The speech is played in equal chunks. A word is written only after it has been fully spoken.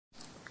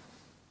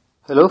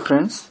Hello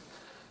friends,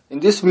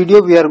 in this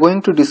video we are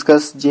going to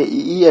discuss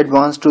JEE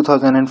Advanced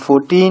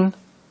 2014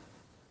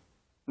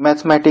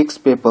 Mathematics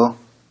paper.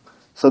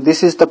 So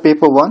this is the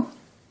paper 1.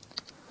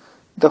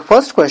 The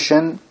first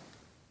question,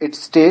 it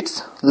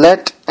states,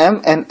 let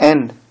M and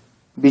N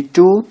be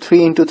two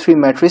 3 into 3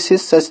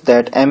 matrices such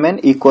that Mn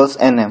equals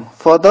Nm.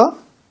 Further,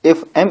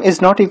 if M is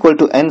not equal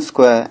to N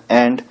square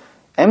and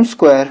M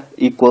square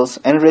equals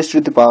N raised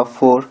to the power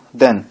 4,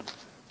 then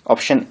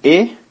option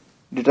A,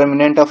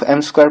 determinant of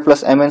M square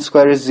plus Mn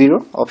square is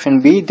 0. Option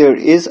B, there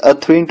is a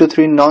 3 into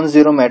 3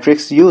 non-zero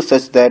matrix U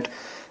such that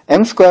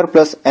M square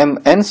plus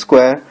Mn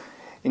square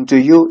into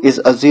U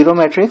is a 0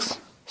 matrix.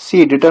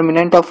 C,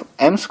 determinant of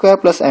M square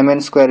plus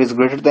Mn square is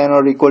greater than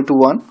or equal to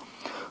 1.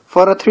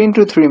 For a 3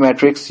 into 3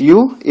 matrix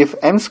U, if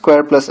M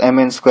square plus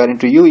Mn square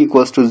into U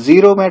equals to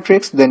 0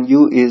 matrix, then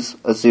U is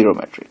a 0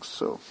 matrix.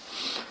 So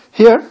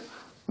here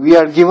we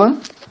are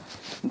given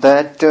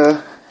that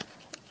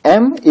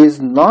M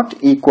is not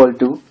equal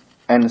to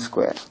N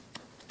square.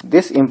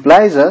 This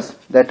implies us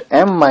that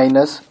M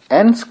minus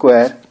N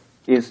square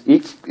is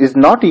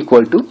not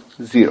equal to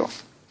 0.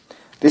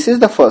 This is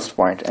the first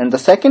point. And the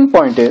second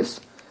point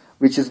is,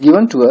 which is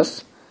given to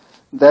us,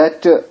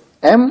 that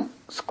M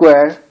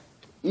square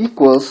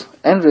equals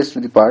N raised to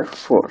the power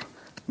 4,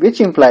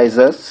 which implies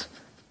us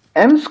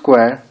M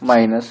square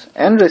minus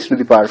N raised to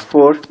the power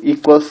 4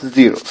 equals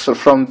 0. So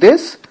from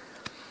this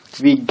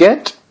we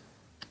get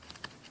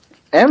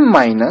M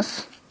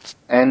minus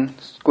N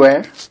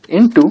square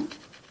into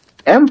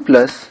M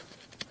plus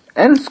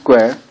N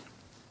square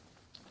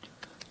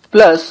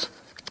plus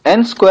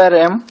N square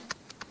M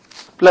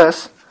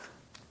plus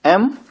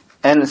M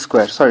N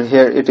square. Sorry,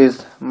 here it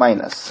is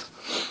minus.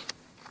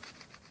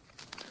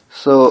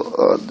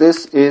 So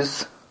this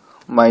is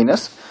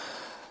minus.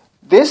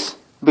 This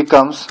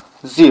becomes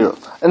 0.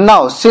 And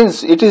now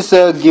since it is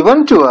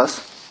given to us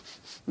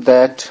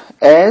that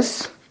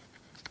as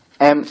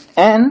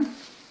Mn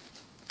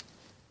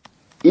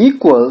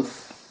equals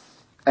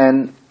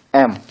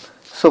Nm,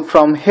 so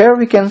from here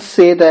we can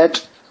say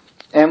that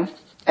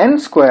Mn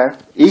square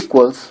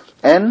equals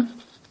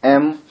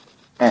Nmn.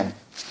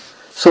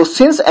 So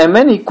since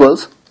Mn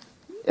equals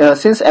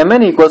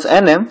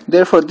Nm,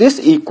 therefore this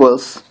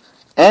equals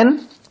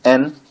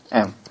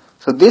Nnm.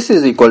 So this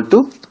is equal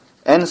to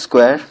N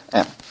square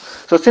M.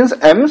 So since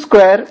M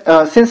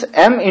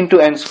into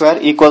N square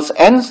equals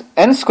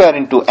N square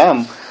into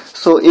M,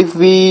 so if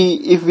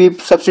we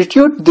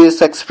substitute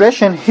this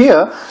expression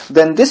here,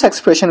 then this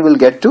expression will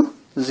get to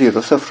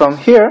 0. So from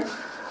here,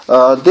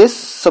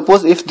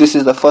 suppose if this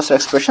is the first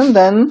expression,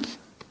 then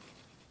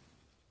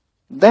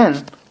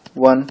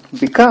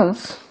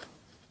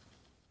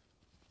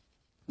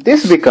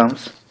this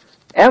becomes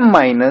M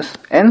minus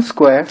N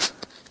square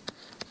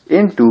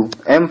into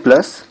M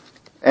plus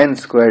N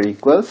square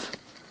equals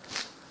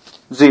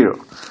 0.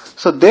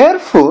 So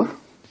therefore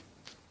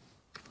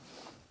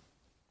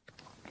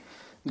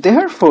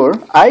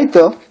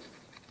either,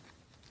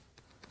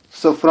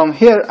 so from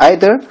here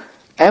either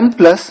M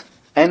plus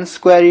N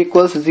square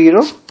equals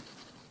 0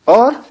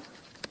 or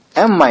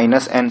M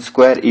minus N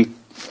square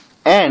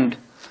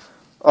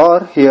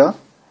or here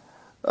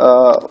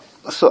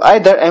so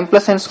either M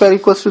plus N square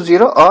equals to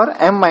 0 or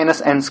M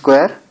minus N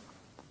square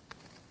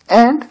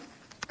and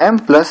M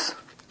plus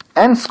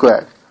N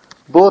square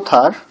both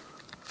are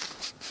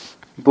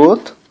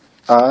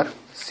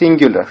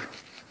singular.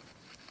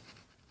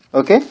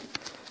 Okay,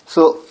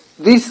 so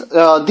these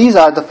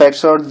are the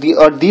facts or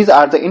these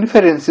are the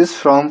inferences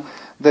from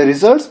the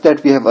results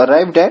that we have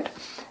arrived at.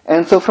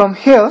 And so from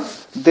here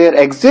there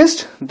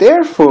exists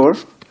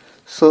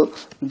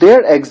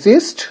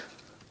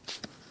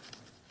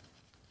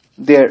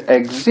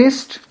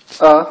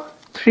a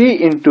 3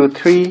 into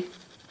 3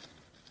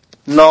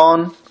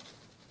 non-zero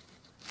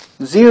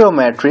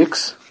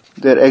matrix.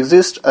 There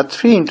exists a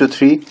 3 into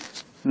 3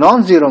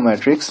 non-zero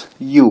matrix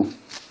U,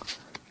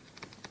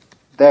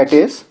 that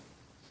is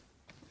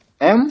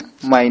M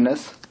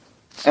minus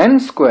N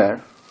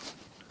square,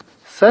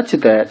 such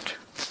that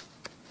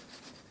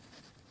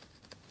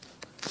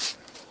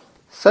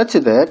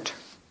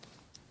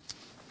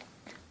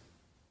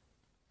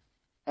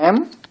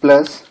M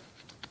plus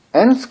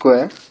N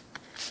square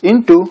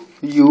into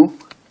U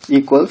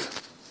equals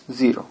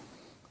 0.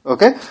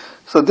 Okay,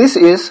 so this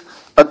is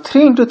a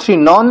 3 into 3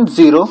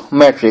 non-zero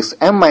matrix.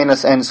 M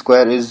minus N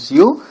square is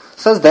U,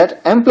 such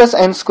that M plus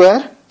N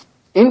square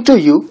into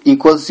U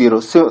equals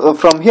 0. So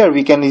from here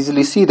we can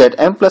easily see that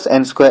M plus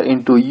N square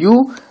into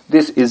U,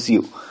 this is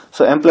U.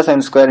 So M plus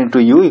N square into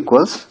U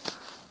equals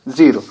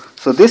 0.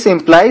 So this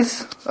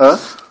implies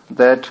us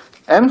that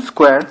M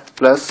square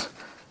plus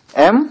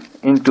M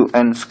into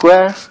N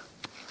square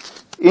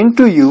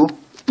into U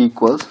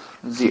equals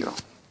 0.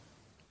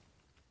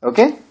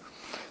 Okay,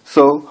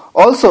 so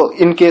also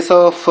in case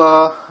of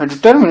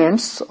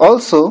determinants,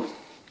 also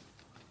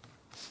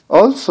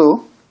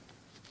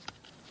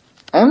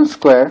M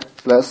square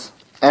plus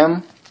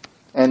M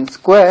N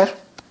square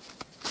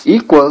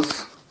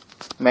equals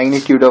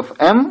magnitude of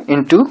M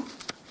into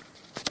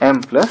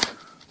M plus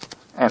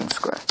N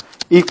square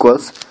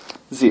equals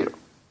 0.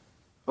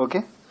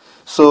 Okay,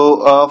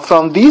 so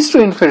from these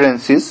two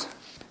inferences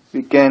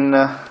we can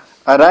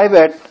arrive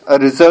at a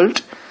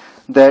result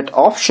that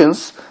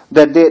options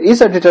that there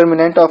is a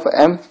determinant of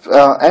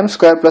m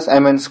square plus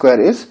mn square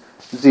is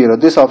 0.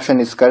 This option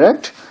is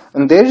correct,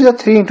 and there is a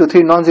 3 into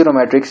 3 non-zero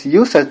matrix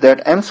U such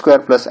that m square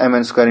plus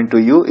mn square into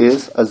U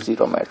is a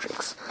 0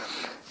 matrix.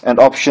 And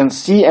option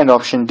C and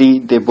option D,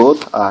 they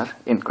both are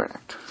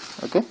incorrect.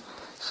 Okay,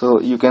 so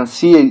you can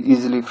see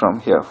easily from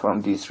here,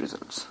 from these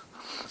results.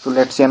 So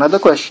let's see another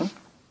question.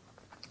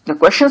 The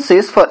question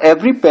says, for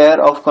every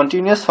pair of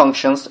continuous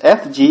functions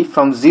fg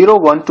from 0,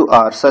 1 to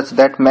r such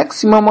that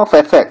maximum of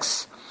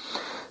fx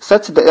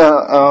such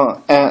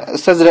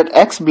that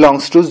x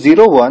belongs to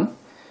 0, 1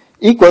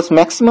 equals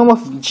maximum of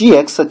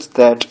gx such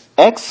that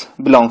x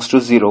belongs to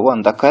 0,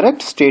 1. The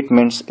correct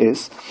statements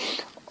is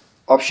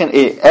option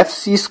A,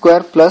 fc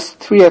square plus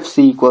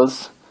 3fc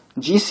equals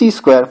gc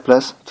square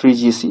plus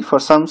 3gc for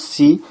some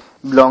c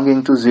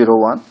belonging to 0,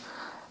 1.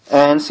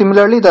 And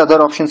similarly the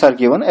other options are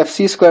given,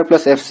 fc square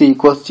plus fc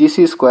equals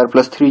gc square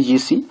plus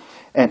 3gc,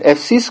 and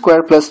fc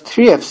square plus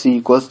 3fc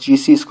equals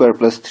gc square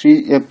plus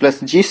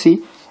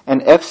gc,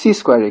 and fc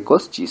square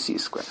equals gc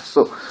square.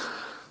 So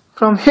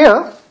from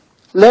here,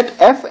 let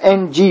f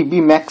and g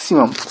be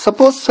maximum.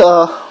 Suppose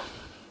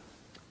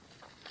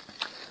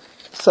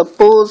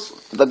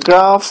the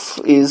graph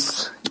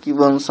is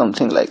given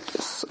something like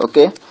this,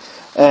 okay,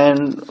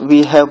 and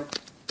we have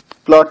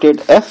plotted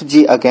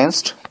fg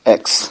against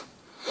x.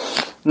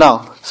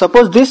 Now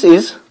suppose this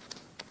is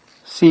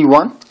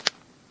C1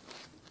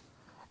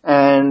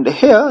 and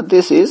here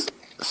this is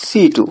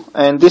C2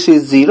 and this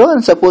is 0,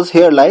 and suppose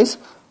here lies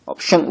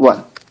option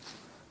 1.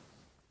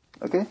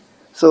 Okay,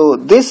 so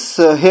this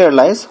here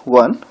lies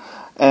 1,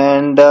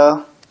 and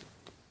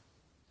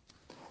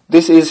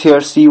this is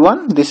here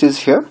C1, this is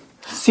here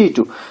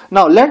C2.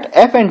 Now let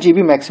f and g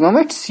be maximum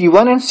at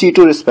C1 and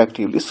C2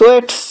 respectively. So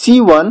at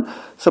C1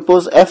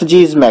 suppose fg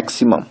is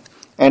maximum,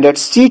 and at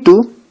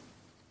C2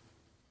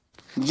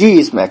 g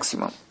is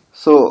maximum.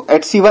 So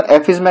at C1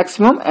 f is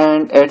maximum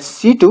and at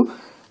C2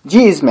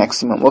 g is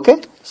maximum.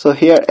 Okay, so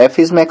here f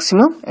is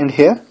maximum and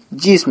here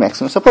g is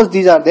maximum. Suppose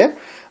these are their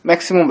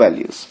maximum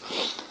values.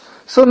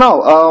 So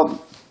now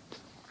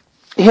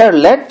here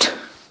let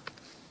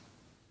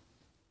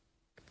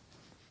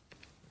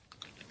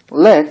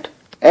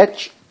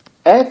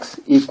hx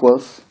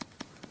equals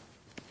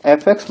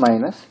fx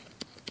minus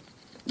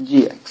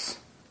gx.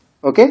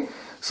 Okay,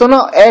 so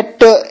now at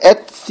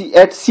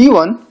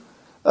C1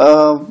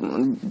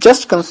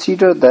 just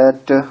consider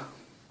that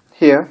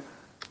here,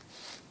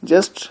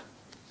 just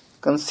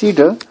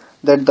consider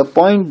that the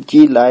point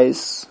G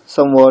lies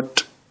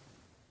somewhat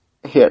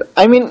here.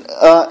 I mean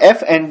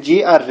f and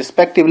g are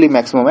respectively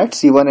maximum at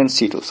C1 and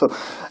C2. So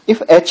if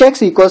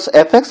hx equals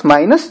fx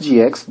minus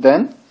gx,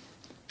 then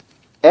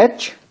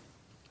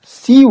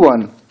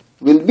hc1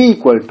 will be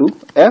equal to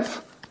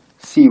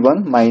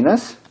fc1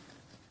 minus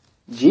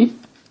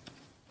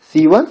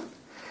gc1,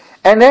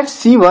 and at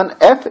C1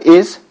 f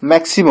is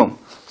maximum.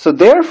 So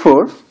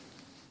therefore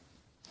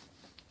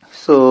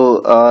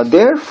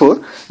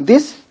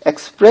this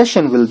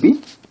expression will be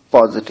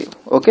positive.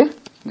 Okay,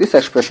 this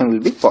expression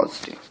will be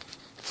positive.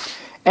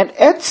 And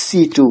at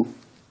C2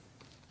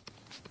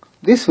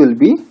 this will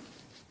be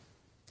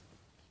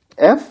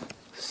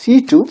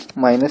fc2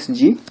 minus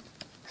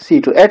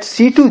gc2. At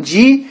C2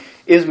 g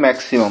is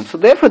maximum, so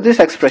therefore this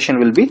expression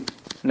will be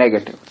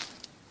negative.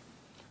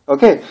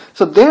 Okay,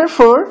 so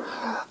therefore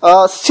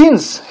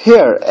since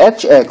here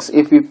hx,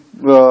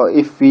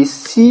 if we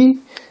see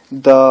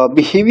the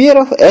behavior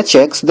of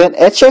hx, then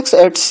hx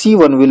at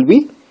C1 will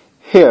be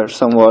here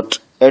somewhat.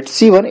 At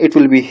C1 it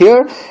will be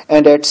here,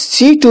 and at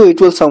C2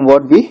 it will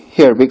somewhat be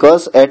here,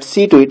 because at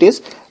C2 it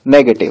is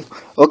negative.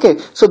 Okay,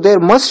 so there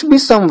must be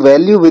some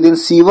value within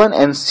C1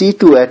 and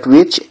C2 at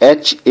which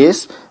h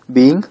is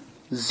being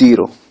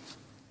 0.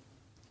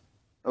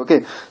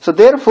 Okay, so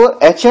therefore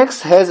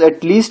hx has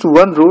at least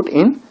one root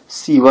in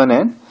C1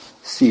 and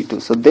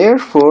C2. So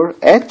therefore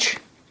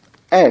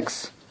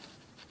hx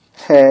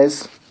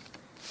has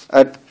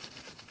at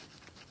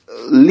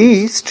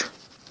least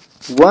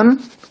one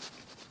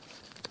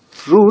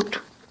root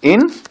in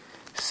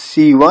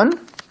C1,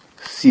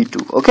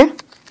 C2. Okay,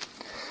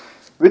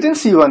 within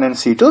C1 and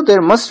C2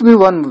 there must be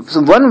one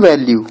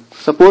value.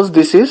 Suppose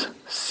this is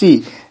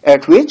C,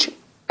 at which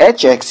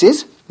hx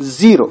is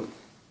 0.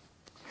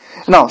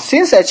 Now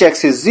since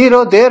hx is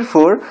 0,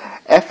 therefore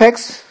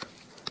fx,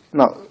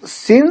 now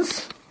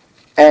since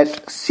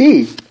at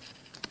C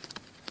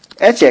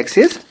hx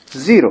is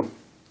 0.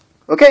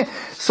 Okay,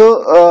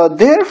 so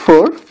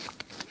therefore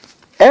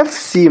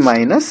fc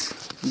minus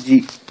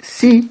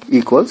gc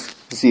equals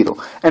 0,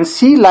 and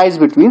c lies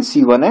between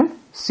C1 and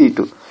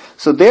C2.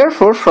 So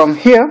therefore from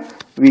here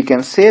we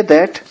can say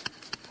that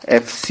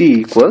fc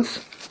equals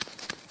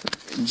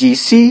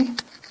gc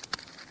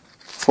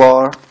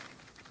for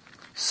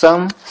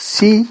some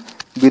c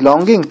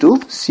belonging to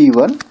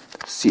C1,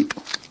 C2.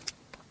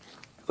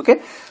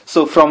 Okay,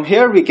 so from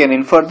here we can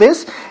infer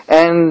this,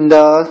 and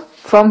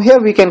from here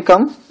we can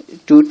come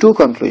to two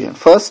conclusions.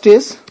 First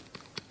is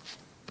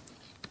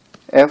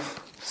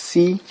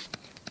fc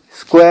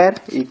square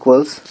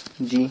equals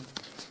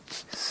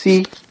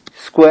gc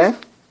square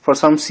for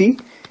some c,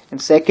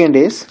 and second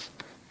is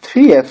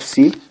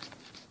 3fc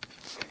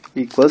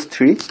equals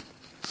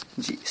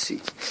 3gc.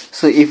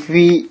 So if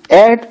we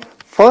add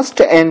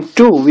first and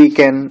 2, we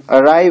can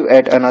arrive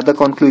at another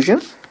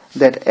conclusion,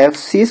 that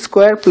fc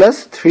square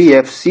plus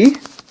 3fc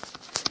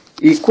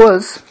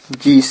equals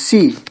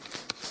gc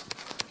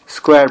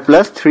square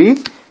plus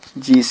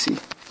 3gc.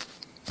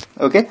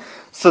 Okay,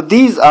 so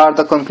these are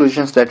the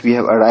conclusions that we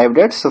have arrived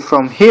at. So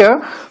from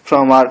here,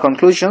 from our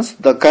conclusions,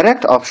 the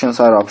correct options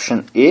are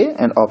option A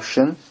and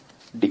option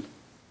D.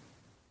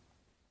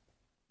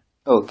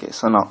 Okay,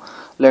 so now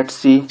let's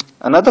see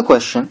another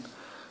question.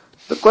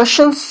 The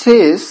question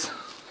says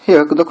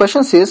here,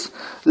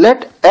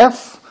 let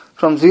f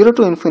from 0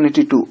 to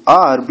infinity to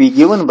r be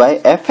given by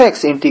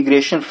fx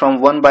integration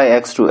from 1 by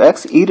x to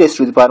x e raised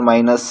to the power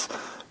minus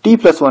t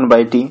plus 1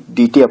 by t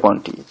dt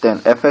upon t. Then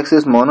fx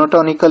is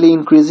monotonically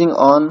increasing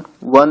on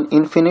 1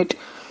 infinite.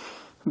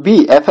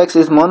 B, fx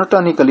is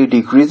monotonically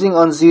decreasing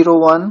on 0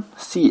 1.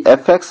 C,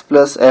 fx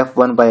plus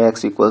f1 by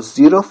x equals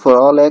 0 for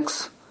all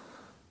x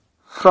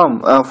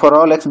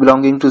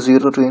belonging to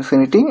 0 to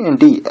infinity. And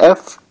D,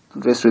 f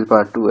raised to the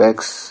power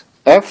 2x,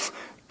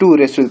 f2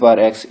 raised to the power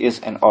x is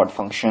an odd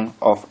function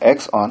of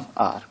x on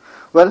R.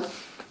 Well,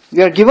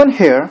 we are given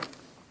here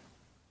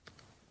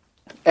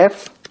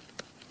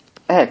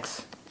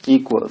fx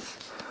equals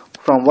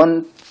from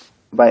 1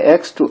 by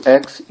x to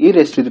x e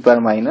raised to the power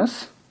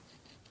minus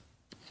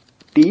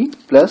t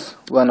plus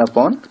 1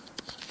 upon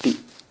t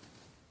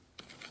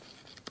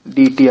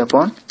dt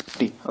upon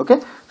t. Okay,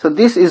 so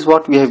this is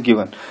what we have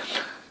given.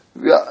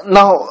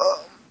 Now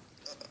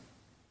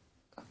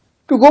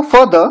to go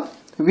further,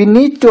 we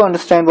need to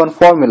understand one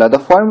formula. The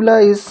formula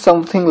is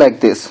something like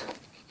this: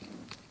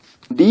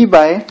 d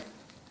by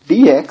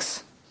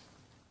dx.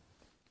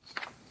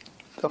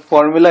 The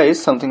formula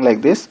is something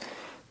like this: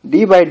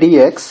 d by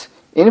dx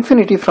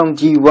infinity from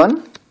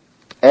g1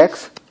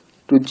 x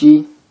to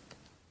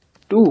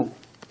g2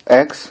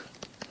 x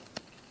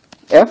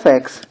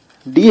fx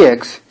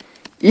dx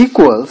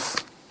equals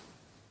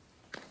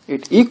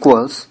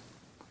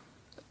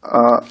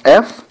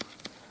f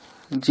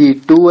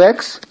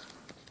g2x,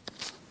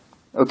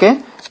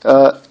 okay,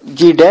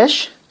 g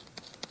dash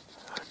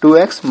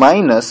 2x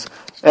minus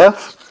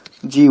f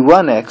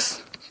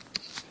g1x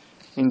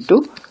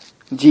into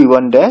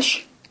g1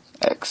 dash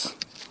x.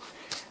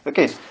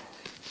 Okay,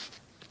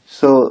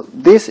 so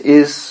this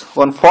is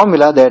one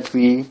formula that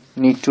we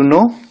need to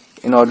know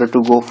in order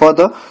to go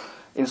further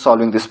in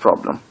solving this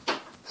problem.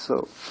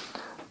 So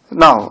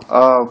now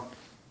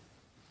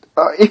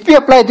if we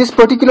apply this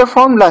particular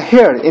formula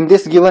here in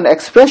this given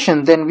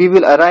expression, then we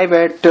will arrive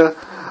at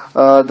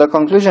the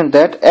conclusion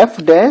that f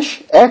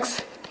dash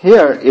x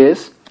here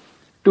is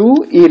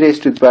 2 e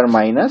raised to the power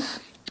minus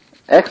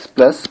x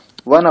plus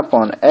 1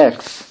 upon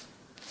x.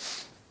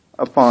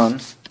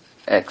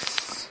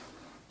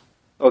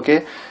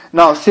 Okay,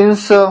 now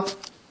since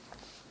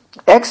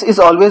x is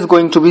always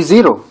going to be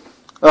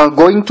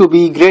going to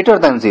be greater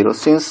than 0,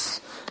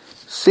 since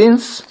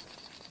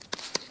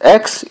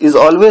x is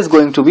always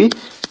going to be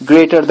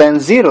greater than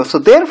 0, so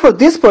therefore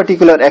this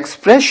particular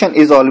expression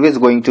is always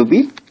going to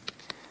be,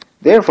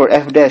 therefore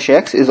f dash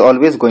x is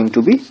always going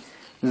to be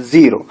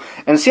 0.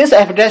 And since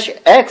f dash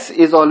x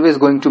is always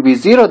going to be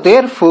 0,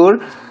 therefore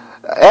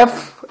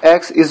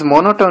fx is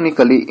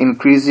monotonically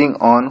increasing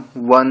on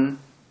 1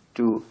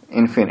 to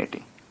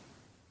infinity.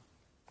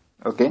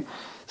 Okay,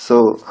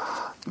 so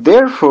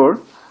therefore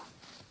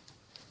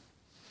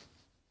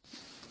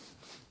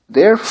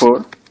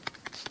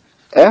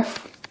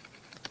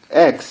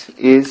fx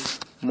is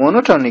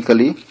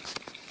monotonically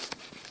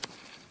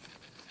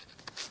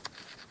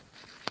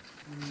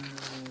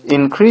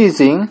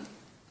increasing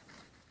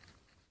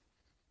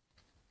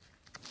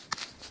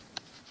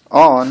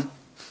on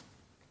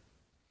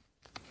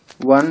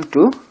 1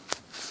 to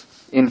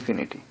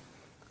infinity.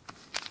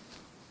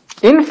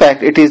 In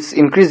fact, it is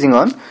increasing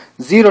on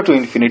 0 to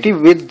infinity,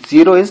 with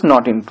 0 is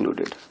not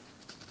included.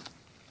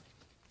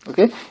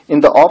 Okay,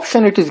 in the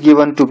option it is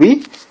given to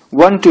be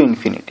 1 to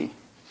infinity.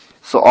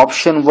 So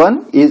option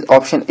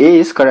A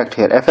is correct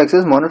here. Fx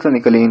is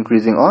monotonically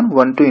increasing on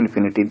 1 to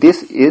infinity.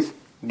 This is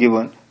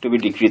given to be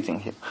decreasing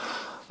here.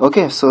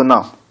 Okay, so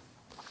now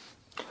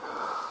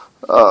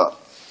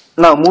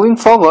moving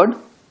forward,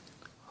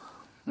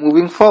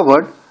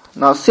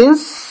 now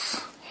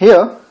since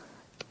here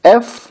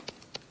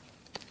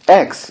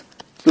fx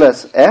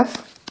plus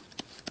f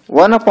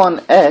 1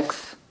 upon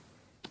x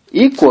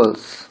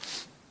equals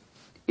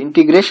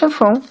integration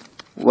from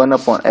 1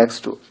 upon x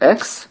to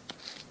x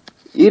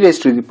e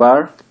raised to the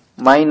power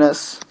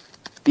minus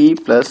t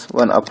plus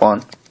 1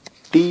 upon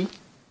t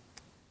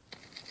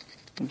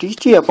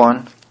dt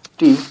upon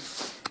t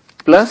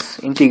plus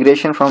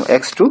integration from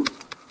x to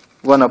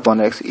 1 upon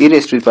x e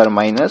raised to the power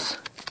minus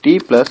t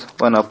plus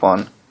 1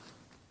 upon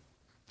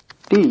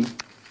t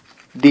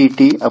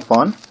dt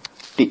upon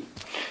t.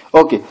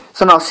 Okay,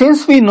 so now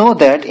since we know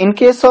that in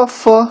case of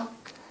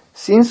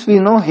since we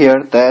know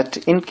here that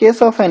in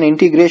case of an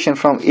integration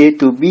from a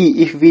to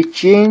b, if we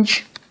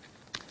change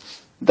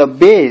the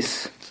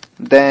base,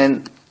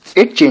 then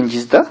it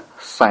changes the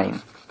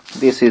sign.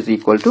 This is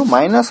equal to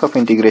minus of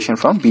integration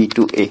from b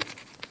to a.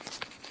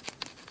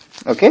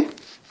 Okay,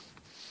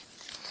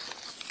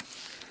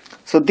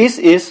 so this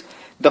is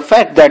the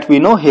fact that we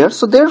know here.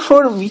 So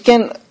therefore we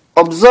can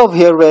observe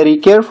here very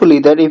carefully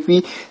that if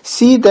we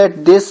see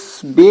that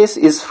this base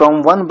is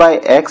from 1 by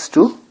x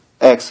to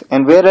x,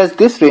 and whereas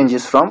this range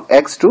is from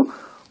x to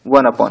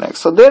 1 upon x,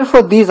 so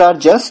therefore these are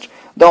just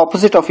the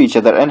opposite of each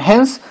other, and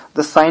hence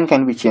the sign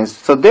can be changed.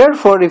 So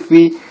therefore if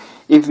we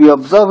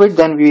observe it,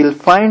 then we will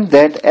find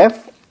that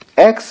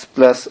fx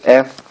plus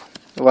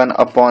f1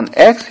 upon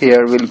x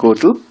here will go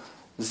to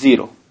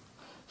 0.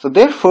 So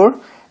therefore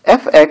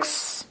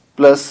fx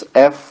plus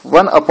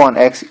f1 upon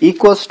x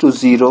equals to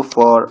 0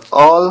 for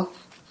all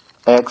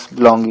x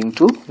belonging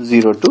to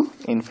 0 to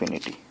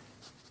infinity.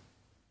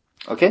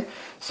 Okay,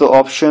 so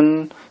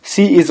option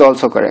C is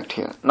also correct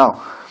here.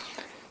 Now,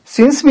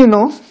 since we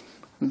know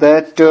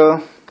that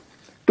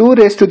 2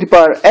 raised to the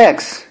power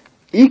x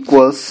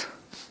equals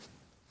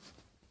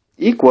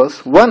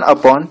 1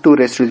 upon 2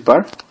 raised to the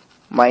power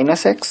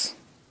minus x.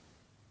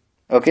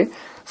 Okay,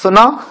 so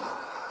now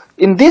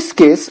in this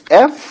case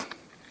f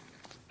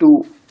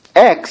to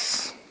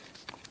x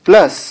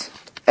plus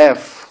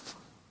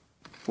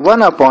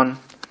f1 upon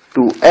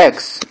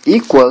 2x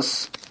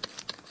equals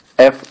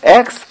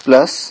fx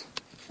plus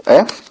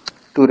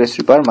f2 raised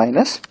to the power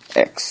minus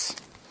x.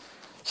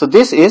 So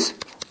this is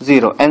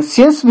 0, and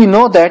since we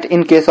know that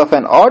in case of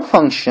an odd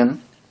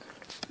function,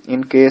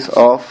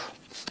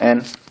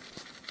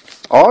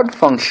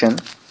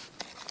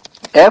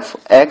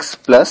 fx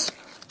plus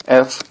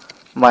f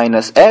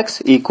minus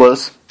x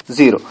equals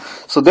 0.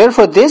 So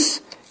therefore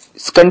this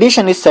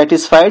condition is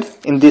satisfied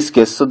in this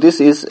case. So this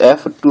is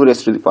f2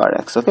 raised to the power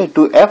x. Okay,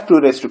 to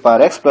f2 raised to the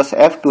power x plus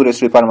f2 raised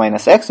to the power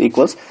minus x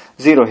equals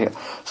 0 here.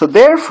 So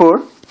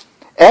therefore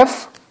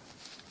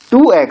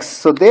f2x,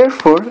 so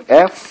therefore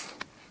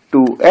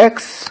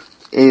f2x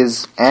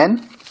is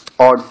an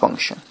odd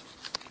function.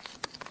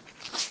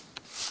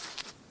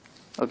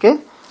 Okay,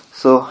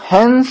 so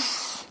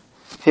hence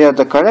here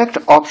the correct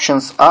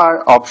options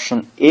are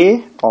option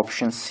A,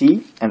 option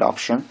C, and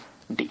option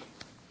D.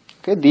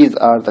 Okay, these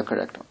are the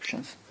correct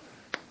options.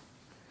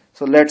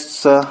 So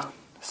let's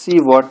see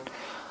what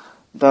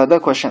the other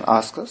question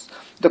asks us.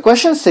 The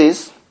question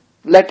says,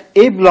 let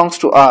A belongs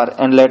to R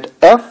and let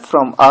f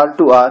from R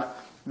to R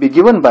be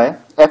given by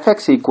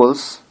fx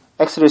equals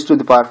x raised to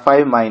the power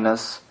 5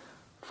 minus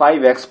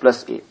 5x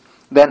plus a.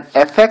 Then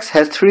fx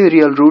has 3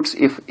 real roots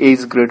if a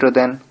is greater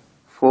than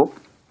 4.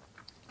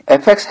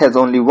 Fx has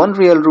only 1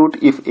 real root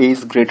if a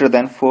is greater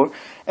than 4.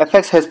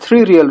 Fx has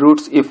 3 real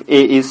roots if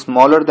a is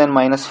smaller than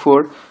minus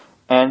 4.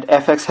 And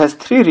fx has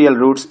 3 real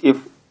roots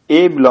if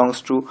a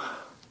belongs to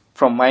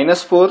from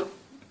minus 4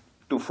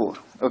 to 4.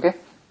 Okay.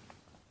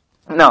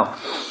 Now,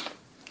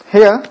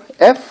 here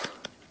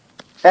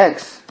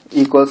fx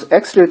equals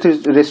x raised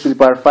to the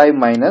power 5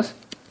 minus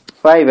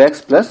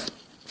 5x plus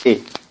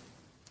a.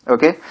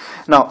 Okay.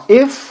 Now,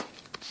 if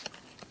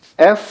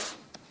fx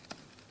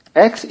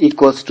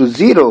equals to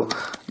 0,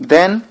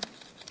 then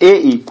a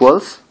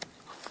equals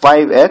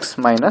 5x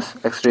minus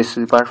x raised to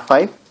the power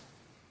 5.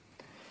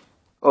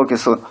 Okay,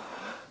 so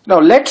now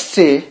let's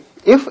say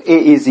if a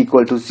is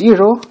equal to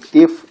 0,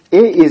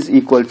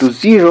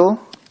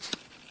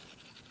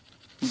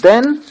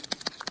 then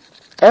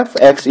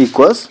fx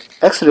equals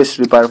x raised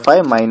to the power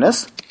 5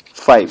 minus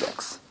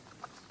 5x.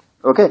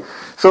 Okay,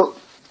 so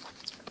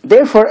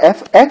therefore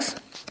fx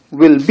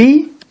will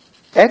be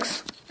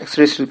x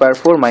raised to the power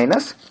 4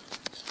 minus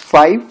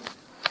 5.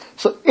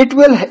 So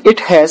it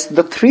has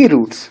the 3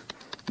 roots.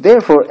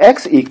 Therefore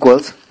x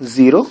equals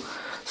 0.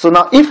 So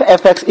now if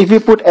we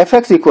put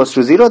fx equals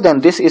to 0, then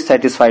this is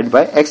satisfied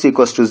by x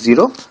equals to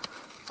 0,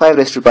 5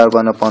 raised to the power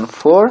 1 upon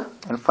 4,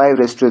 and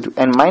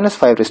minus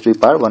 5 raised to the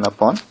power 1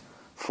 upon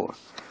 4.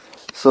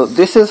 So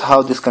this is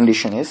how this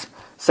condition is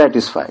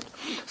satisfied.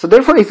 So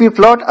therefore if we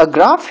plot a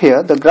graph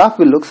here, the graph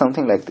will look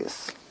something like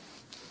this.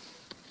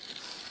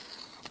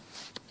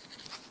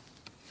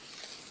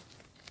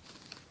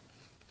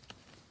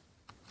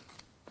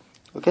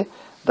 Okay,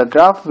 the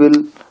graph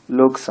will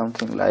look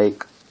something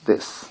like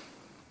this.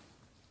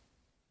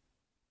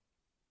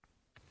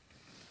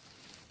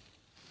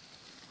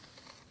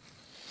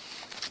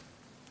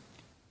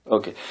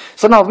 Okay,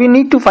 so now we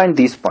need to find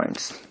these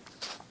points.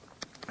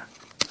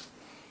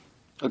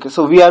 Okay,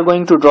 so we are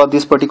going to draw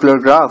this particular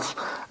graph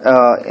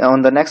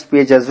on the next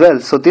page as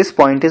well. So this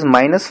point is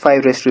minus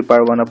 5 raised to the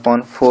power 1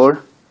 upon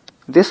 4.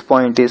 This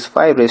point is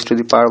 5 raised to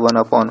the power 1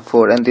 upon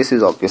 4, and this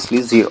is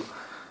obviously 0.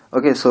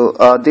 Okay,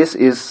 so this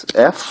is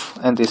f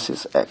and this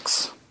is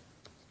x.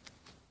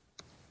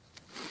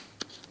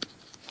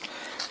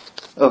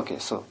 Okay,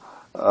 so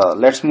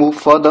let's move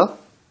further.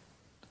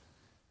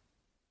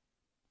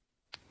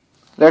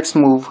 Let's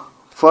move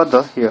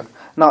further here.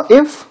 Now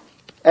if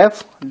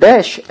f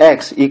dash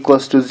x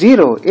equals to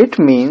 0, it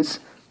means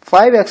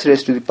 5x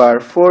raised to the power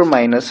 4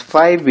 minus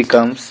 5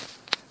 becomes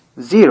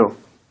 0.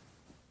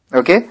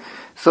 Okay,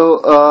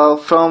 so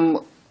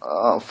from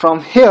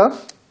here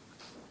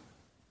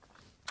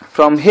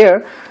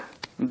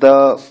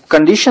the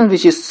condition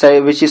which is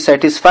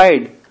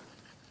satisfied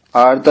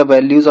are the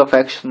values of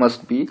x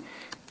must be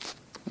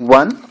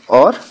 1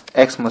 or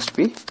x must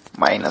be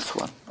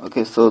 -1.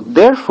 Okay, so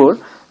therefore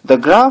the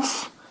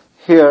graph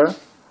here,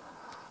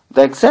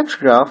 the exact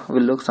graph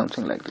will look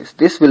something like this.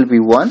 This will be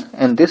 1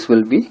 and this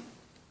will be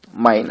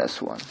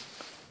 -1.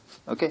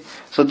 Okay,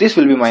 so this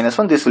will be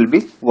 -1, this will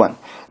be 1.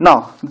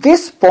 Now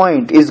this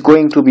point is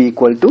going to be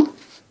equal to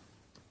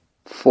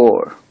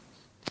 4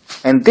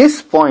 and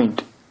this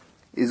point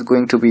is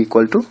going to be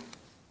equal to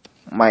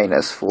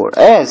 -4,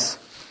 as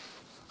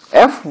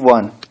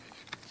f1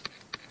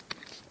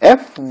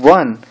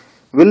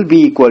 will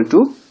be equal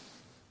to,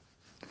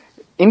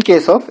 in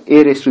case of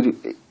a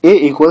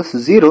equals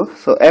 0,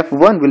 so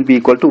f1 will be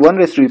equal to 1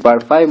 raised to the power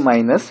 5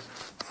 minus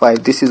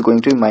 5. This is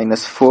going to be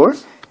 -4,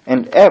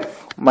 and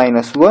f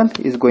minus 1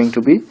 is going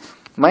to be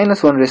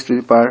 -1 raised to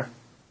the power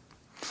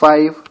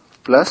 5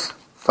 plus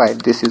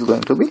 5. This is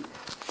going to be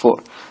 4.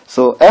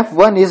 So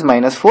f1 is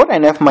 -4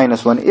 and f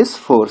minus 1 is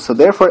 4. So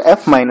therefore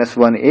f minus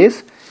 1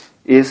 is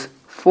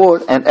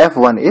 4 and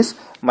f1 is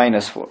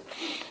 -4.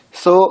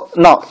 So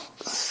now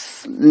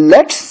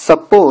let's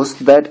suppose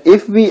that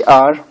if we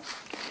are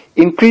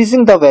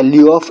increasing the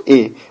value of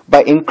a,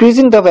 by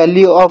increasing the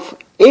value of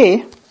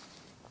a,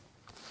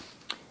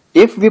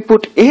 if we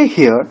put a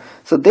here,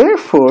 so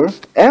therefore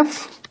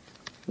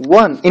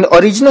f1 in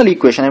original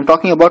equation, I'm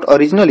talking about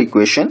original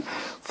equation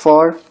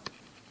for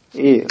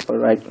a,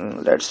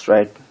 let's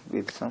write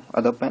with some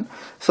other pen.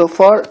 So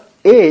for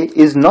a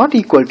is not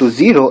equal to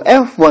 0,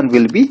 f1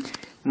 will be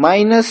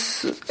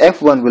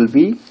f1 will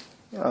be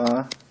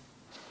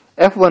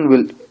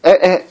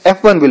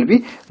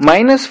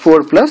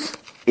 -4 plus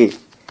a,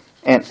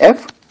 and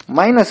f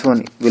minus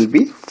 1 will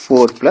be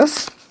 4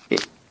 plus a.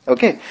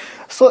 Okay,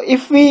 so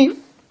if we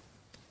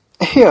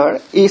here,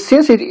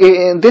 since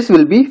this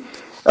will be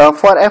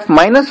for f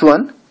minus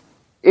 1,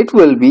 it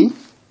will be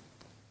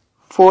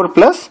 4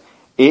 plus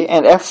a,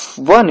 and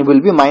f1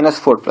 will be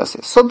 -4 plus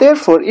a. So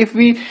therefore if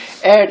we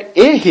add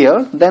a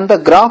here, then the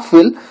graph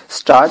will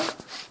start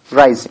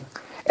rising.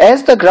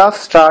 As the graph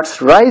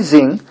starts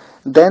rising,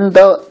 then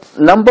the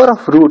number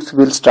of roots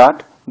will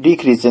start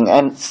decreasing,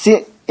 and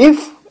see,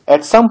 if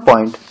at some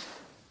point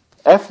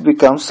f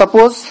becomes,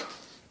 suppose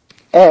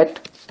at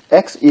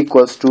a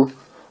equals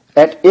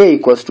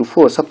to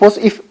 4, suppose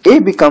if a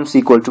becomes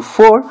equal to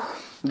 4,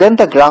 then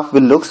the graph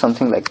will look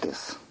something like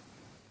this.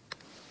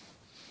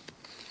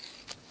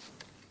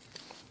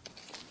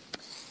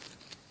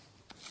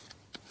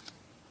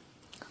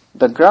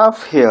 The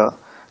graph here,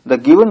 the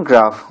given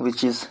graph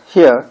which is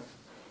here,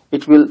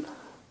 it will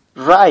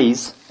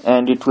rise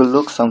and it will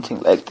look something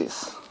like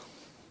this.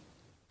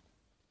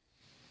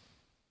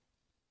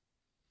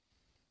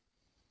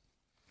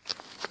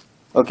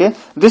 Okay,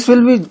 this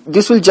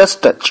will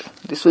just touch,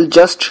 this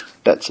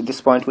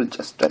point will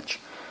just touch,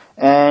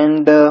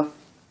 and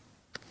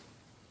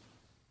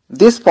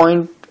this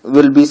point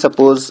will be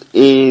suppose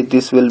a,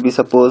 this will be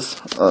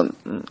suppose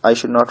I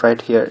should not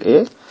write here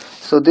a,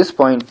 so this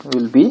point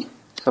will be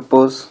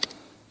suppose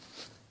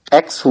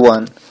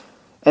x1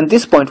 and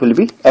this point will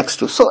be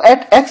x2. So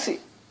at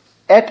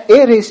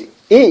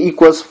a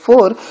equals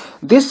 4,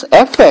 this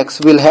fx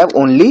will have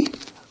only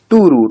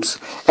 2 roots,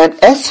 and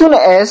as soon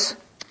as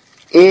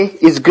a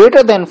is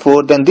greater than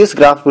 4, then this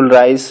graph will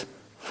rise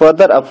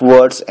further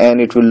upwards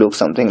and it will look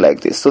something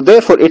like this. So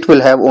therefore it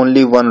will have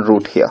only 1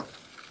 root here.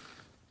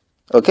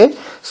 Okay,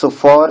 so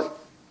for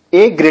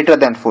a greater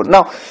than 4.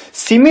 Now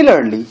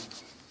similarly,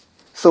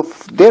 so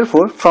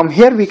therefore from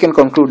here we can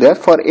conclude that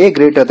for a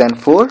greater than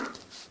 4,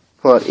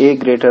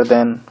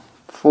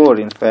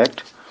 in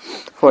fact,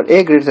 for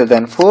a greater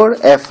than 4,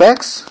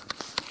 fx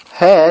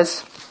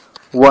has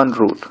 1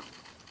 root.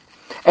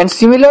 And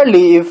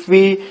similarly, if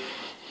we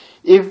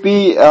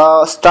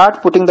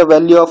start putting the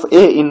value of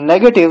a in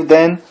negative,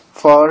 then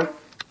for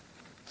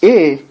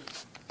a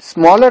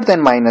smaller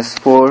than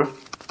 -4,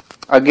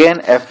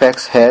 again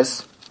fx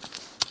has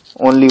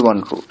only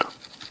 1 root.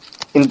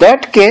 In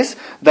that case,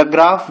 the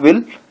graph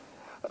will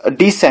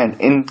descend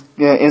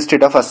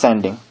instead of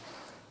ascending.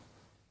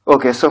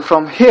 Okay, so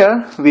from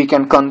here we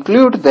can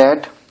conclude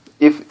that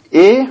if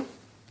a,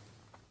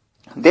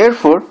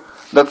 therefore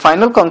the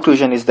final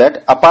conclusion is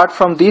that apart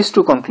from these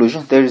two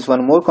conclusions, there is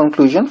one more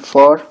conclusion.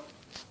 For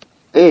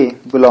a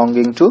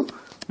belonging to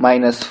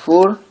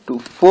 -4 to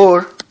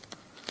 4,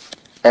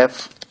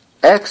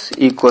 fx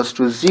equals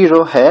to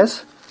 0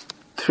 has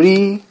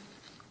 3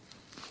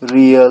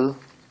 real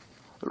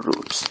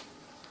roots.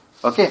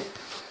 Okay,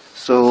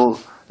 so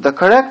the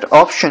correct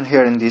option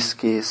here in this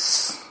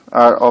case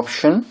are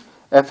option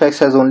fx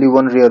has only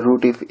 1 real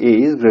root if a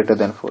is greater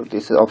than 4.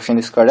 This option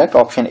is correct,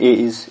 option A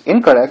is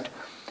incorrect,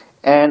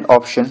 and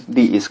option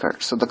D is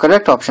correct. So the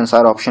correct options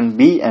are option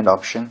B and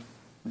option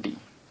D.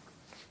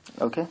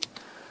 Okay,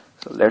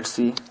 so let's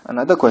see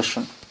another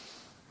question.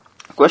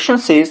 Question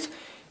says,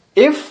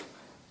 if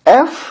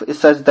f is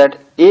such that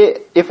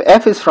if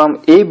f is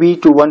from a b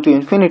to 1 to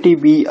infinity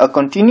be a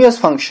continuous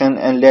function,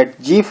 and let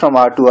g from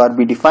R to R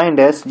be defined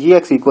as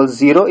gx equals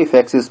 0 if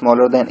x is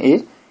smaller than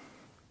a,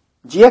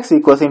 gx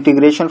equals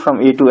integration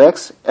from a to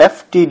x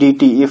ft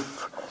dt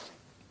if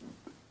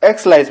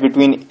x lies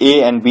between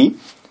a and b,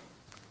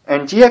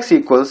 and gx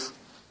equals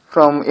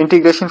from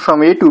integration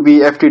from a to b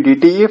ft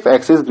dt if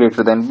x is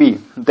greater than b.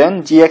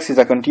 Then gx is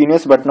a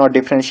continuous but not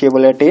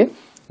differentiable at a,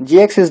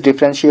 gx is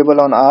differentiable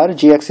on R,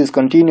 gx is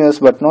continuous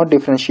but not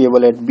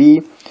differentiable at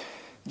b,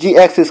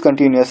 gx is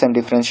continuous and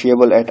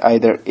differentiable at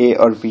either a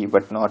or b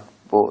but not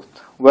both.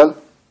 Well,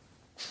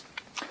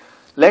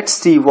 let's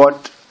see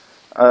what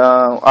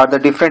are the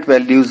different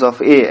values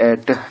of a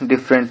at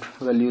different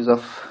values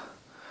of,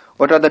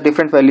 what are the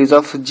different values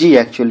of g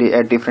actually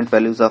at different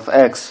values of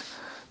x.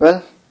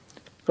 Well,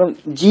 from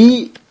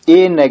g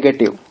a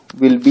negative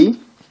will be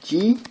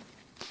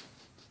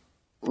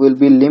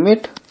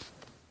limit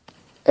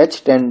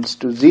h tends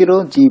to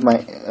 0 g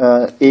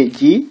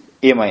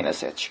a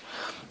minus h.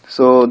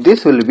 So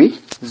this will be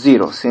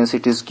 0 since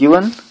it is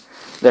given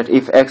that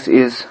if x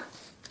is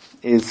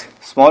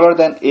smaller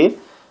than a,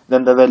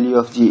 then the value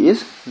of g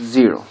is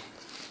 0.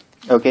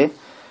 Okay,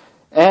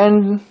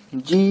 and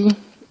g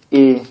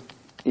a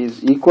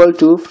is equal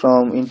to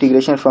from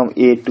integration from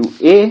a to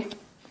a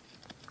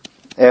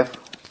f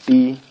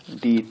t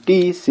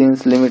dt.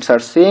 Since limits are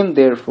same,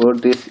 therefore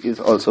this is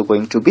also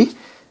going to be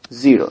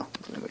 0.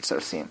 Limits are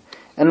same.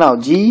 And now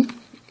g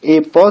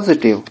a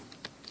positive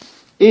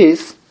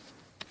is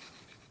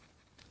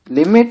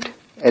limit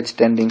h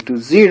tending to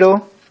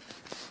 0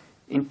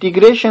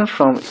 integration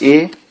from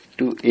a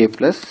to a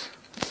plus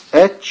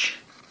h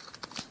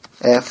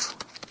f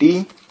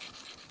t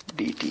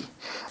dt.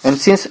 And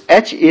since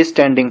h is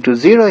tending to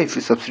 0, if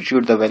you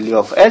substitute the value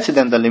of h,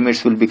 then the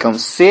limits will become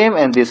same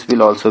and this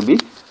will also be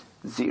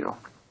 0.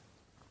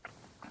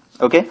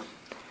 Okay,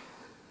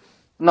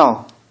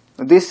 now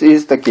this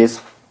is the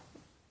case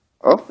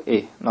of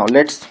a. Now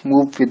let's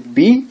move with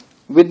b.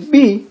 With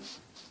b,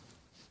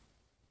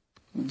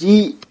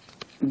 g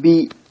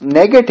b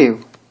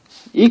negative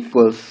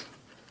equals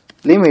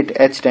limit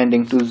h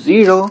tending to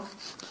 0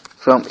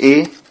 from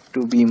a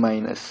to b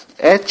minus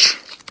h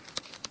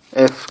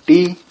f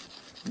t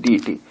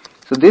dt.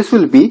 So this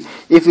will be,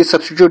 if we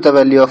substitute the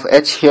value of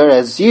h here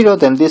as 0,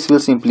 then this will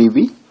simply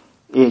be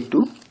a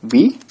to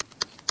b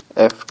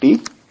f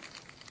t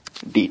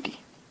dt.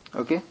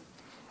 Okay,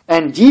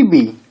 and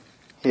gb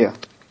here,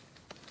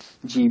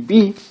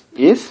 gb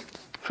is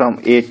from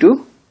a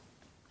to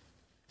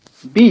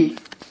b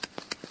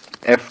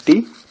f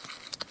t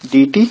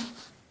dt,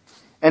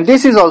 and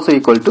this is also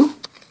equal to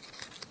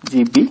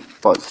gb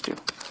positive.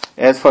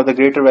 As for the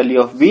greater value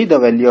of b, the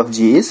value of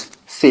g is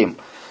same.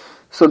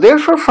 So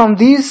therefore from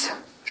these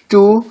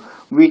two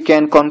we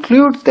can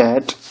conclude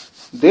that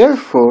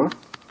therefore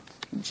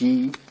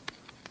gx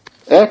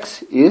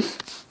is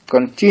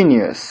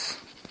continuous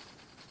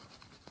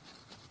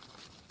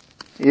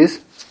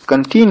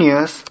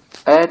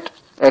at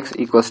x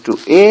equals to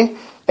a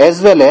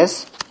as well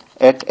as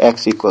at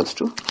x equals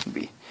to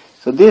b.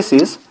 So this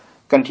is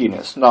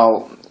continuous.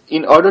 Now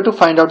in order to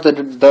find out the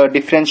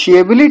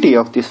differentiability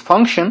of this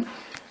function,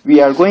 we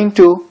are going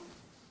to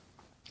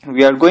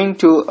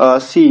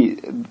see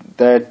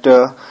that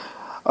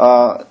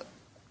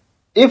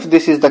if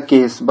this is the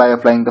case by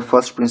applying the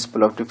first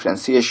principle of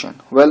differentiation.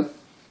 Well,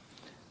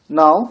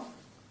 now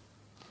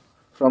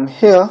from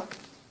here,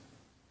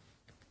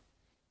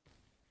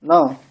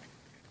 now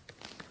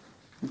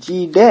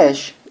g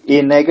dash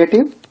a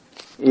negative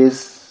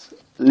is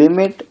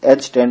limit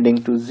h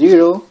tending to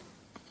 0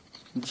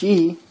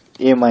 g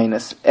a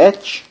minus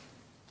h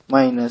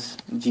minus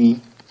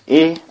g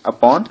a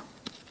upon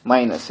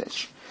minus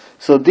h.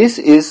 So this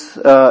is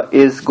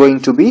going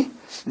to be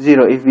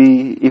 0 if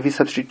we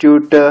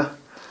substitute the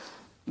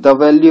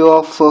value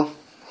of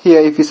here,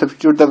 if we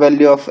substitute the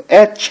value of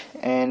h,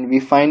 and we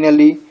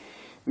finally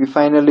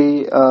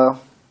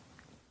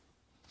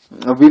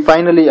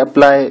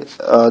apply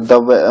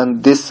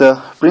this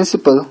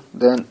principle,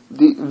 then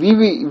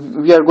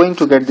we are going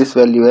to get this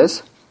value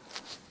as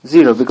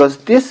 0 because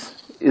this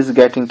is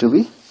getting to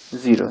be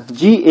 0.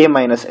 G a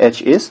minus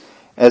h is,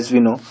 as we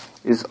know,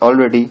 is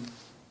already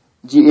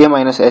G a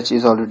minus h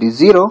is already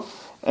 0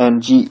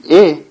 and G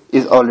a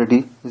is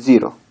already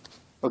 0.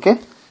 Okay,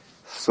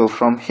 so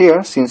from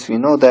here, since we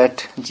know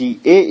that G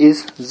a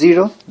is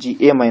 0,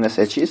 G a minus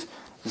h is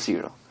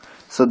 0,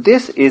 so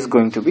this is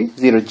going to be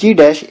 0. G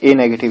dash a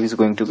negative is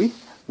going to be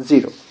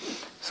 0.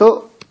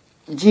 So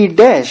G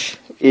dash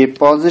a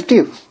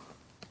positive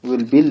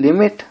will be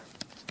limit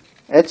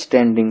h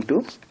tending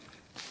to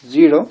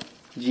 0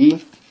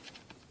 G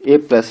a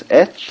plus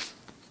h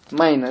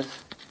minus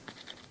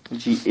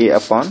G a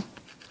upon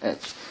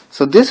h.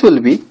 So this will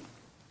be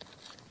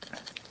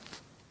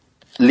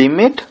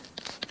limit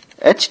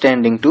h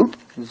tending to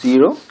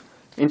 0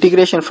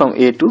 integration from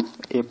a to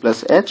a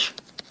plus h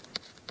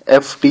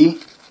f t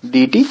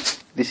dt.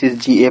 This is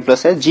G a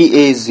plus h. G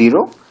a is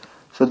 0,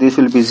 so this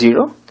will be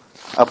 0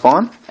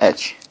 upon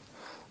h.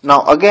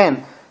 Now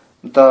again,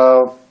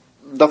 the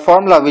the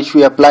formula which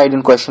we applied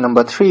in question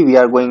number 3, we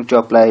are going to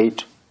apply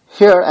it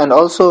here, and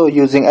also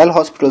using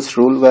L'Hospital's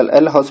rule. Well,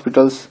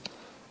 L'Hospital's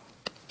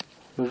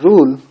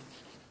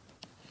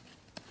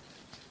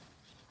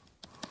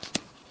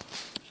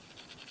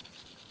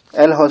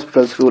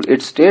rule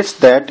it states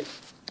that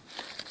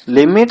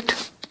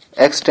limit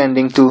x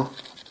tending to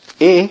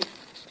a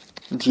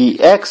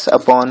gx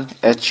upon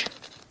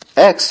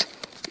hx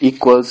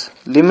equals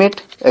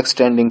limit x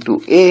tending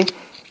to a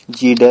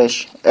g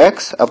dash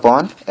x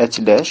upon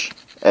h dash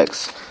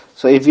x.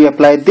 So if we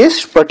apply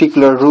this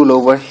particular rule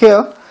over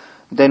here,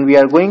 then we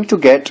are going to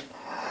get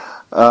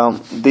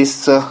the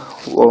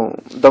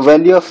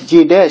value of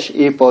g dash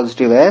a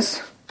positive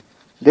as,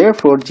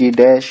 therefore g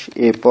dash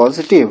a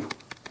positive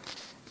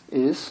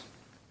is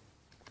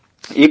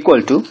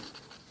equal to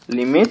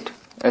limit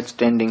h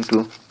tending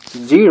to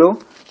 0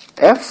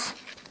 f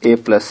a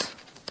plus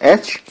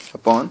h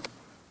upon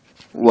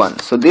 1.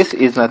 So this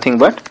is nothing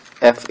but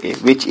fa,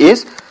 which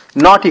is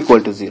not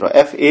equal to 0.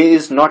 Fa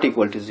is not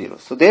equal to 0.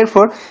 So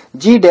therefore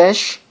g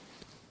dash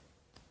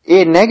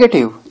a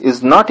negative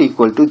is not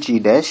equal to g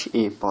dash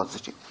a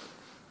positive.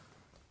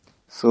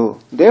 So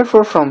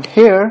therefore from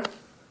here,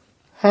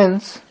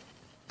 hence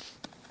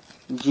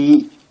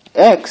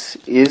gx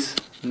is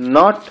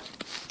not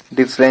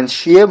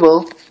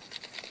differentiable.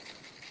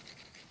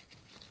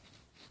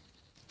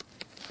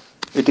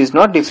 It is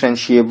not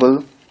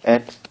differentiable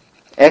at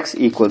x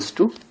equals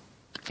to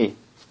a.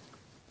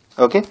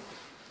 Okay.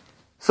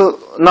 So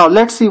now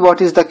let's see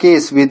what is the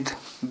case with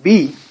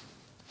b.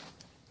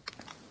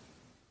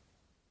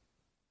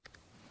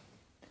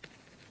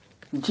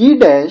 G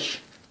dash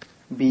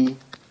b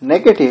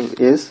negative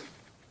is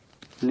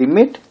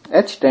limit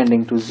h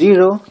tending to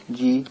 0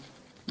 g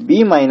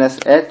b minus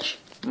h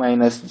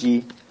minus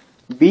g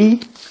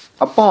b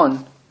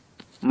upon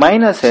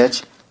minus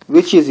h,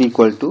 which is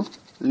equal to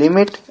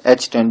limit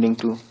h tending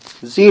to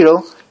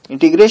 0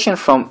 integration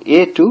from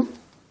a to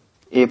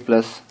a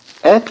plus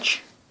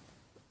h.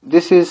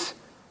 This is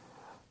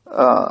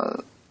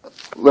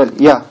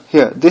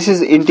this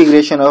is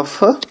integration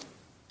of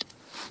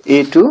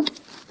a to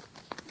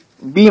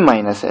b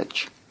minus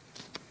h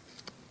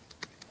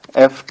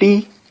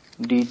ft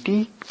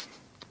dt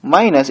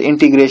minus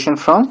integration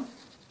from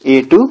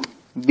a to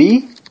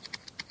b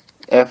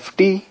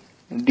ft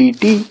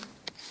dt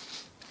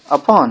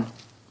upon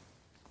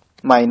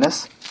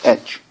minus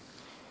h,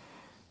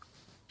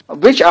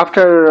 which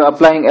after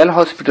applying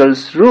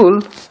L'Hospital's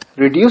rule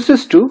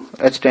reduces to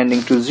h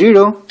tending to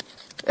 0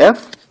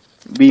 f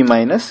b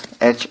minus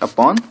h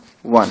upon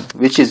 1,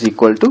 which is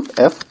equal to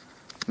f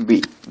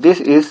b. This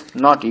is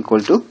not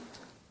equal to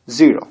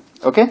 0.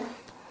 Okay,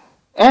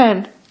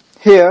 and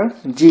here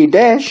g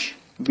dash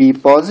b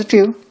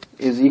positive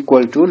is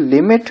equal to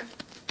limit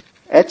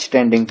h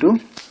tending to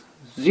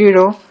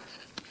 0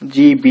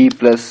 gb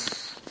plus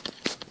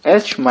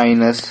h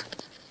minus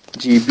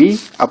gb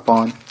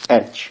upon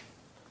h,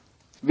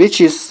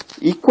 which is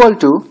equal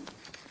to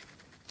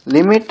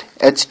limit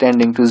h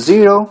tending to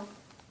 0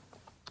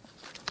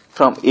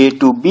 from a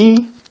to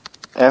b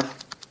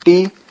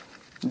ft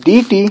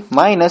dt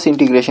minus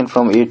integration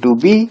from a to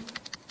b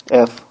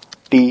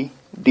ft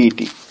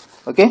dt,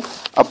 okay,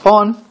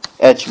 upon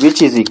h,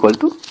 which is equal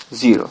to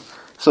 0.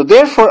 So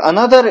therefore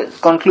another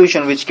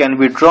conclusion which can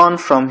be drawn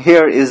from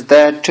here is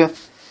that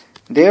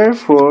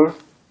therefore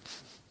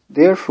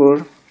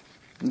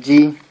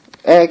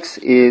gx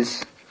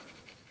is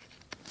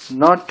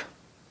not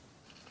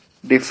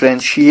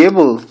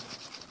differentiable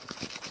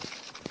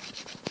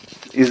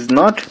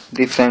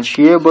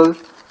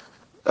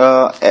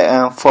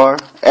for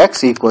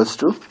x equals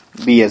to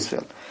b as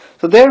well.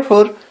 So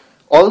therefore,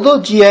 although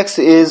gx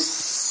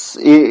is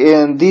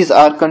these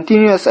are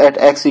continuous at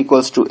x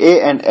equals to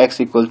a and x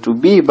equal to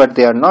b, but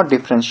they are not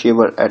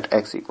differentiable at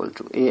x equal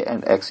to a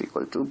and x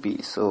equal to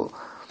b. So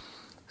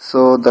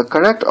the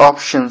correct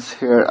options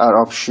here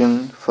are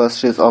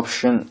first is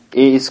option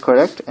A is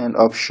correct, and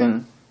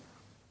option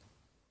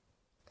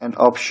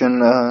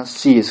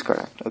C is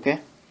correct. Okay,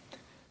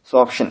 so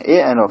option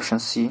A and option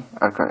C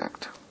are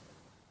correct.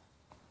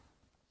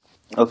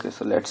 Okay,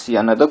 so let's see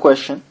another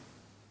question.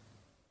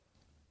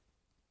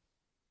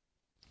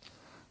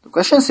 The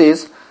question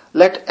says,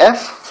 let f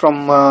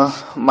from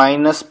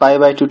minus pi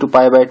by 2 to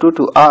pi by 2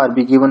 to r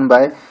be given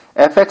by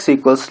fx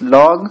equals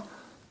log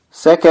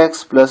sec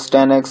x plus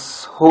tan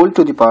x whole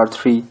to the power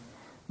 3.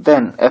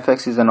 Then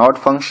fx is an odd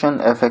function,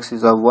 fx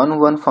is a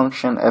 1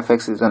 function,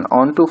 fx is an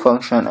onto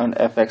function, and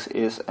fx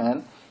is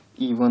an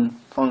even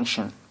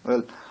function.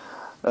 Well,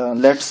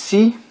 let's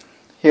see.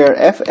 Here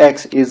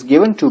fx is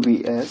given to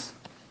be as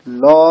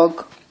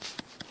log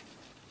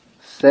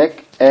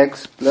sec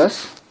x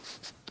plus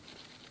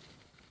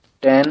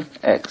tan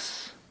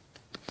x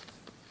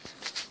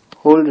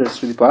whole raised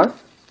to the power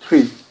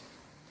 3.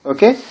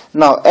 Okay,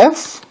 now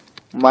f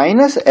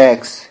minus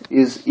x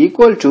is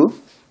equal to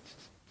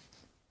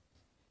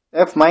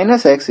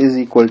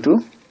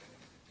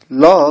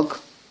log,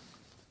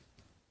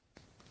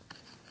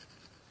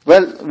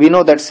 well, we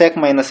know that sec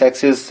minus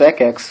x is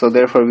sec x, so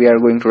therefore we are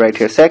going to write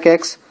here sec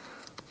x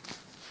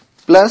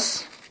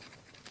plus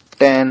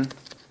 10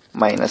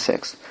 minus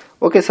x.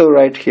 Okay, so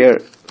right here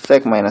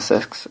sec minus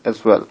x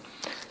as well.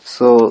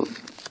 So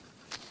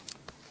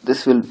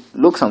this will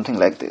look something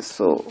like this.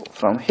 So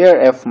from here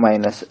f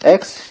minus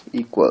x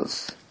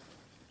equals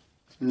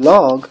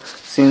log,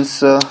 since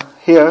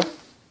here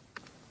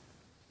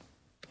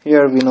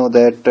we know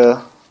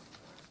that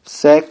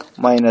sec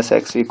minus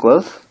x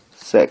equals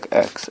sec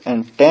x,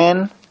 and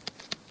 10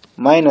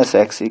 minus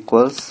x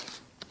equals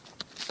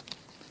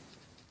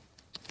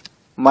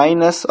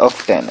minus of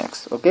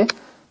 10x. Okay,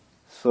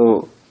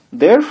 so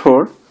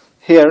therefore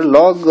here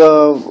log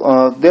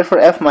therefore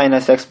f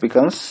minus x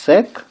becomes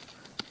sec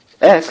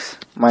x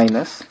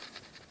minus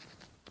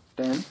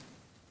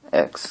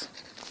 10x.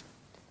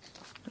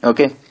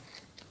 Okay,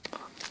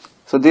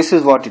 so this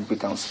is what it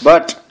becomes.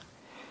 But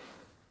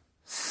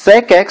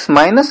sec x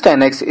minus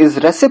 10x is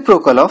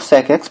reciprocal of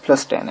sec x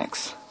plus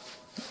 10x.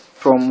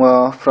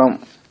 From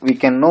we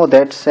can know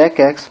that sec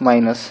x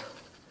minus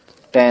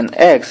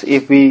 10x,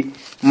 if we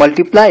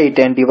multiply it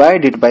and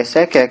divide it by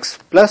sec x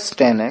plus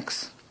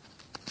 10x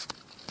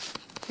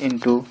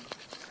into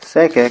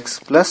sec x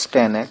plus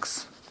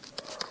 10x,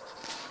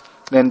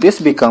 then this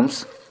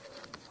becomes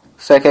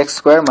sec x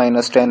square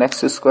minus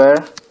 10x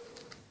square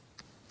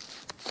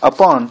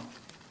upon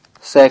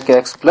sec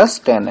x plus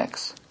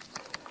 10x.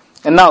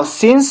 And now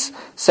since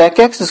sec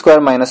x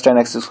square minus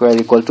 10x square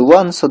equal to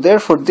 1, so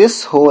therefore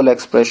this whole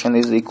expression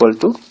is equal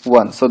to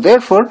 1. So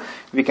therefore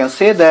we can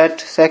say that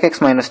sec x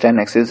minus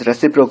 10x is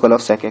reciprocal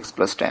of sec x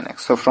plus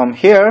 10x. So from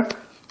here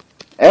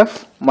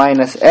f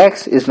minus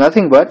x is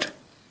nothing but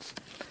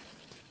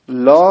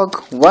log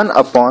 1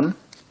 upon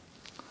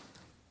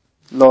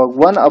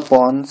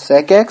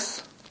sec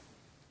x,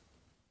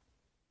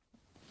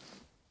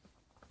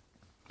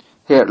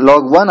 here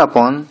log 1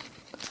 upon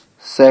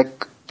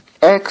sec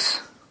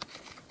x,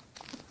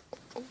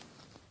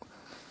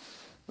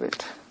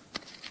 wait,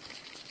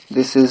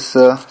 this is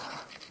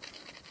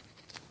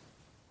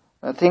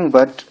nothing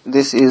but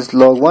this is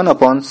log 1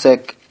 upon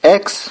sec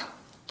x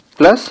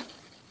plus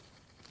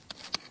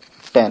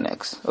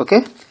 10x.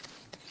 Okay,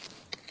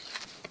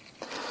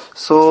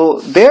 so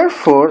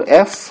therefore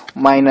f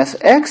minus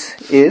x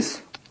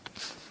is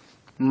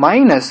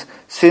minus,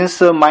 since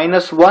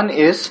minus 1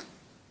 is,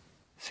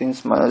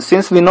 since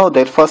we know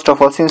that, first of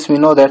all, since we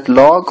know that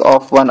log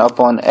of 1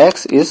 upon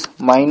x is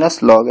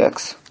minus log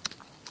x.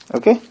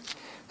 Okay,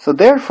 so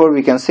therefore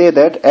we can say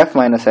that f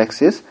minus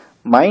x is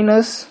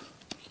minus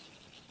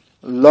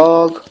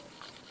log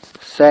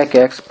sec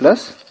x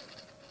plus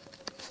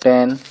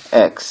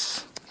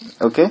 10x,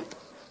 okay,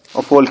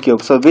 of whole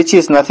cube, so which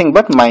is nothing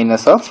but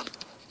minus of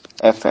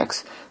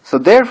fx. So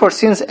therefore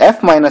since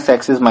f minus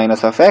x is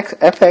minus of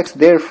fx,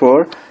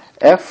 therefore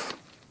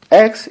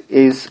fx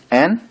is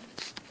an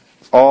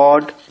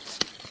odd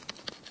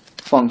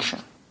function.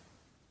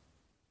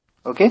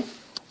 Okay,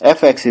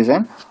 fx is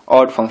an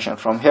odd function.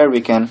 From here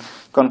we can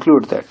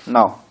conclude that.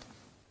 Now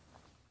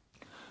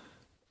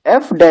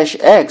f dash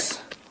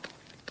x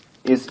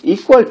is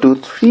equal to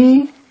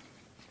 3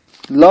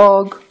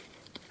 log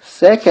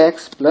sec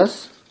x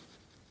plus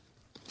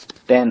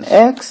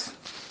 10x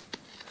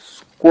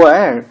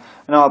square.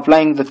 Now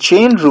applying the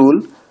chain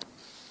rule,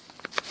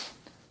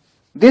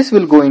 this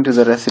will go into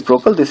the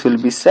reciprocal, this will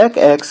be sec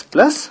x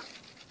plus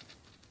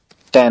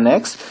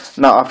 10x.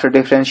 Now after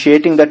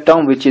differentiating the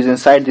term which is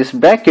inside this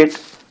bracket,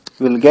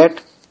 we'll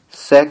get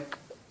sec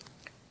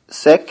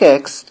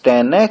x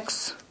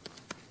 10x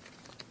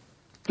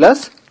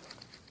plus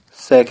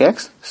sec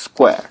x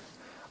square.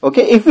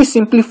 Okay, if we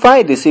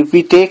simplify this, if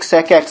we take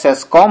sec x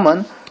as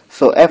common,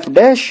 so f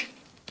dash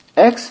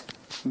x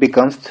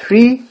becomes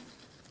 3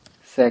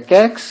 sec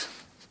x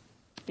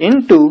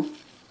into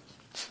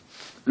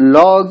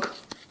log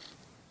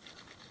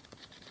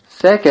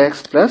sec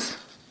x plus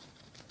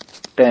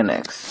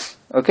 10x.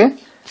 Okay,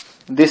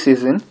 this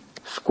is in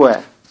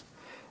square.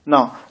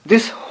 Now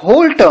this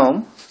whole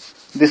term,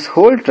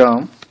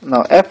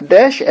 now f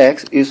dash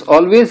x is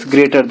always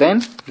greater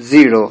than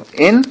 0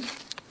 in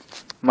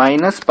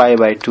minus pi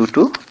by 2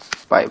 to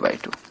pi by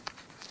 2.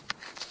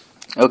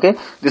 Okay,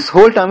 this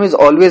whole term is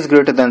always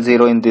greater than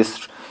 0 in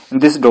this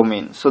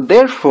domain. So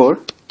therefore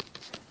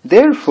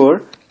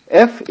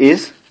f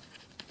is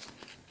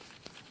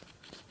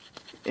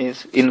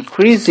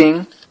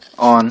increasing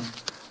on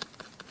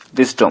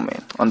this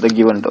domain, on the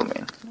given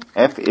domain.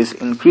 F is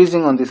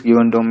increasing on this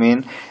given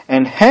domain,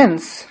 and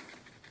hence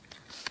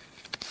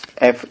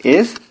f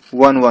is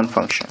 1 1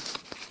 function.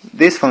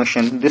 This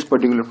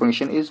particular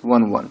function is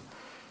 1 1.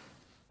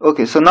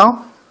 Okay, so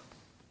now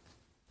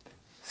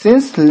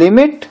since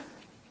limit,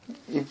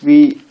 if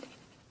we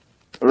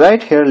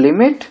write here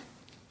limit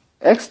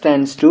x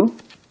tends to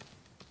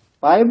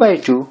pi by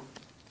 2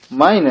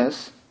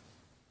 minus,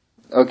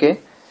 okay,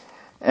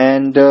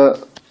 and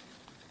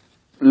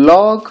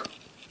log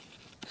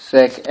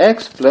sec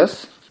x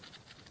plus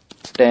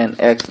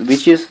 10x,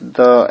 which is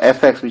the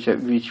fx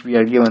which we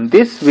are given,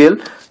 this will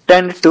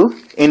tend to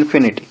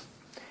infinity,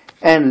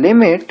 and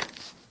limit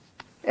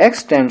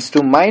x tends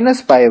to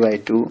minus pi by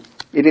 2,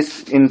 it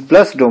is in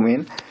plus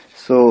domain,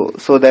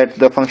 so that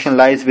the function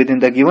lies within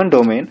the given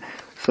domain.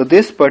 So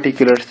this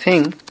particular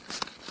thing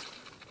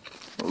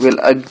will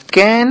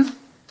again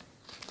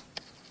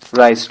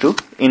rise to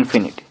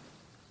infinity,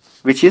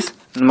 which is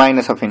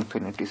minus of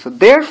infinity. So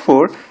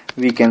therefore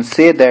we can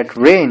say that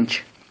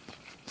range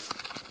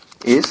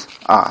is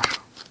R.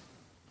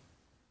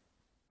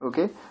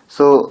 Okay,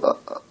 so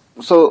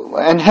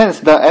and hence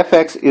the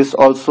fx is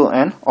also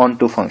an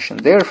onto function.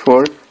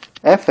 Therefore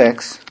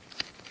fx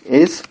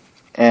is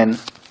an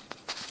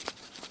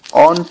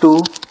onto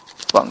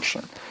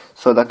function.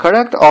 So the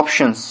correct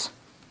options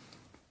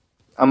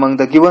among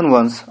the given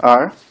ones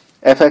are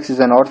fx is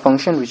an odd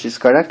function, which is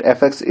correct,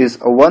 fx is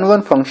a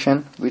 1-1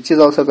 function, which is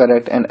also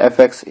correct, and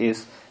fx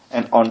is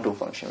an onto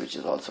function, which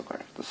is also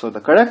correct. So the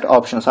correct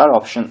options are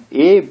option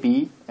A,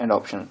 B, and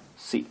option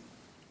C.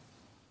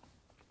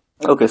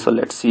 Okay, so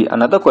let's see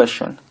another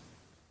question.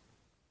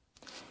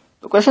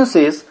 The question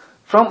says,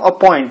 from a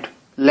point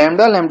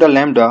lambda lambda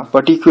lambda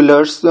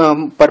perpendiculars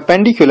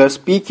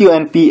PQ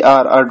and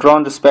PR are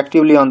drawn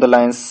respectively on the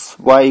lines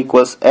y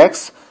equals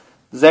x,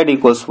 z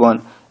equals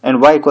 1, and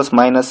y equals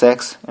minus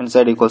x and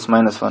z equals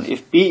minus 1.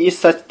 If P is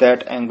such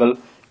that angle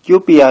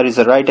QPR is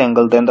a right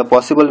angle, then the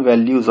possible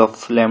values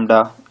of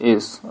lambda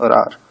is or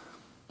are.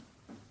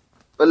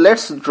 Well,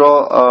 let's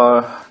draw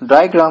a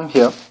diagram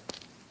here.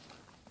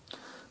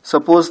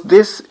 Suppose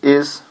this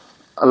is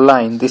a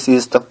line, this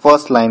is the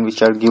first line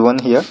which are given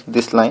here,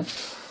 this line,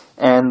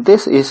 and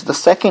this is the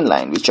second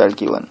line which are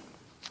given.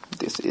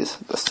 This is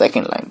the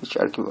second line which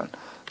are given,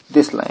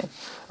 this line.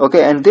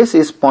 Okay, and this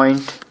is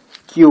point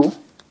Q,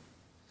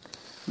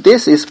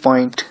 this is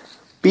point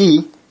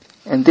P,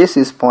 and this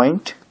is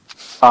point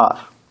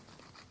R.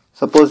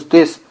 Suppose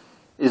this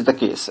is the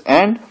case,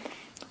 and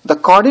the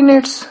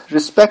coordinates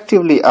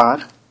respectively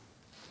are,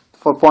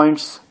 for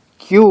points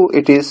Q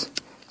it is,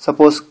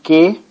 suppose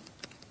K,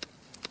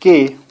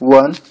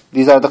 K1,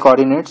 these are the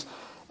coordinates,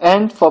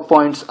 and for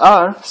points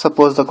R,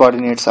 suppose the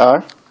coordinates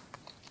are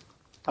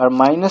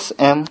minus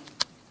M,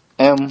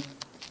 M,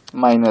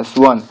 minus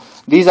 1.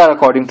 These are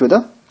according to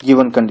the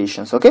given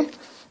conditions, okay?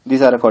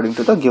 These are according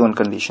to the given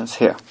conditions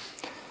here.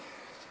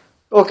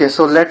 Okay,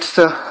 so let's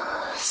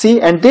see,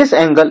 and this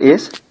angle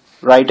is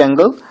right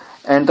angle,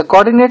 and the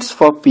coordinates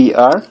for P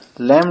are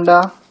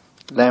lambda,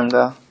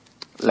 lambda,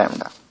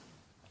 lambda.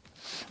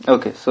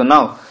 Okay, so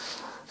now,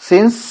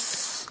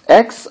 since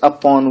x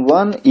upon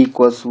 1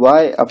 equals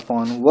y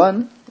upon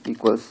 1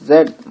 equals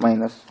z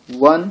minus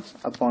 1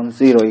 upon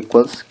 0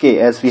 equals k,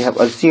 as we have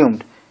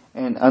assumed,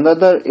 and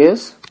another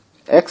is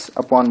x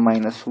upon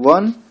minus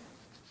 1,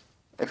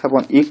 x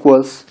upon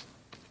equals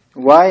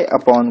y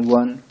upon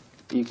 1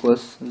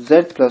 equals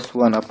z plus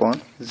 1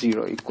 upon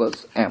 0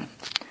 equals m.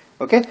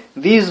 Okay,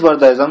 these were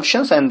the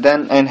assumptions, and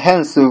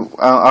hence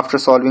after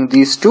solving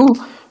these two,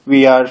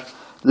 we are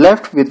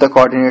left with the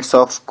coordinates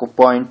of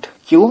point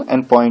Q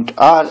and point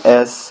R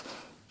as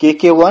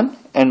kk1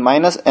 and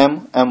minus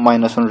m, m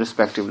minus 1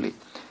 respectively.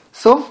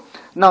 So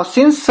now,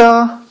 since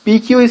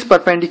PQ is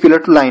perpendicular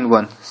to line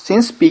 1,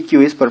 since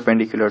PQ is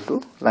perpendicular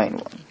to line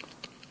 1,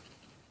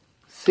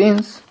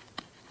 since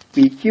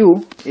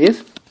PQ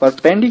is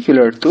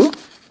perpendicular to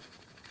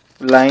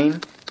line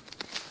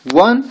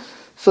 1,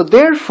 so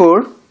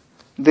therefore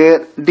their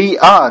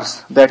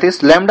dRs, that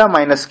is lambda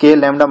minus k,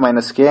 and lambda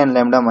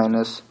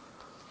minus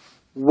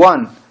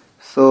 1.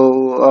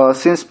 So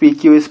since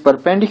PQ is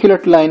perpendicular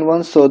to line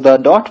 1, so the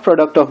dot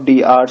product of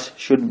dRs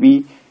should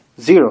be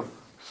 0.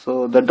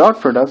 So the dot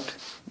product,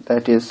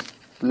 that is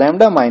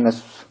lambda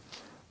minus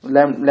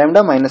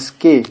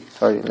k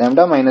plus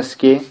lambda minus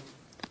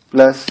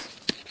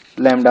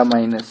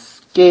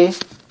k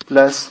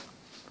plus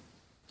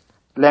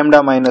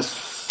lambda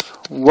minus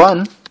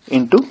 1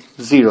 into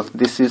 0.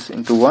 This is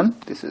into 1,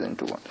 this is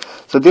into 1.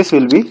 So this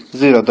will be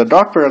 0. The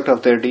dot product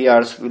of their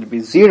dRs will be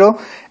 0,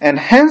 and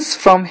hence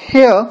from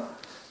here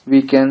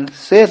we can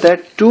say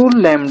that 2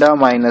 lambda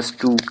minus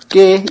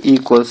 2k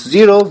equals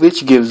 0,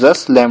 which gives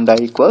us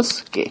lambda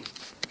equals k.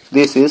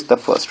 This is the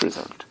first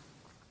result.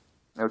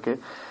 Okay,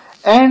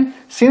 and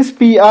since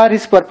PR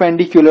is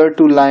perpendicular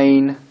to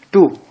line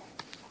 2,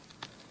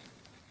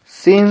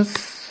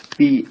 since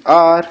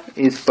PR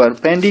is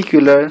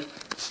perpendicular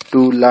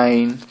to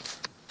line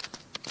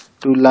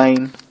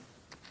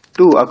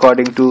 2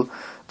 according to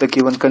the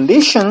given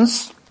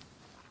conditions,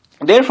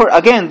 therefore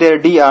again their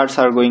dRs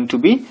are going to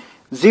be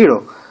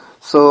 0.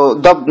 So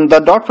the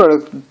dot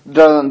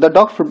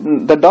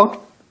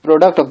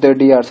product of their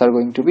dRs are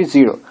going to be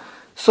 0.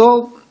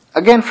 So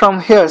again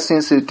from here,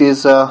 since it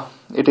is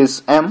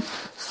m,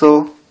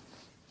 so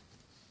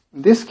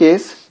in this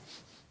case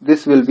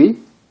this will be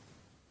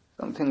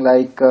something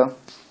like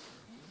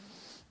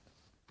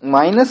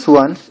minus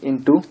 1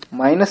 into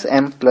minus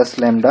m plus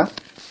lambda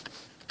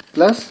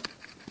plus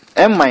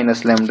m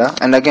minus lambda,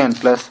 and again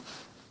plus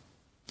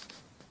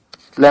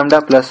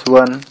lambda plus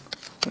 1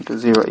 into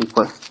 0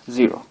 equals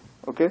 0.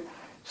 Okay,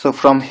 so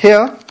from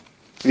here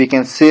we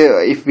can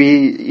say, if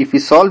we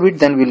solve it,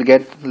 then we'll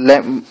get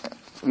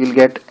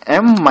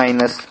m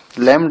minus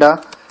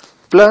lambda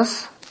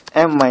plus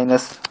m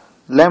minus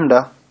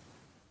lambda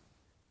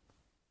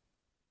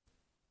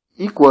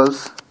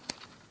equals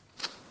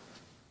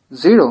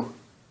 0.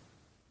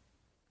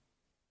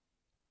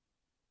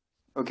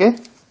 Okay,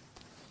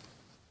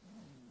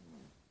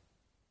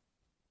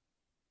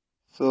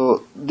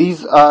 so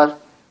these are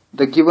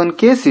the given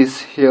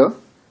cases here.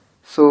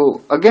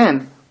 So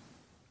again,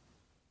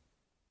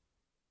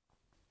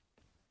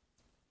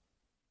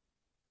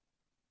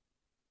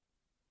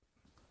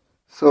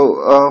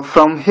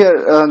 from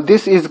here,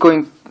 this is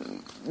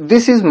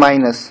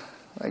minus.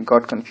 I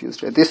got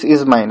confused here. This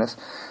is minus.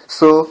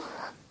 So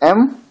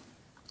m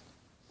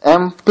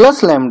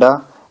plus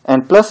lambda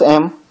and plus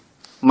m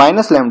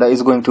minus lambda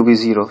is going to be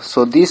 0.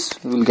 So this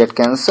will get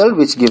cancelled,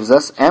 which gives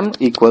us m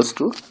equals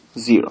to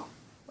 0.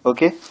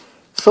 Okay.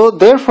 So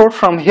therefore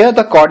from here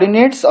the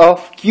coordinates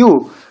of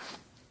q,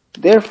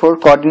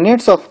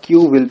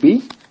 will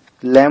be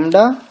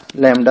lambda,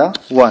 lambda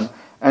 1,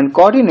 and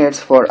coordinates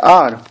for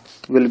r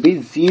will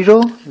be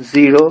 0,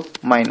 0,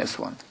 minus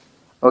 1.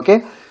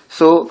 Okay.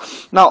 So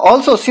now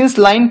also, since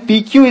line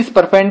PQ is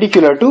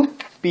perpendicular to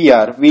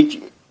PR, which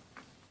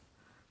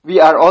we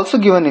are also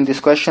given in this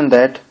question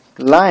that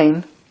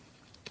line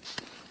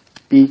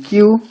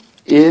PQ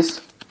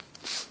is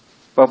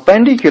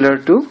perpendicular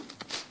to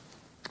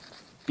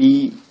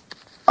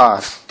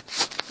PR.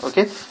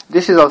 Okay,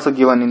 this is also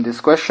given in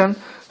this question.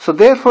 So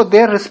therefore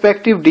their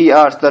respective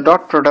DRs, the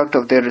dot product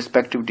of their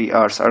respective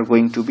DRs, are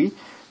going to be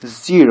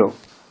 0.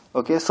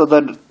 Okay, so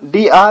the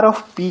dr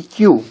of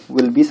PQ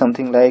will be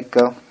something like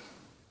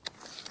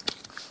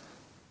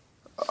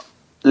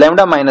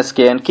lambda minus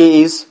k, and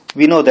k is,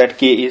 we know that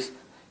k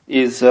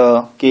is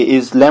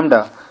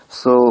lambda.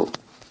 So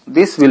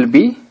this will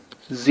be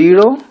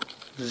 0,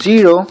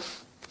 0,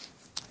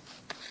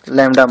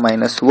 lambda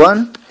minus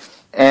 1,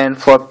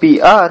 and for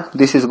PR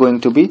this is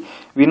going to be,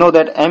 we know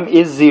that m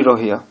is 0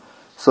 here,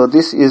 so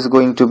this is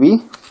going to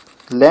be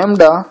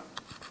lambda,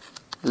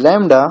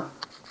 lambda,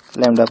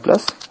 lambda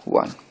plus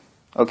 1.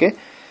 Okay,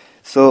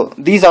 so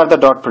these are the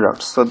dot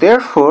products. So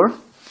therefore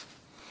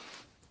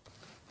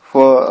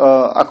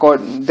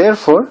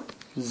therefore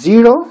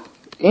 0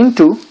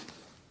 into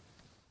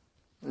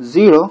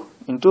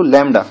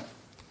lambda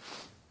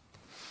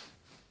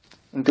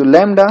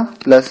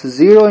plus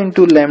 0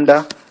 into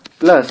lambda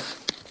plus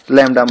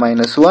lambda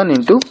minus 1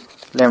 into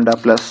lambda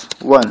plus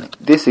 1,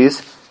 this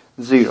is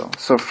 0.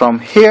 So from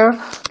here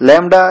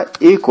lambda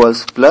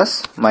equals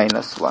plus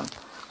minus 1.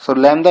 So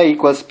lambda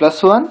equals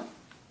plus 1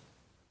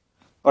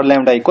 or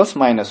lambda equals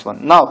minus 1.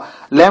 Now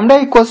lambda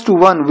equals to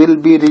 1 will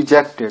be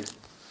rejected.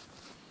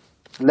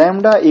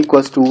 Lambda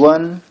equals to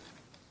 1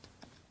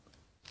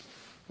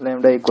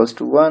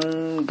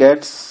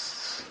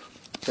 gets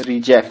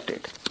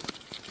rejected.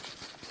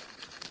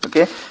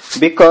 Okay,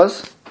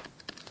 because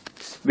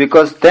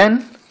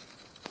then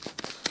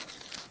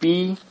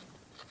P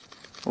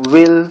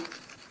will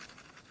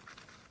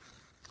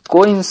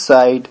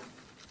coincide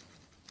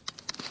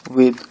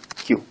with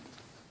Q.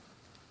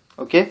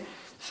 Okay,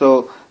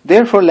 so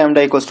therefore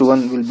lambda equals to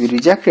 1 will be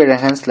rejected,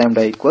 and hence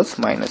lambda equals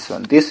minus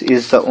 1. This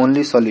is the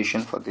only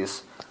solution for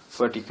this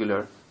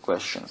particular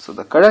question. So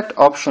the correct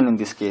option in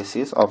this case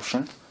is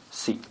option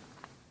C.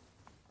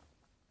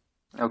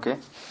 Okay,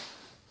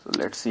 so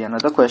let's see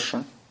another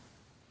question.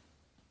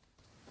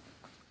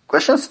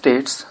 Question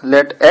states,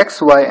 let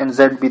x, y and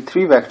z be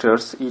 3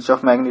 vectors, each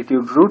of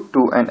magnitude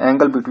 √2, and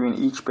angle between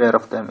each pair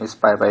of them is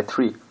pi by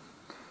 3.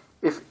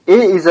 If A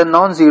is a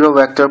non-zero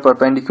vector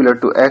perpendicular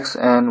to x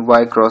and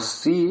y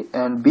cross z,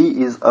 and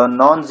B is a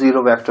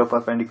non-zero vector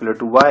perpendicular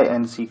to y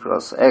and z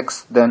cross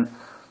x, then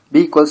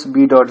B equals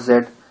b dot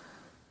z,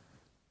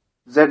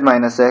 z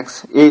minus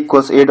x, A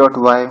equals a dot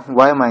y,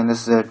 y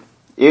minus z,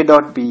 A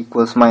dot B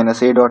equals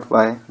minus a dot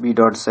y, b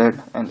dot z,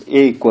 and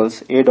A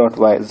equals a dot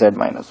y, z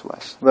minus y.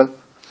 Well,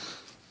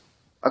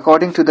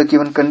 according to the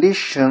given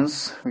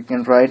conditions, we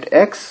can write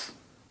x,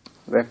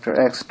 vector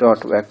x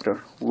dot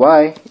vector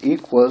y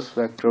equals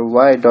vector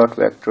y dot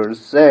vector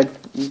z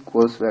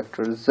equals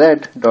vector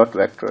z dot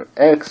vector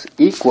x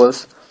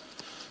equals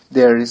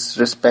their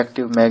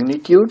respective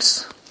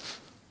magnitudes.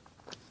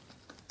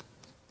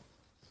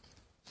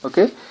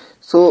 Okay,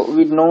 so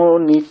we no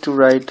need to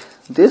write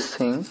this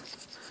thing,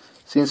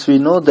 since we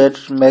know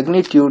that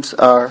magnitudes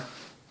are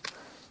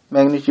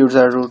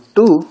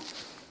 √2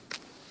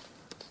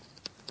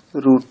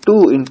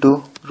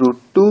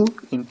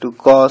 into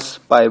cos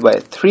pi by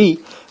 3.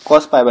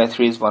 Cos pi by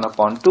 3 is 1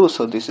 upon 2,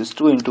 so this is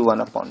 2 into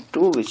 1 upon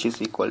 2, which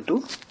is equal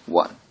to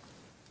 1.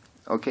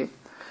 Okay,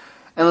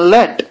 and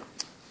let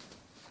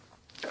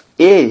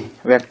A,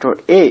 vector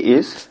A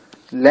is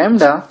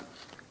lambda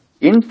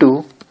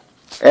into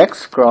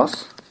x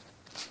cross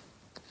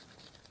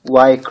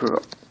y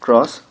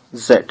cross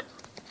z.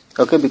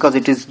 Okay, because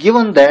it is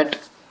given that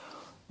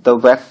the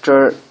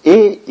vector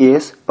A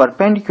is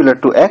perpendicular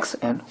to x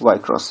and y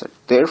cross z.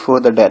 Therefore,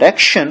 the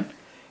direction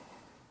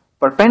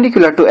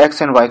perpendicular to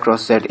x and y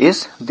cross z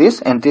is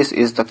this, and this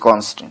is the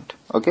constant.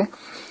 Okay,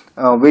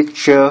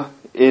 which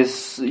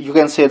is, you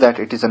can say that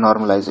it is a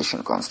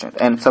normalization constant.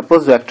 And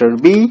suppose vector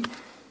B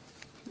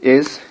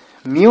is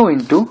mu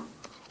into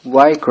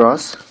y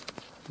cross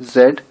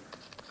z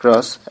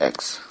cross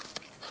x.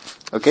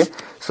 Okay,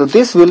 So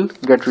this will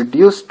get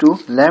reduced to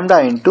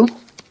lambda into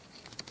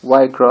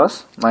y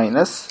cross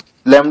minus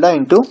lambda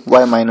into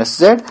y minus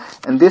z,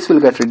 and this will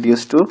get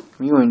reduced to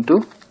mu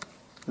into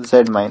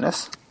z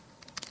minus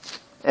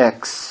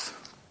x.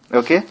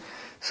 Okay,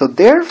 so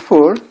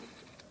therefore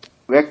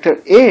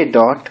vector a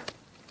dot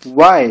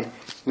y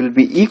will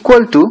be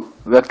equal to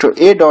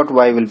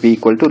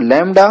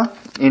lambda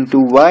into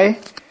y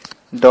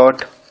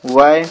dot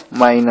y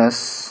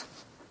minus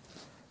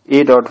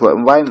a dot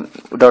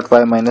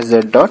y minus z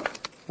dot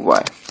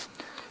y.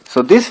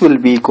 So this will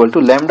be equal to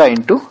lambda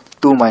into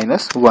 2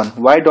 minus 1.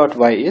 Y dot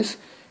y is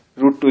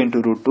root 2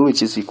 into root 2,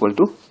 which is equal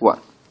to 1.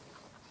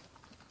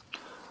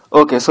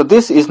 Okay, so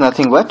this is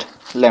nothing but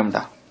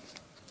lambda.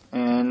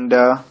 And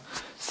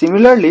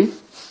similarly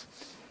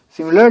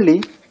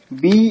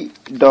b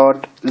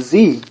dot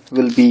z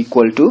will be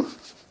equal to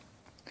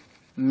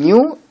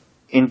mu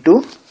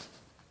into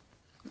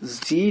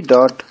z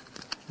dot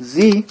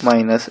z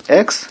minus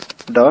x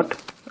dot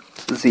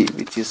z,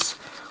 which is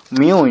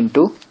mu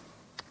into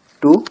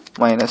 2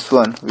 minus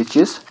 1, which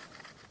is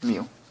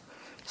mu.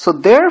 So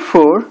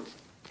therefore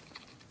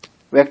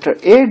vector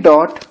a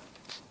dot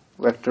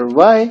vector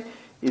y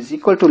is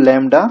equal to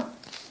lambda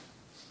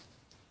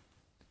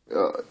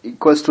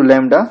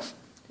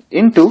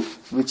into,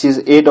 which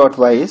is a dot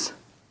y is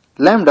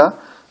lambda.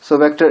 So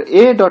vector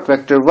a dot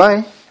vector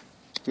y,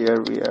 here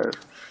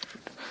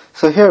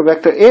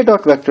vector a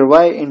dot vector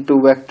y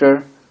into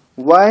vector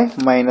y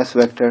minus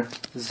vector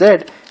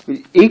z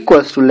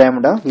equals to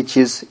lambda, which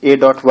is a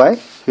dot y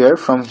here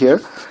from here,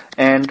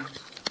 and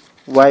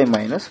y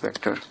minus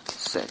vector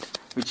z,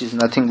 which is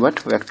nothing but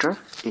vector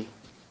a.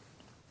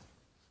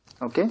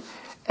 Okay,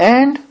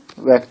 and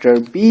vector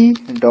b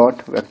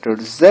dot vector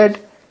z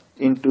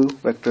into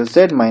vector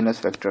z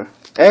minus vector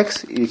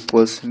x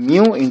equals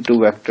mu into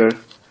vector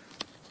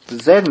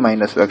z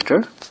minus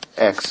vector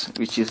x,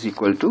 which is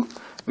equal to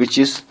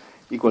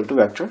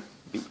vector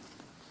b.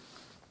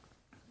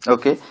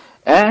 Okay,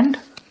 and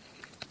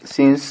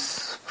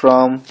since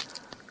from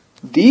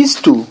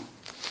these two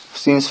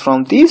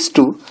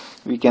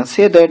we can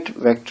say that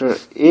vector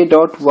a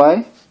dot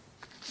y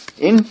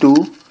into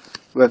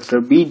vector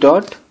b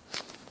dot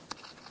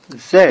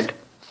z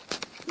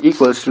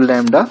equals to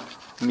lambda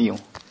mu,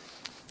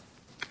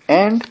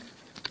 and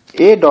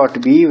a dot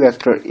b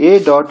vector a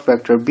dot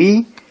vector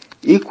b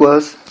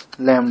equals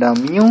lambda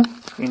mu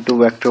into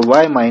vector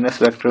y minus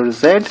vector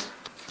z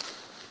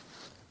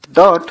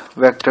dot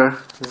vector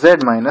z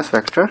minus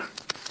vector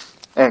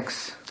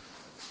x,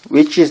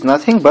 which is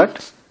nothing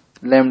but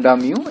lambda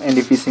mu, and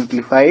if we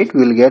simplify it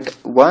we will get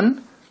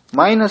 1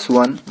 minus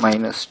 1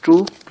 minus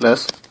 2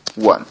 plus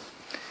 1.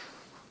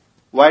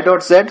 Y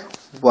dot z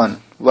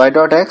 1, y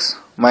dot x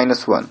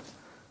minus 1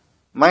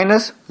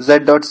 minus z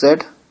dot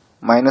z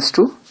minus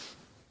 2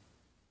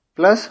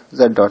 plus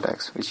z dot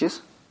x, which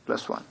is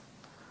plus 1.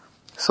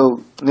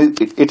 So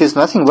it is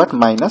nothing but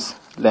minus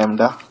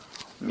lambda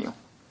mu,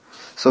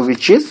 so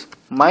which is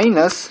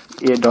minus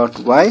a dot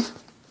y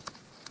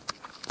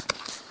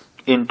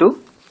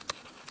into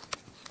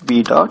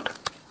b dot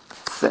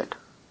z.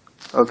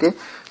 Okay,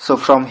 so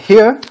from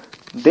here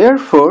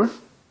therefore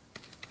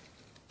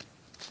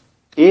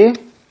a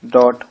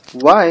dot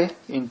y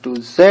into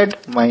z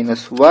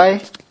minus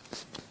y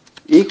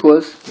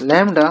equals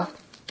lambda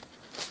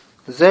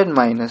z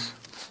minus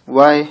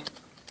y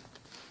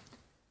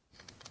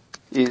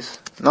is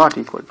not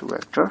equal to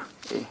vector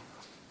a.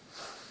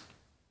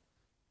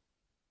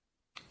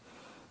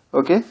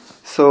 Okay,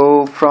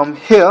 so from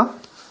here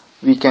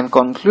we can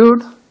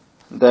conclude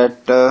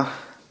that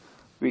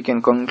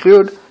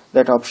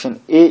option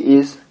A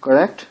is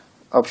correct,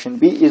 option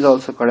B is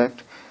also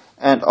correct,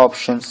 and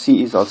option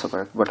C is also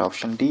correct, but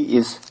option D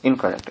is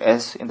incorrect,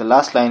 as in the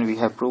last line we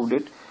have proved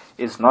it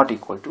is not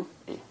equal to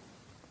A.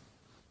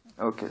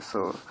 Okay,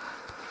 so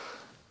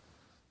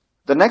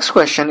the next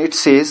question, it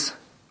says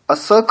a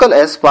circle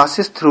S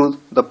passes through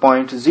the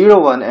point 0,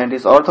 1 and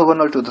is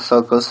orthogonal to the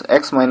circles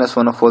x minus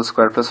 1 of whole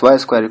square plus y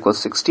square equals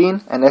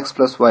 16 and x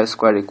plus y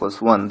square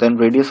equals 1. Then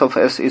radius of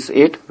S is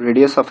 8,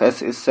 radius of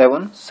S is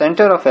 7,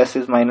 center of S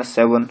is minus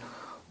 7,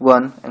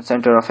 1, and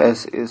center of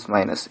S is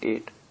minus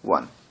 8,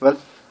 1. Well,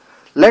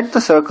 let the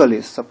circle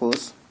is,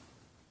 suppose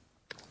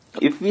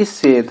if we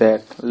say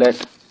that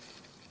let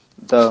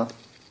the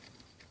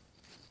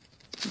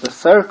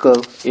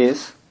circle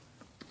is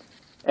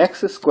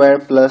x square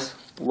plus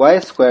y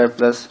square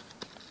plus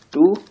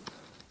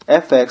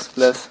 2fx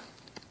plus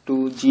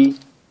 2g,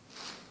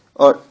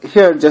 or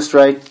here just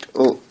write,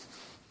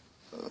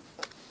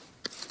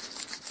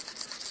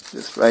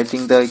 just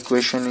writing the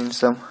equation in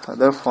some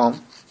other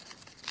form.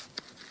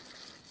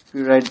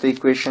 We write the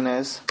equation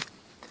as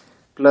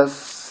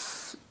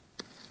plus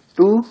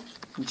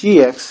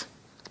 2gx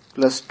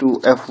plus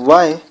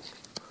 2fy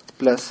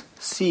plus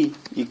c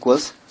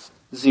equals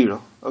 0.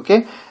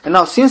 Okay, and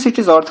now since it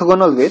is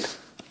orthogonal with,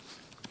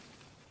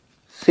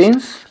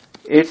 since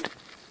it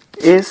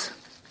is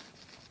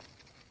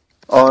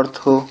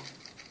orthogonal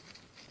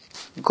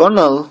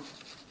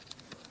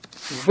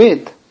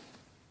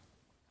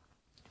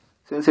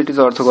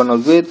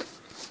with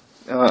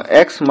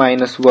x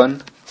minus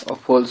 1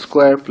 of whole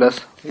square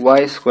plus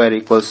y square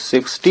equals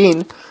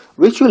 16,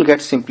 which will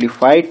get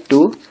simplified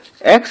to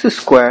x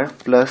square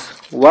plus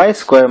y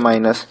square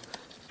minus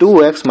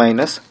 2x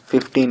minus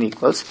 15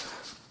 equals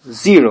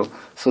 0.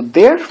 So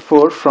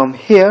therefore from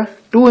here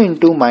 2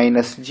 into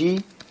minus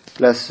g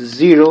plus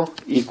 0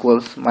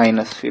 equals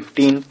minus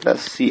 15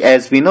 plus c.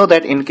 As we know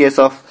that in case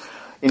of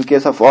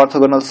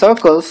orthogonal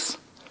circles,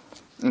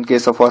 2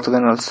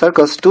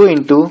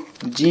 into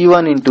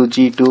g1 into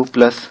g2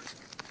 plus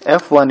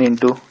f1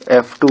 into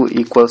f2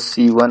 equals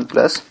c1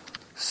 plus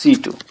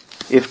c2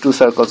 if two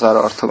circles are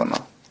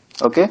orthogonal.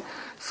 Okay,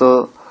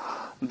 so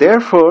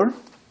therefore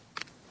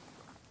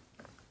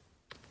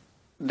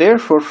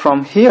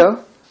from here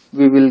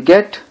we will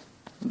get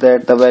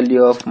that the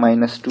value of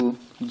minus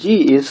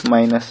 2g is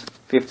minus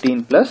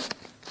 15 plus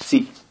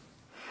c.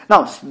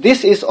 Now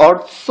this is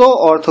also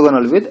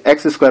orthogonal with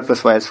x square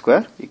plus y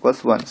square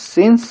equals 1.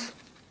 Since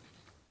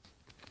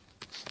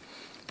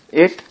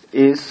it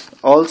is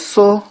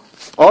also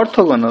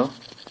orthogonal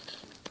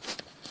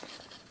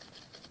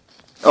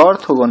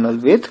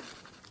with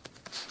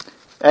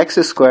x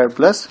square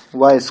plus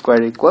y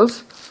square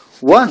equals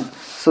 1.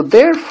 So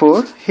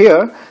therefore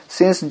here,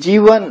 since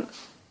g1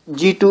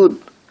 g2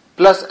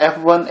 plus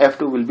f1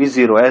 f2 will be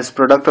 0, as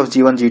product of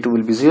g1 g2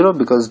 will be 0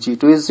 because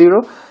g2 is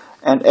 0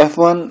 and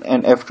f1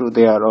 and f2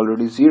 they are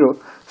already 0.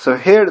 So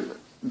here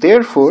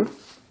therefore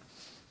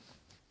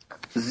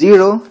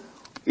 0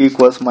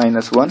 equals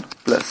minus 1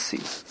 plus c.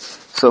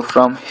 So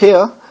from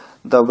here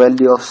the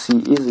value of c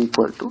is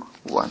equal to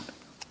 1.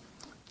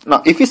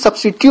 Now if we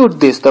substitute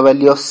the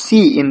value of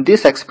c in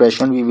this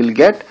expression, we will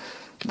get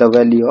the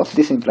value of,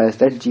 this implies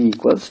that g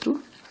equals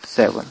to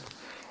 7,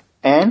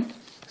 and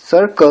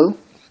circle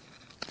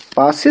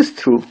passes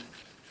through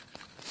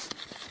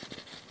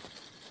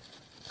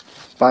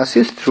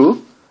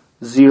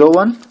 0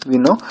 1, we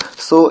know.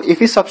 So if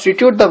we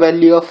substitute the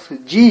value of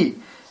g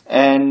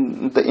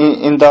and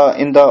in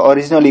the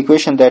original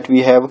equation that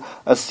we have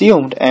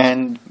assumed,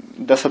 and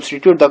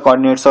substitute the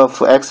coordinates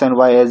of x and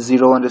y as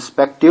 0 1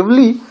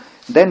 respectively,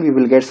 then we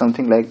will get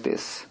something like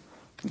this.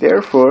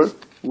 Therefore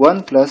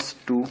 1 plus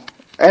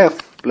 2f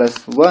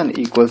plus 1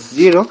 equals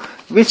 0,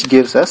 which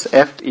gives us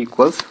f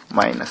equals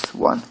minus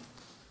 1.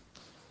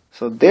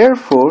 So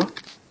therefore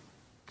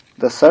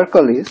the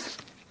circle is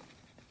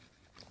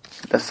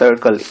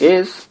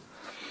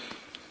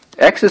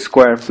x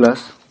square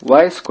plus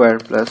y square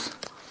plus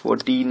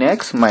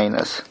 14x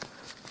minus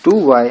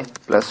 2y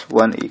plus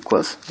 1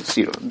 equals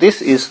 0.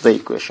 This is the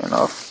equation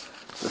of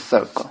the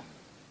circle.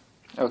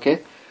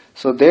 Okay,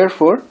 so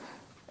therefore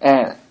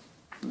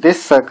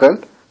this circle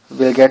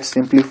will get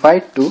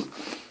simplified to,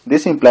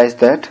 this implies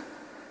that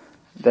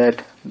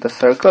the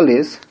circle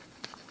is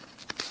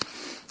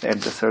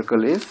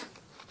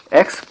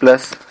x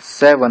plus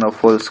 7 of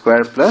whole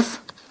square plus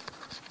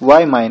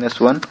y minus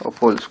 1 of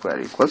whole square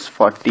equals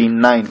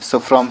 49. So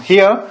from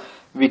here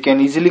we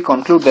can easily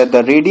conclude that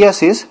the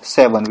radius is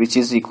 7, which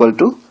is equal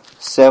to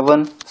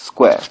 7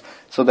 square.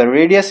 So the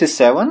radius is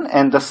 7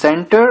 and the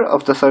center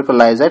of the circle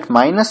lies at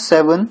minus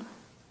 7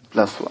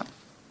 plus 1.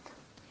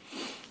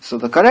 So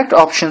the correct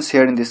options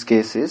here in this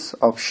case is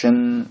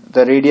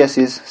the radius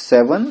is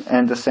 7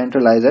 and the center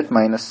lies at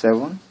minus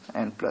 7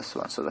 and plus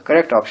 1. So the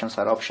correct options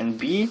are option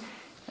B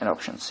and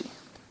option C.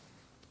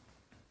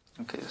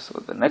 Okay,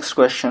 so the next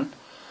question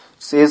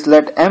says,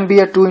 let M be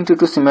a 2 into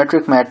 2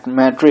 symmetric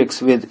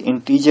matrix with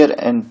integer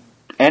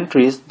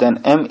entries,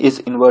 then M is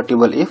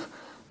invertible if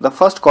the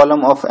first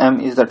column of M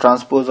is the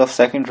transpose of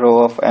second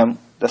row of M,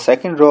 the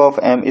second row of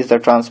M is the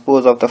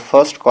transpose of the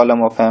first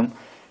column of M,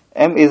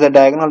 M is a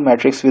diagonal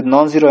matrix with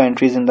non-zero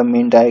entries in the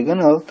main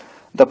diagonal,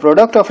 the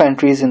product of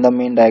entries in the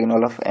main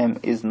diagonal of M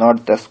is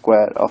not the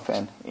square of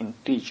an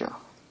integer.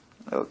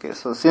 Okay,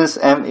 so since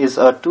M is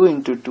a 2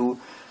 into 2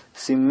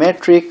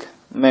 symmetric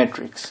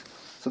matrix,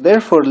 so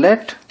therefore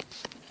let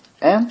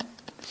M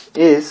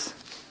is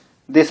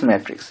this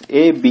matrix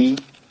A, B,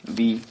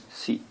 B,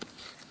 C.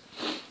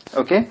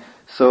 Okay,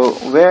 so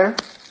where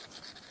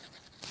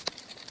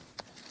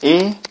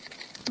A,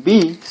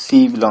 B,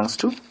 C belongs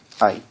to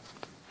I.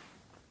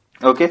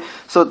 Okay,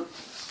 so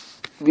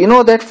we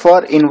know that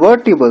for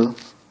invertible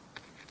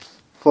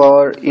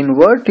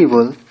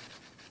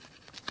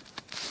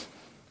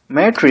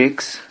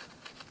matrix,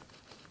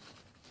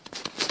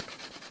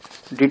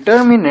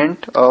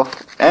 determinant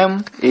of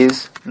M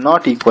is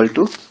not equal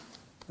to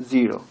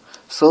 0.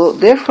 So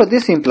therefore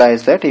this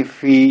implies that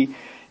if we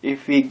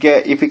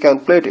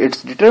calculate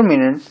its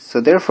determinant, so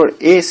therefore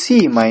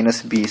AC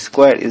minus B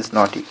square is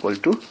not equal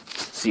to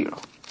 0,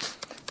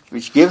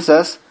 which gives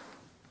us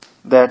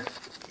that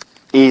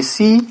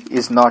AC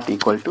is not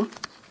equal to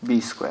B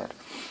square.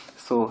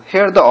 So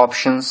here the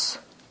options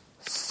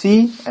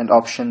C and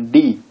option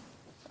D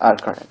are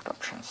correct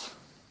options.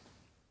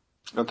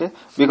 Okay,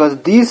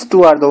 because these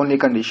two are the only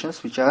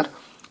conditions which are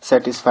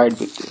satisfied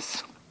with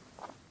this.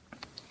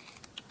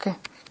 Okay,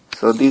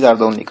 so these are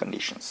the only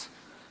conditions.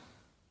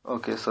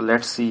 Okay, so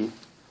let's see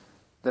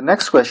the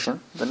next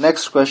question. The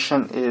next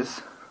question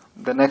is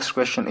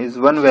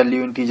one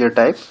value integer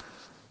type.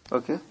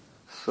 Okay,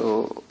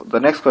 So the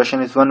next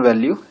question is one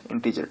value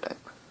integer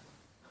type,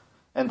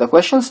 and the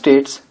question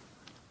states,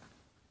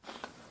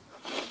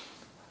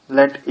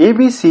 let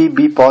ABC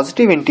be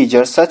positive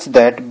integers such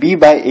that B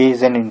by A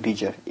is an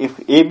integer. If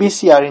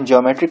ABC are in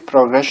geometric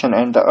progression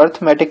and the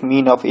arithmetic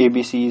mean of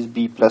ABC is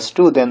B plus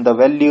 2, then the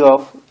value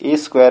of A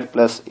square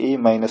plus A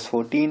minus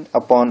 14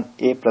 upon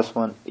A plus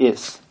 1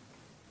 is.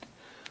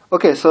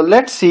 Okay, so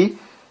let's see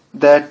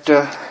that,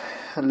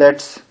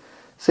 let's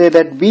say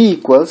that B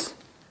equals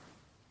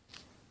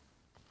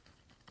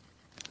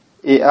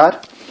AR,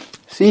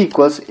 C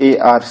equals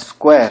AR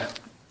square,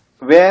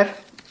 where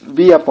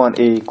B upon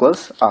A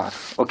equals R.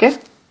 Okay,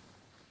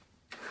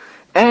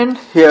 and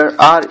here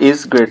R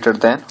is greater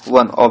than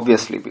 1,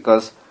 obviously,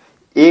 because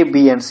A,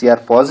 B and C are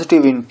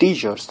positive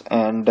integers,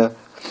 and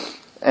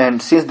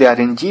since they are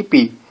in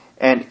GP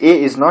and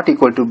A is not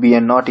equal to B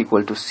and not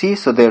equal to C,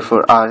 so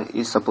therefore R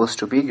is supposed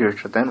to be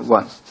greater than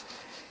 1.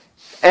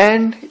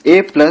 And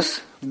A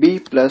plus B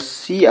plus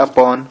C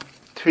upon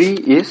 3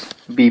 is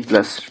B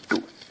plus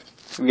 2.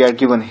 We are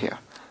given here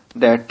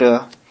that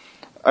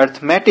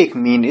arithmetic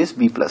mean is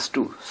B plus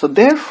 2. So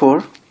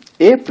therefore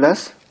A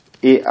plus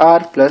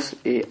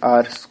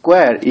AR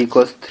square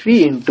equals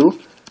 3 into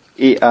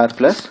AR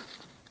plus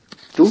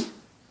 2.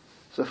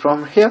 So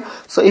from here,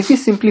 so if we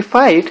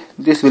simplify it,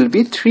 this will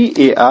be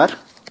 3AR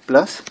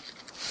plus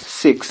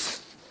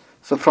 6.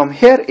 So from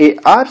here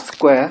AR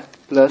square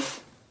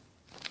plus,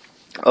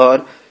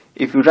 or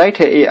if you write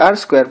here AR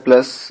square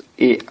plus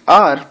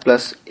AR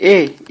plus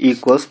A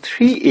equals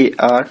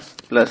 3AR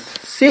plus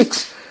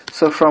 6.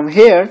 So from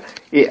here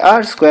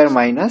AR square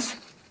minus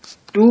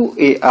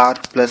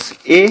 2AR plus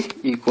A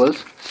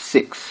equals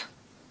 6.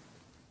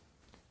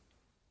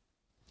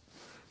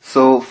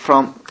 So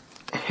from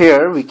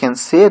here we can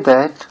say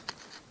that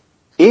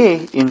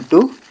A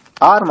into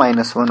R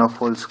minus 1 of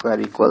whole square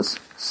equals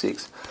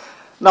 6.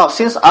 Now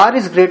since R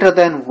is greater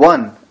than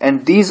 1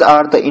 and these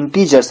are the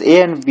integers,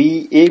 A and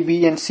B, A,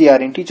 B and C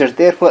are integers,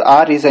 therefore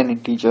R is an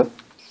integer.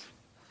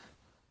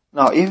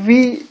 Now if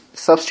we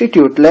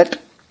substitute,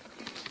 let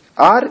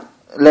R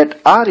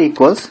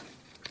equals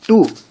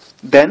 2,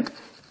 then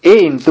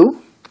A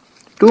into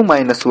 2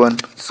 minus 1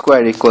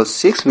 square equals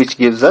 6, which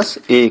gives us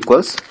A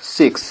equals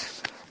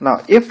 6.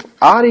 Now if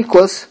R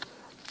equals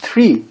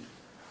 3,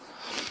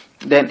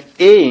 then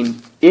A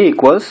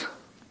equals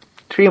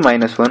 3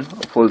 minus 1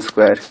 whole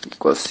square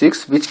equals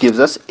 6, which gives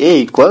us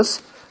A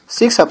equals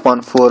 6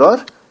 upon 4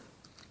 or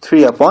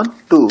 3 upon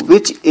 2,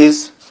 which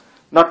is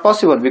not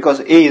possible because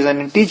A is an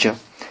integer.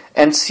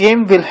 And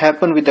same will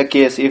happen with the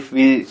case if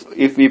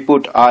we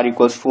put R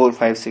equals 4,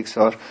 5, 6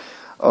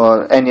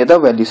 or any other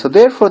value. So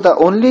therefore the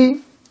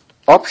only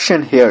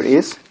option here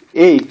is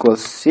A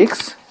equals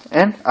 6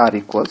 and R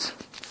equals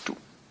 2.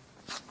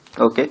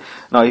 Okay,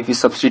 now if we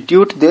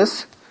substitute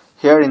this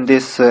here in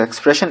this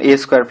expression, A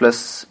square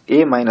plus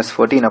A minus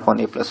 14 upon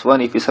A plus 1,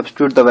 if we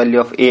substitute the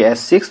value of A as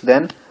 6,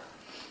 then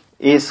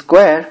A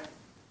square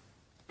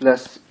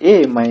plus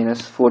A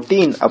minus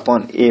 14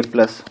 upon A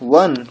plus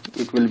 1,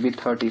 it will be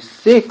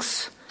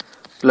 36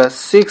 plus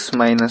 6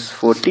 minus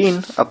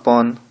 14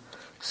 upon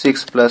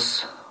 6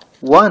 plus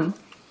 1.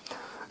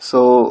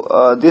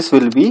 So this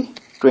will be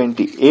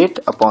 28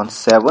 upon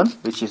 7,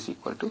 which is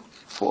equal to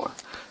 4.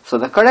 So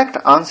the correct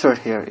answer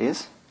here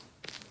is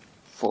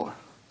 4.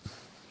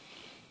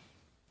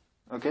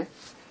 Okay,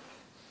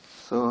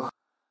 so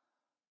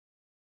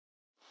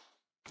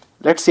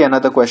let's see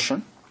another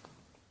question.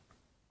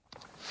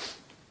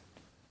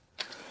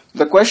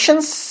 The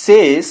question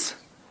says,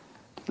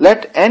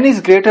 let n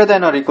is greater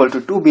than or equal to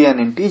 2 be an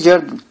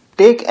integer.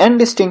 Take n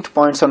distinct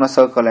points on a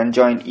circle and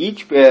join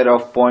each pair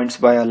of points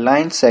by a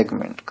line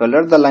segment.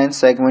 Color the line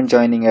segment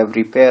joining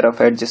every pair of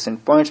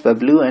adjacent points by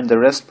blue and the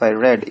rest by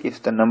red.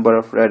 If the number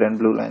of red and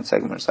blue line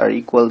segments are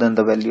equal, then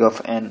the value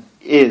of n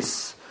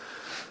is.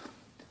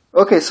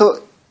 Okay,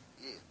 so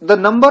the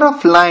number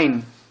of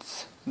line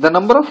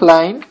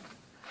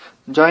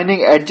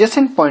joining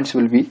adjacent points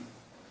will be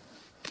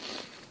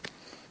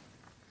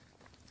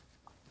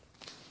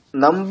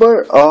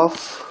number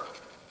of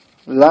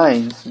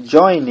lines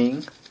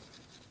joining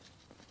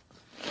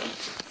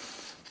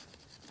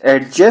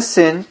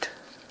adjacent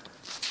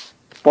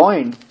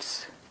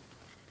points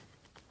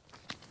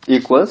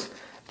equals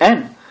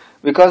n,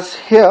 because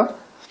here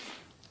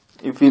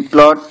if we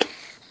plot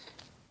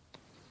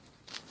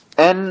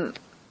n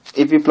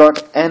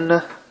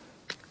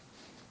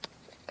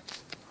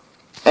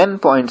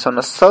points on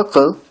a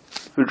circle,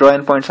 if we draw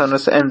n points on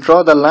and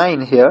draw the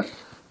line here,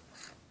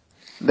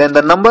 then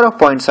the number of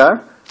points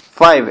are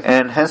 5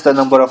 and hence the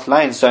number of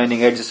lines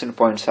joining adjacent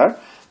points are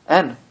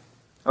n.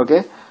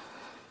 Okay,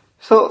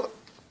 so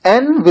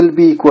n will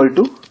be equal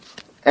to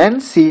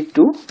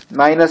nc2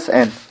 minus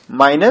n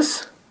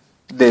minus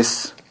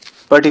this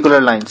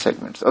particular line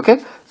segments.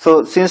 Okay,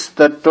 so since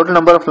the total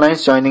number of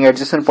lines joining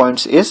adjacent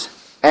points is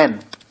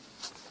n,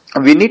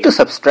 we need to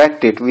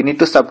subtract it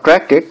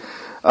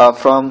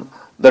from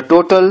the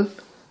total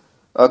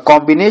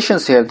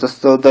combinations here.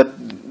 So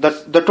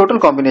the total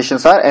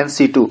combinations are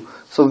nc2.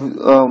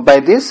 So by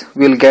this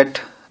we'll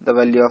get the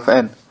value of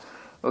n.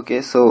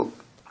 Okay, so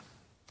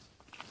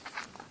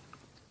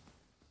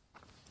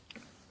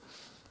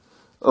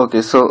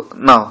Okay, so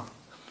now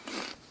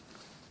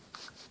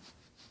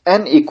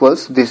n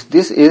equals this.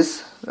 This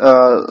is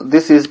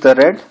the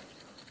red.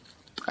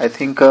 I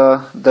think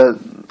the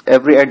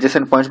every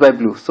adjacent points by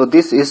blue. So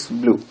this is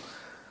blue.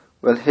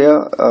 Well, here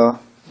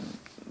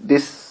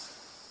this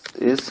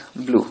is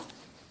blue.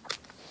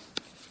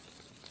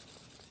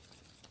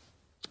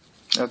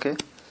 Okay,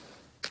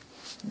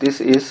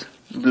 this is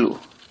blue,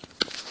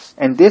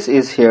 and this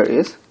is here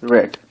is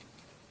red.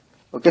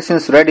 Okay,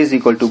 since red is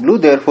equal to blue,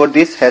 therefore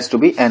this has to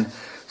be n.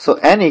 So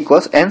n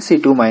equals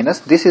nc2 minus,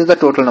 this is the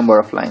total number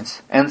of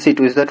lines.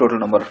 nc2 is the total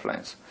number of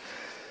lines.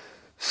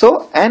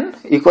 So n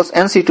equals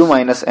nc2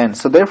 minus n.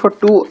 So therefore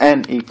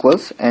 2n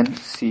equals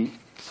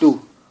nc2,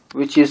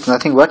 which is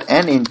nothing but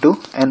n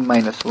into n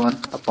minus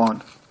 1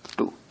 upon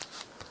 2.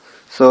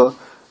 So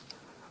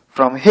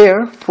from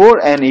here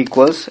 4n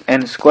equals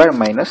n square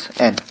minus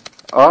n,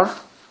 or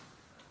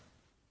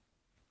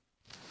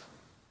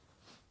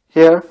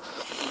here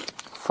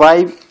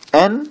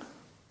 5n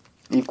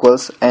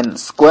equals n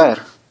square.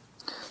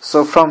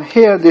 So from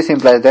here this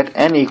implies that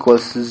n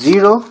equals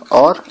 0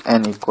 or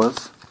n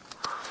equals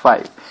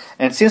 5.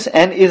 And since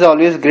n is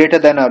always greater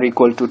than or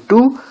equal to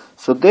 2,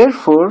 so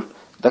therefore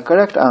the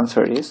correct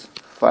answer is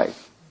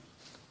 5.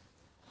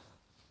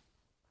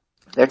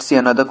 Let's see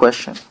another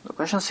question. The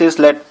question says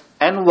let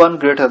n1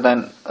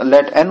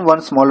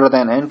 smaller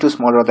than n2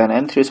 smaller than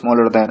n3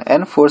 smaller than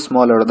n4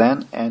 smaller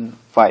than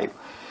n5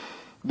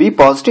 be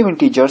positive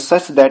integers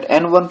such that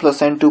n1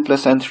 plus n2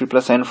 plus n3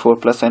 plus n4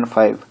 plus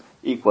n5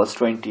 equals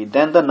 20.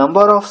 Then the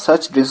number of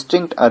such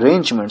distinct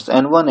arrangements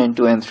n1, n2,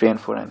 n3,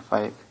 n4,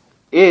 n5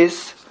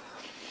 is,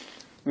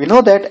 we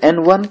know that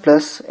n1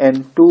 plus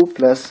n2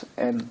 plus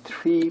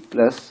n3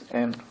 plus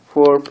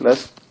n4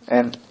 plus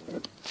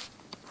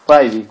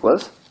n5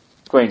 equals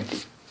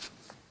 20.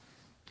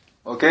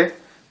 Okay,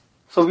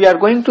 so we are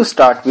going to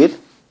start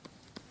with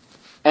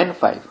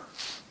n5.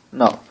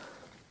 Now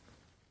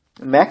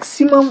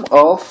maximum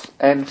of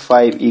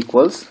n5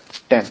 equals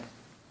 10.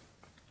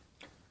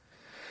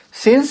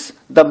 Since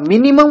the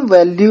minimum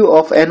value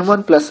of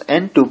n1 plus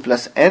n2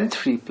 plus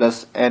n3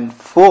 plus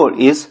n4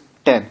 is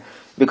 10,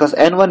 because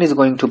n1 is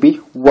going to be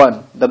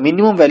 1, the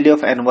minimum value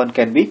of n1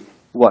 can be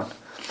 1.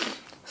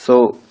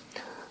 So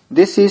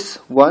this is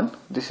 1,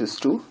 this is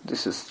 2,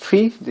 this is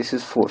 3, this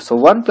is 4. So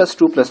 1 plus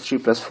 2 plus 3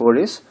 plus 4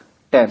 is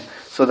 10.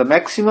 So the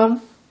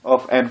maximum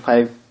of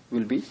n5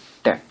 will be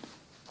 10.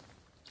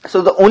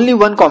 So the only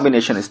one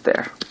combination is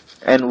there.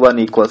 n1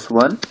 equals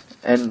 1,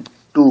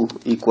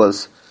 n2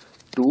 equals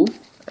 2,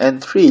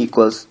 n3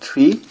 equals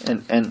 3,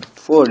 and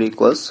n4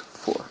 equals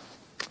 4.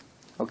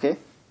 Okay.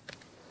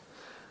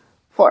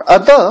 For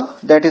other,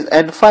 that is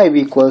n5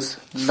 equals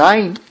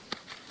 9,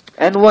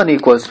 n1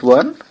 equals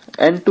 1,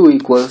 n2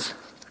 equals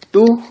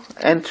 2,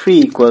 n3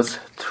 equals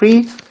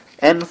 3,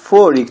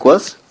 n4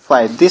 equals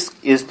 5. This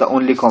is the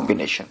only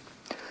combination.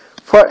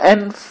 For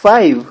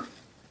n5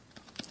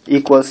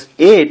 equals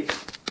 8,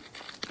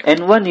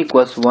 n1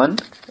 equals 1,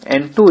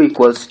 n2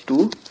 equals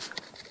 2,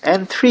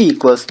 n3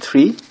 equals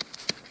 3,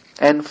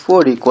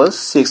 n4 equals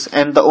 6,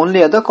 and the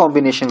only other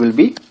combination will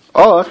be,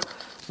 or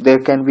there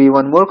can be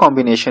one more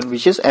combination,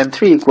 which is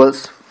n3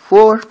 equals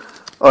 4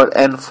 or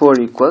n4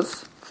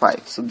 equals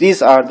 5. So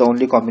these are the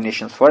only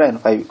combinations for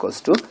n5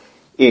 equals to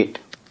 8.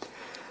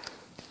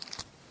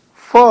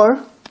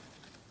 For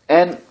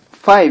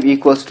n5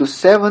 equals to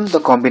 7,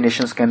 the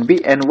combinations can be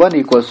n1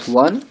 equals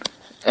 1,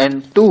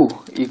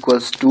 n2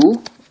 equals 2,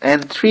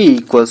 n3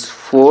 equals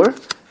 4,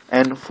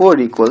 n4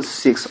 equals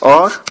 6,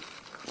 or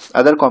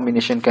other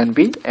combination can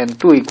be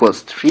n2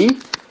 equals 3,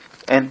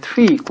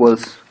 n3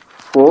 equals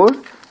 4,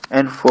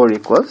 n4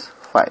 equals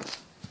 5.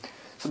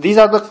 So these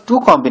are the two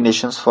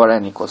combinations for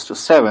n equals to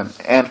 7.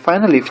 And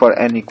finally for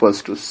n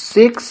equals to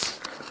 6,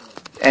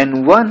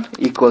 n1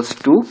 equals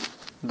 2,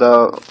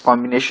 the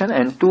combination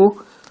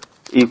n2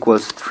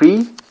 equals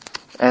 3,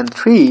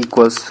 n3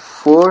 equals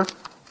 4,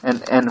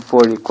 and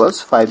n4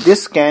 equals 5.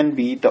 This can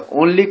be the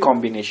only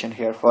combination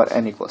here for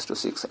n equals to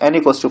 6. n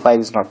equals to 5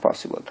 is not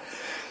possible,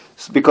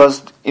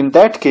 because in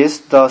that case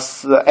the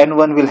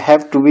n1 will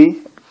have to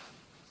be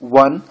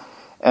 1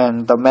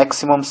 and the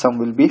maximum sum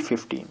will be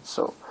 15.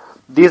 So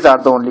these are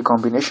the only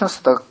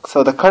combinations.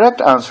 So the correct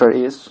answer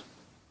is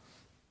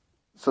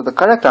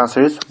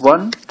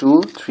 1,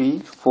 2, 3,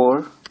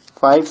 4,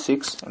 5,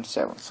 6 and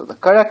 7. So the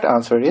correct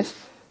answer is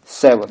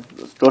 7.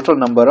 The total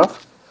number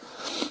of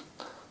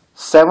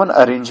 7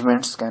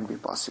 arrangements can be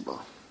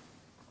possible.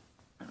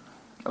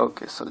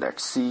 Okay, so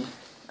let's see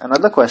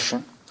another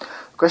question.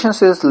 Question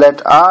says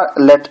let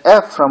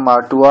f from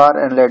R to R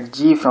and let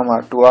g from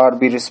R to R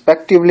be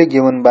respectively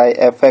given by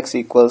fx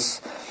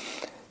equals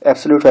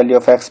absolute value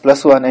of x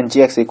plus 1 and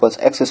gx equals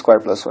x square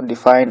plus 1.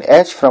 Define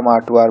h from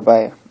R to R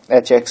by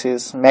hx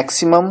is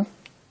maximum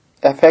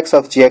fx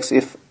of gx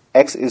if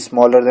x is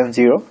smaller than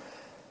 0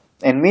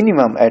 and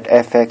minimum at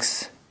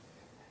fx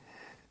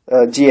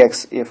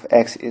gx if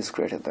x is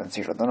greater than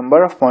 0. The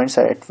number of points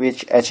at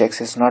which hx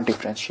is not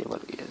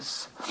differentiable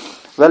is,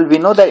 well, we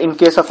know that in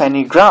case of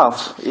any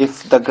graph,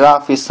 if the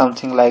graph is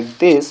something like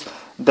this,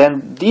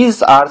 then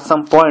these are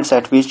some points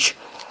at which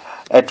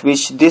at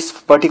which this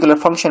particular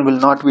function will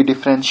not be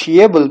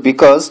differentiable,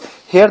 because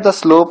here the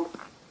slope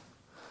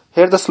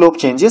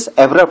changes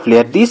abruptly.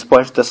 At these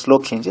points the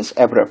slope changes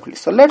abruptly.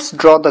 So let's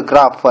draw the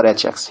graph for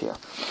hx here.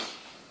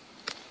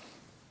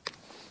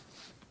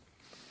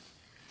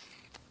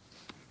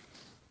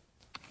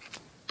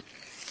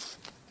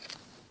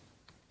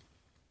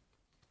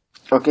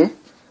 Okay,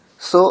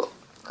 so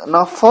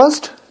now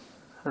first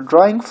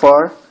drawing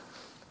for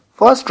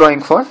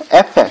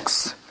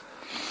fx.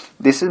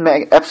 This is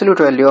my absolute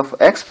value of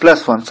x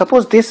plus 1.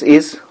 Suppose this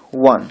is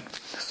 1.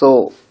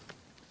 So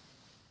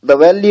the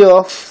value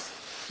of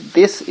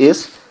this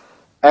is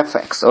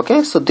fx.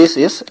 Okay, so this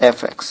is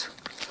fx.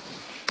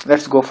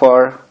 Let's go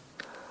for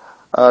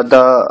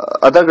the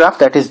other graph,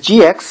 that is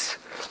gx.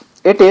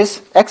 It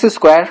is x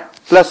square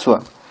plus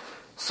 1.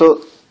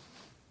 So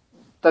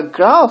the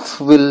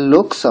graph will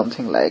look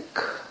something like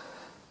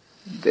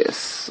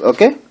this.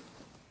 Okay,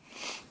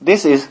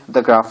 this is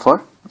the graph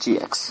for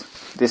gx.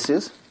 This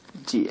is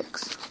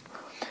gx.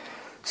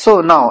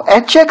 So now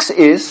hx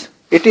is,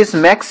 it is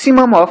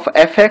maximum of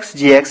fx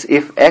gx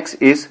if x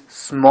is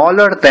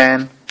smaller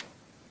than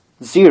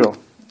 0.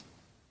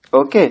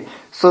 Okay,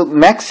 so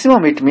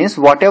maximum, it means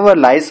whatever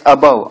lies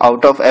above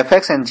out of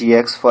fx and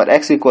gx for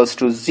x equals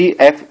to z,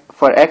 f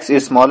for x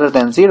is smaller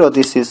than 0,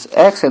 this is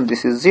x and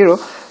this is 0.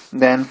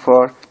 Then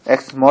for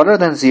x smaller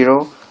than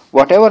 0,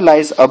 whatever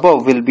lies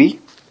above will be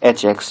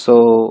hx.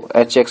 So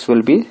hx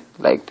will be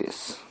like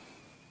this.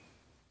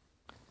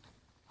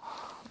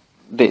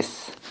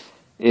 This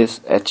is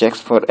hx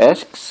for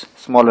x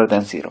smaller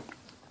than 0.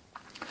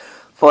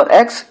 For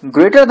x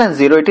greater than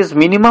 0, it is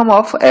minimum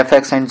of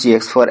fx and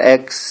gx. For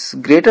x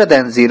greater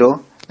than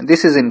 0,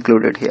 this is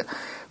included here.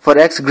 For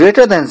x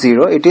greater than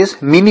 0, it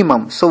is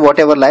minimum, so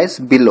whatever lies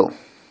below.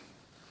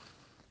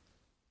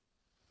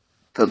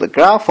 So the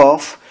graph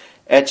of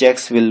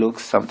hx will look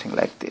something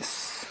like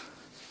this.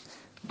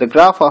 The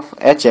graph of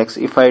hx,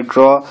 if I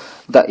draw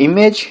the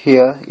image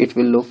here, it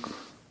will look,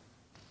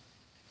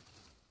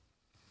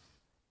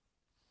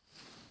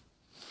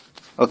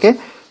 okay,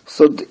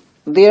 so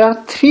there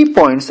are 3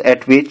 points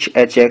at which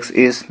hx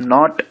is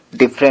not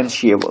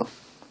differentiable.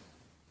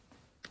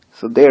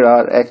 So there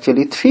are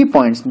actually 3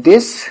 points,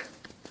 this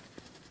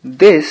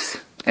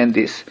and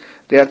this.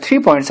 There are 3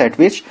 points at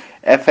which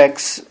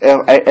hx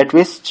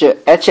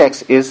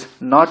is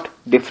not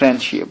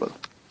differentiable.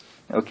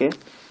 Okay,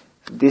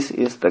 this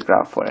is the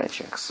graph for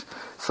hx.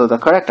 So the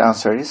correct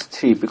answer is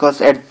 3,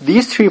 because at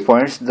these 3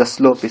 points the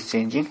slope is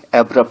changing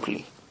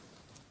abruptly.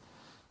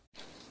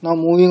 Now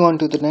moving on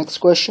to the next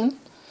question.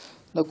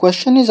 The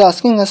question is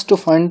asking us to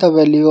find the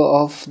value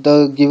of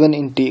the given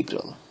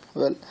integral.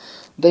 Well,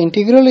 the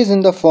integral is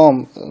in the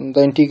form,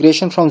 the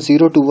integration from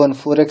 0 to 1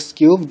 4x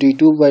cube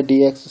d2 by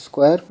dx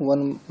square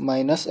 1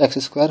 minus x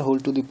square whole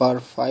to the power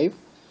 5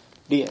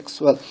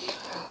 dx. Well,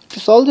 to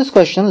solve this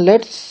question,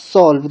 let's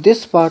solve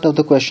this part of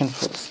the question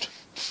first.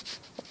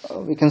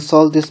 We can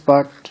solve this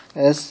part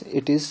as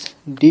it is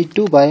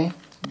d2 by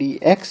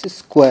dx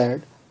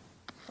squared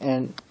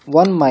and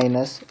 1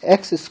 minus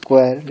x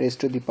square raised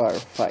to the power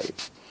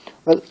 5.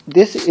 Well,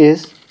 this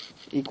is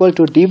equal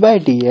to d by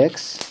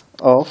dx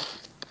of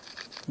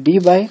d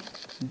by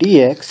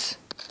dx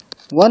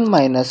 1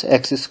 minus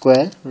x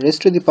square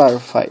raised to the power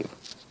 5.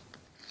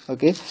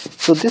 Okay,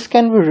 so this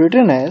can be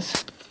written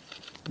as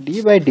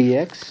d by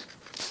dx.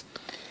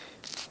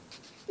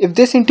 If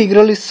this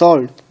integral is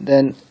solved,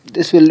 then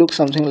this will look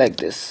something like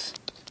this,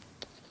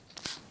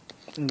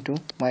 into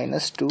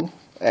minus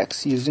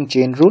 2x using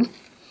chain rule.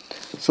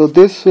 So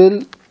this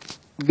will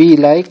be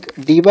like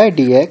d by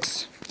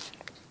dx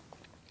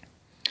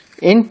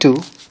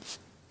into,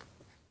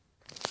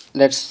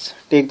 let's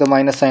take the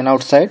minus sign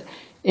outside,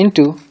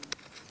 into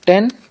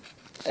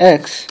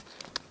 10x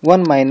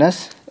 1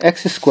 minus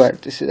x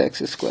squared, this is x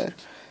squared,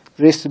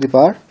 raised to the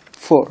power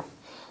 4.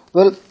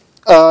 Well,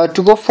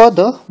 to go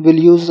further, we'll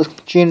use the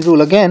chain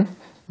rule again.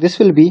 This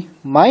will be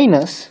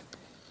minus,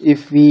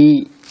 if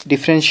we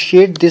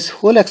differentiate this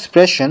whole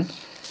expression,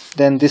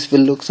 then this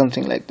will look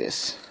something like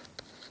this,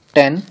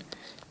 10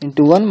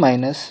 into 1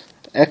 minus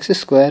x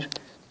square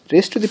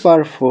raised to the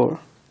power 4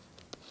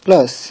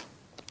 plus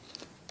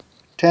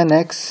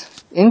 10x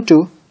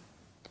into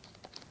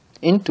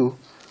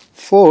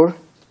 4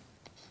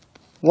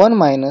 1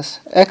 minus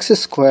x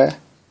square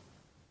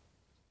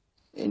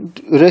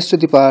raised to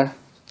the power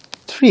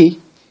 3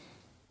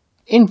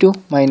 into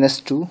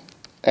minus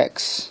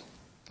 2x.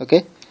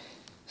 Okay,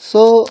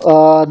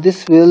 so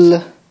this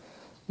will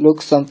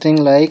look something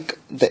like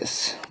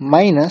this,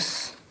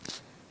 minus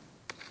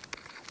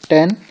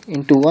 10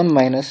 into 1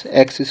 minus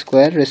x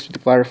square raised to the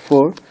power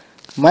 4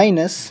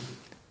 minus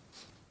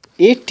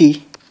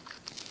 80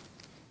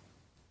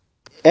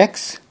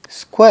 x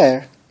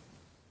square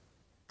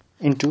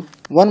into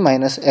 1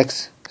 minus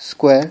x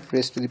square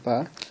raised to the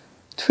power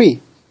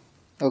 3.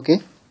 Okay,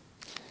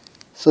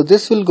 so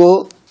this will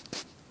go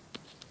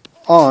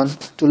on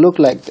to look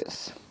like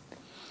this.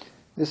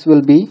 This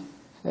will be,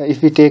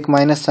 if we take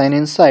minus sign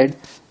inside,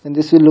 then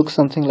this will look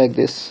something like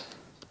this,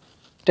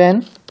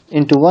 10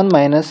 into 1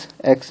 minus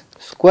x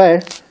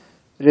square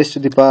raised to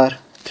the power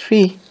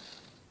 3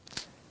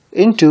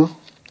 into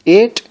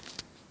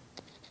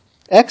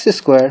 8x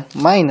square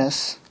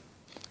minus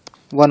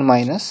 1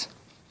 minus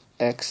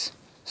x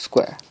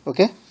square.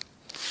 Okay,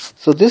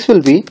 so this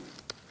will be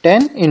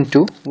 10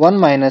 into 1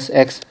 minus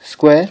x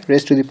square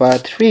raised to the power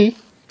 3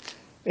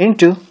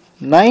 into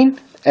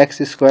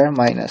 9x square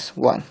minus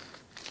 1.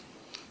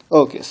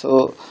 Okay,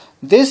 so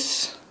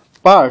this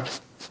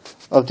part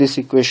of this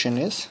equation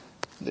is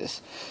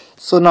this.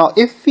 So now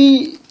if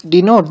we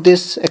denote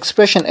this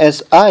expression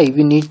as I,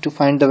 we need to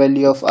find the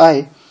value of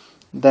I.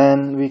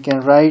 Then we can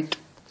write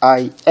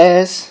I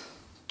as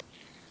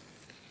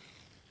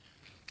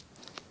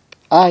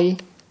I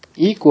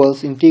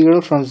equals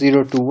integral from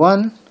 0 to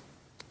 1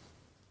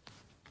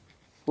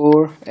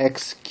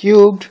 4x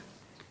cubed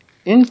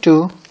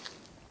into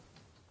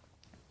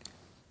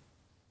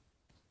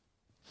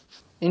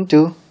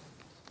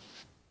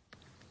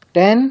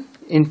 10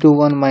 into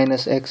 1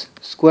 minus x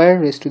square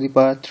raised to the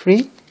power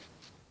 3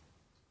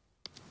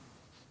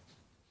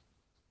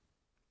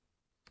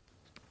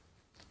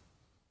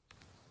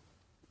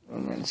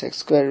 1 minus x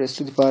square raised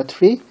to the power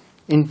 3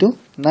 into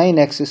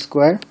 9x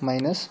square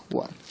minus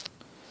 1.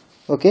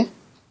 Okay,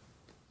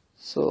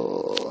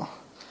 so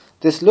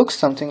this looks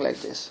something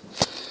like this.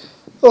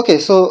 Okay,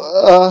 so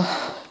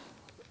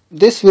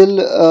this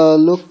will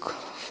look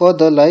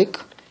further like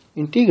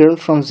integral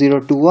from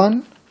 0 to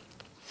 1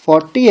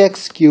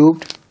 40x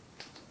cubed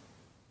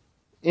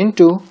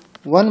into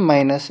 1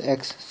 minus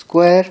x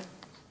square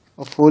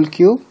of whole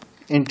cube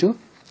into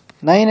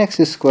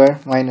 9x square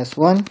minus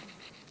 1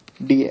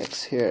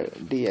 dx. Here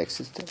dx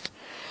is there.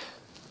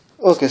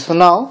 Okay, so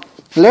now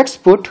let's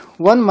put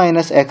 1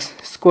 minus x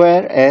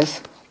square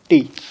as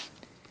t.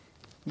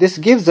 This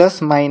gives us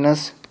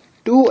minus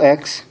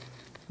 2x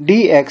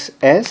dx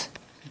as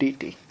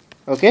dt.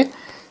 Okay,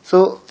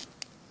 so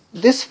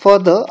this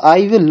further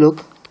I will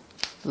look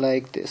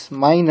like this,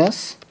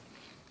 minus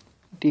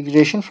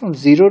integration from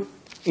 0,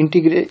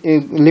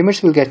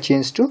 limits will get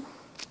changed to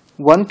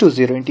 1 to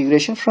 0,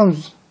 integration from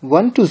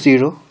 1 to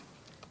 0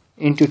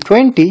 into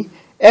 20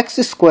 x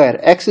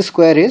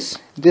square is,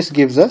 this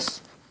gives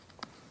us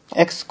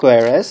x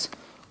square as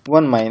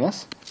 1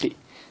 minus t.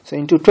 So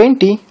into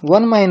 20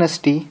 1 minus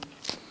t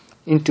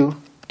into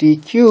t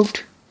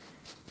cubed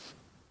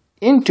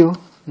into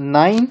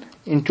 9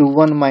 into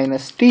 1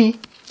 minus t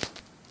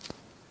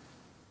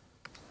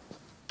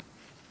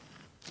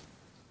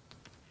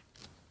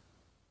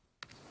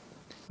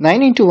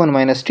into 1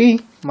 minus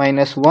t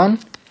minus 1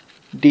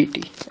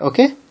 dt.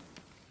 Okay.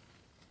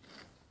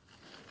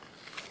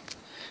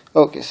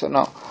 Okay, so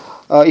now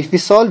if we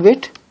solve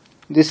it,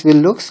 this will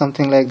look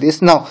something like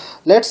this. Now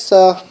let's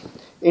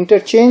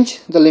interchange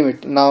the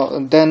limit. Now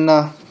then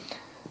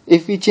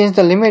if we change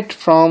the limit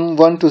from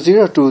 1 to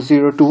 0 to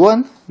 0 to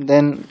 1,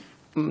 then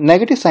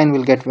negative sign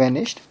will get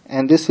vanished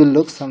and this will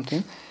look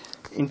something,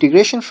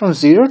 integration from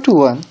 0 to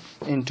 1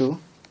 into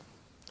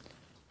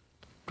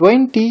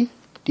 20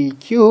 t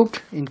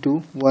cubed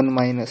into 1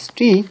 minus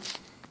t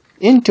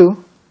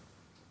into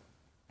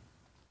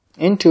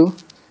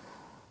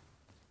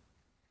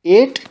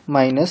 8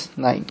 minus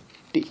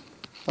 9t.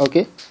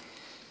 Okay,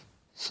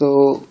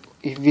 so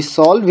if we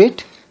solve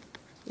it,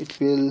 it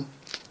will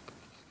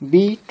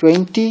be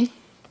 20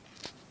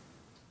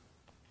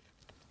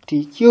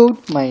 t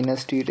cubed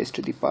minus t raised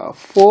to the power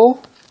 4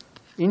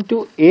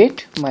 into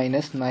 8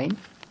 minus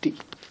 9t.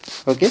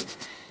 Okay,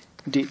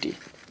 dt.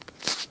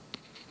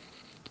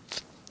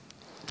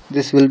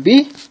 This will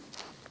be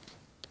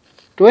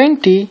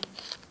 20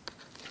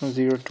 from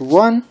 0 to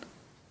 1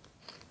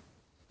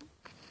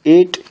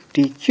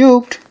 8t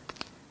cubed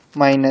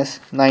minus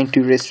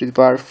 9t raised to the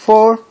power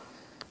 4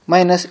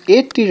 minus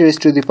 8t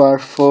raised to the power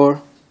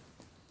 4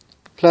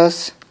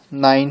 plus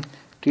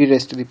 9t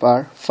raised to the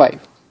power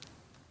 5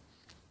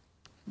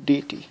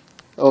 dt.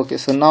 Okay,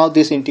 so now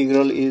this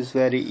integral is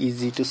very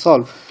easy to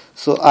solve.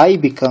 So I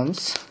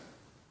becomes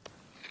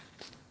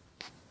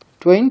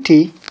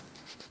 20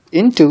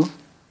 into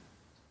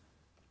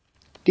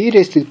t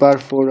raised to the power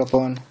 4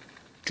 upon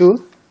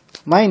 2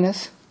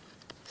 minus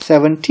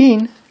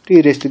 17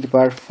 t raised to the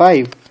power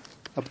 5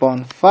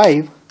 upon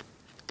 5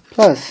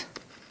 plus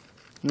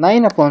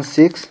 9 upon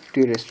 6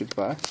 t raised to the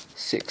power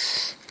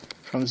 6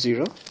 from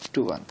 0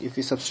 to 1. If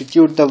we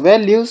substitute the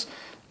values,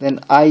 then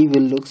I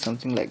will look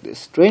something like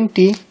this,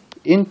 20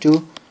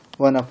 into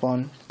 1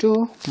 upon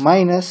 2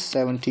 minus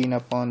 17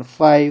 upon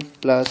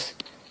 5 plus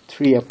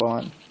 3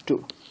 upon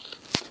 2.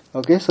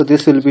 Okay, so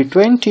this will be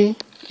 20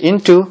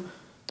 into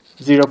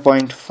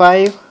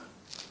 0.5.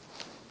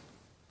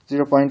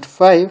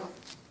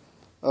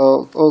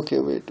 Okay,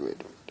 wait.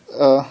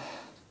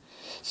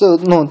 So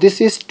no, this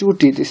is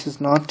 2t, this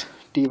is not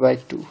t by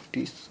 2,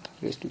 t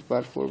raised to the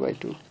power 4 by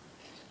 2.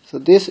 So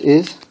this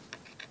is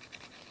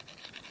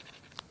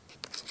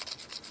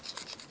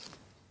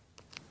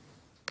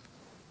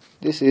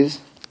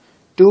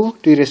 2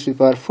 t raised to the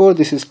power 4.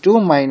 This is 2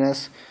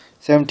 minus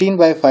 17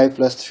 by 5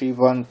 plus 3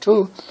 1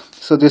 2.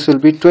 So this will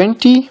be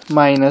 20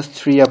 minus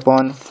 3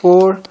 upon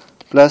 4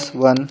 plus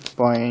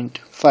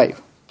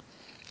 1.5.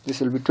 This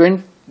will be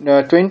 20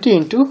 20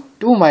 into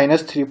 2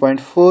 minus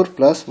 3.4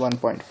 plus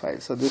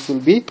 1.5. So this will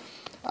be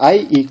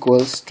I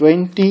equals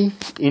 20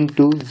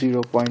 into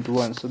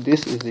 0.1. So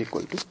this is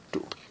equal to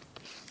 2.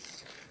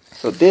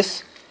 So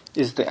this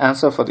is the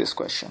answer for this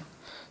question.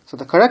 So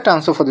the correct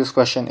answer for this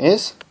question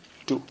is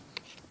 2.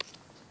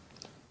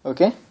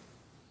 Okay.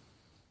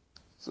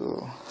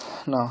 So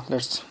now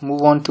let's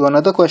move on to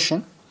another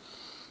question.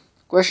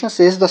 Question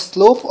says the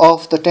slope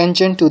of the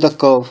tangent to the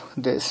curve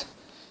this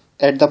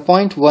at the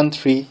point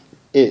 1,3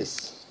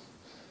 is.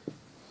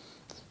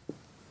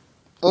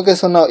 Okay,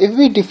 so now if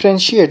we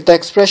differentiate, the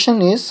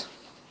expression is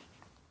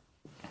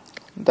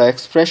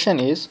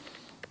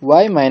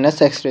y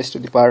minus x raised to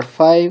the power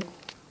 5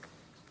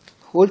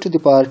 whole to the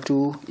power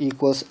 2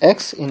 equals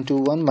x into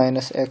 1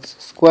 minus x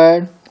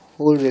squared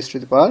whole raised to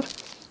the power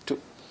 2.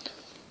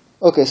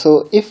 Okay,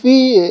 so if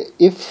we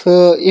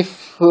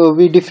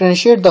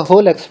differentiate the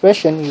whole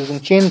expression using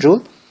chain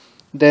rule,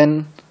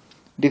 then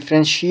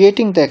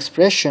differentiating the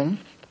expression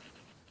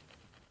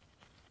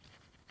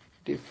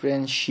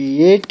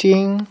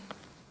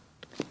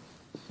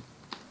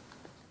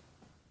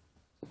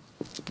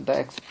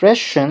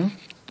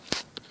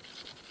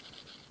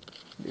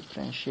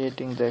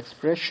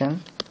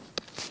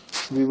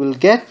we will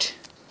get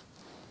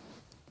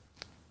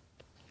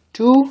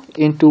 2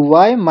 into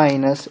y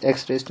minus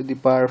x raised to the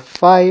power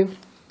 5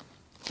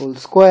 whole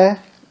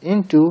square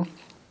into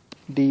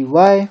dy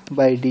by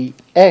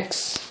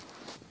dx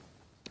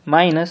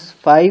minus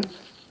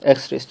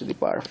 5x raised to the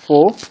power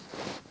 4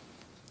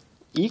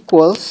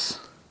 equals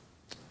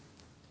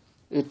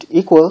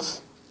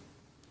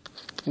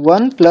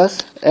 1 plus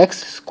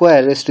x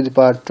square raised to the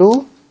power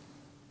 2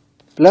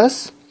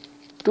 plus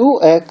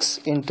 2x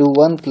into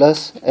 1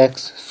 plus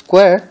x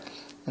square,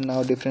 and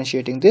now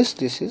differentiating this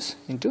is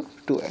into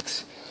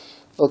 2x.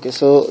 Okay,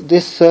 so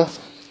this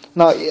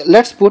now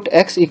let's put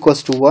x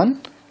equals to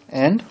 1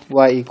 and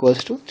y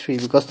equals to 3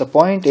 because the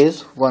point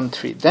is 1,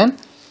 3. Then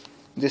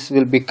this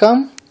will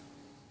become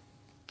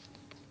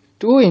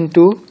 2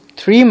 into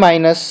 3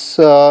 minus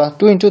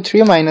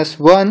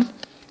 1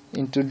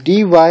 into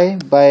dy by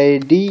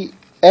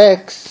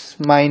dx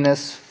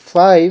minus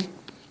 5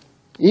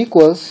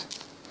 equals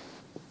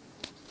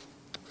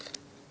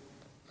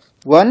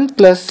 1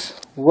 plus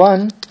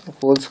 1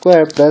 whole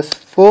square plus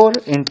 4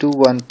 into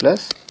 1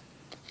 plus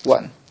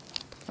 1.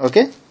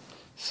 Okay,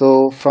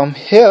 so from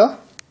here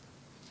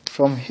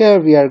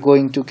we are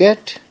going to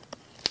get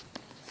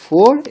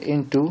 4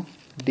 into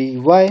dy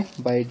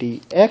by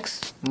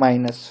dx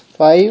minus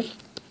 5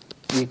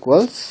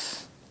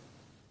 equals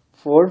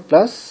 4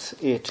 plus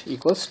 8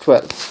 equals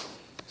 12.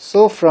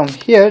 So from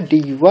here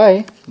dy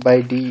by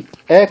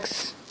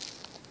dx,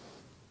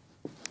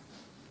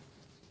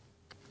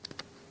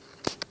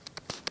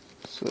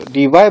 so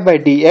dy by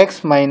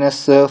dx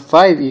minus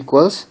 5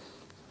 equals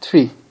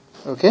 3.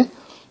 Okay,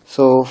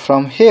 so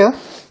from here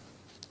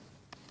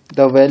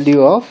the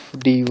value of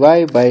dy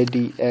by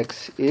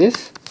dx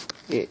is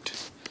 8.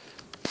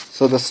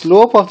 So the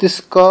slope of this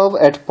curve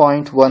at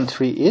point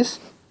 1,3 is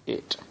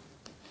 8.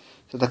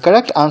 So the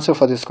correct answer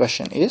for this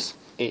question is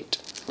 8.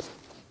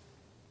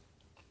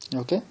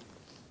 Okay,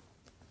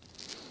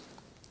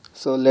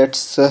 so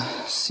let's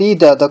see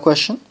the other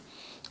question.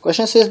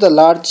 Question says the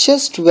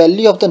largest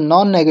value of the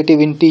non-negative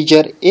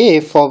integer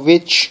a for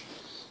which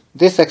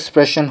this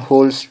expression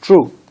holds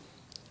true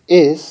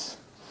is.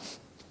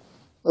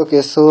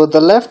 Okay, so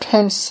the left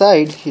hand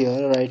side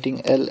here,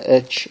 writing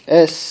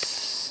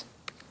LHS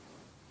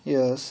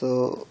here,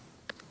 so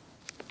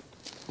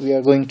we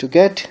are going to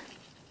get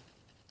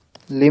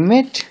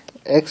limit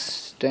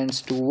x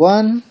tends to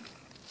 1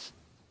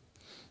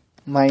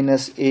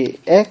 minus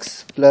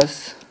ax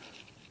plus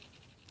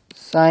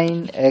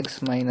sine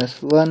x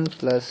minus 1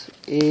 plus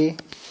a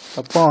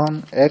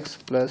upon x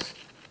plus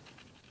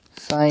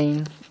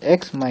sine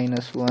x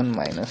minus 1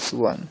 minus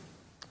 1.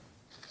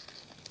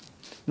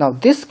 Now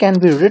this can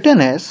be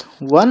written as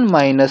 1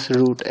 minus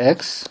root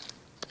x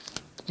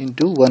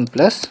into 1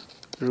 plus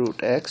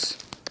root x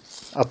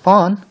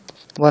upon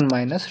 1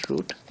 minus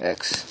root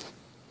x.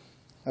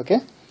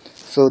 Okay,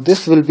 so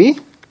this will be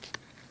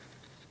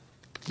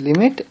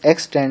limit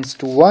x tends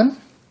to 1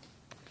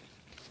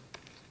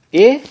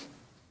 a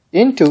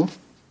into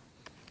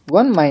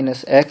 1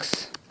 minus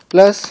x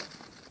plus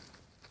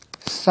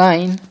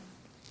sine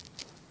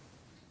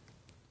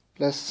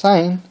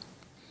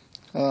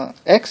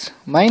x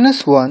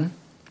minus 1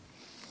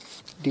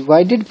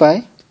 divided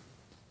by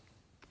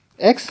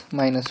x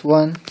minus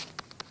 1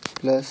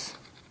 plus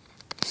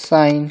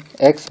sine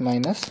x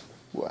minus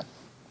 1.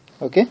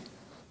 Okay,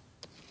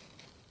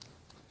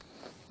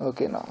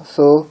 now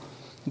so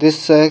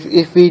this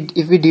if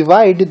we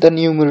divide the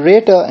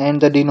numerator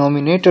and the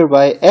denominator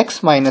by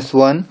x minus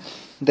 1,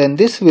 then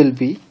this will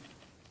be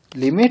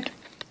limit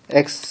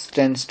x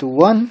tends to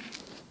 1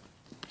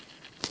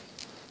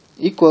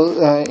 equal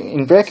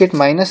in bracket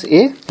minus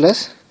a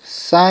plus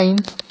sine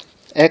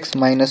x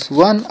minus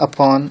 1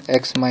 upon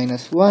x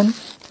minus 1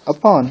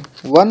 upon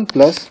 1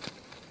 plus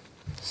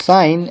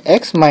sine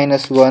x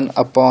minus 1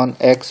 upon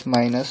x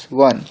minus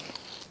 1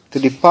 to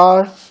the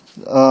power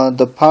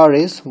the power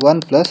is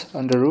 1 plus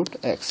under root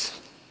x.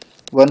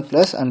 1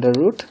 plus under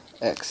root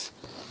x.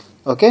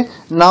 Okay,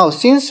 now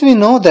since we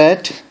know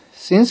that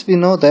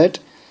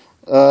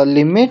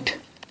limit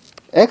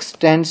x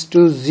tends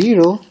to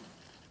 0,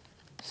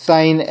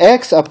 sin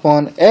x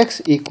upon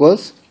x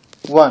equals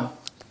 1.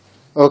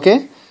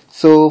 Okay,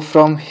 so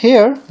from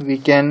here we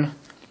can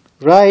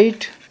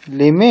write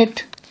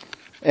limit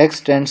x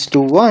tends to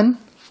 1.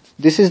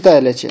 This is the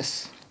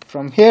LHS.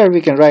 From here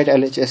we can write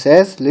LHS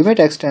as limit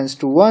x tends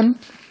to 1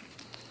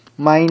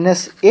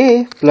 minus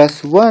a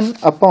plus 1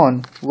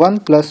 upon 1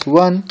 plus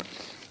 1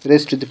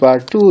 raised to the power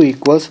 2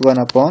 equals 1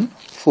 upon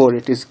 4.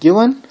 It is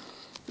given,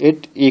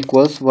 it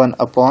equals 1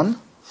 upon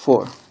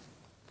 4.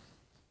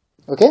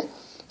 Okay,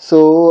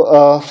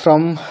 so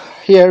from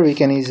here we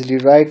can easily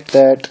write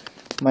that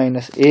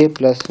minus a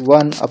plus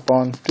 1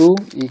 upon 2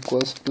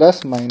 equals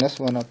plus minus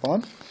 1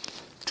 upon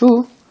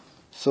 2.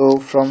 So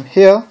from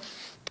here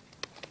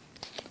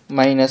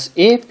minus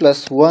a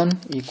plus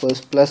 1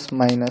 equals plus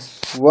minus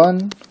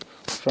 1.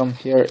 From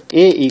here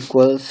a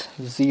equals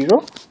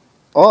 0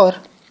 or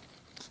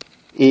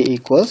a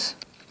equals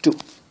 2.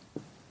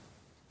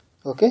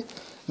 Okay,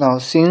 now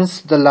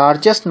since the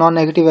largest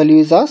non-negative value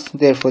is us,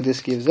 therefore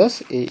this gives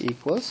us a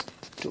equals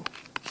 2.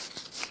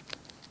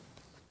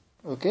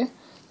 Okay,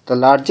 the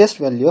largest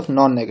value of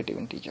non-negative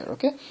integer.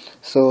 Okay,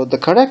 so the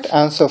correct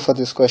answer for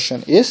this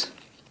question is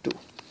 2.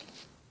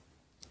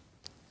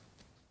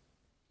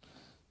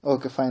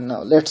 Okay, fine.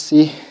 Now let's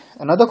see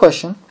another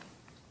question.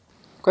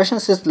 Question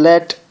says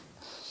let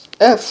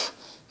f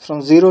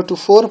from 0 to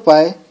 4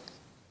 pi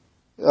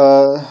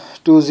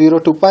to 0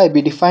 to pi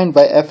be defined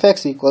by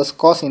fx equals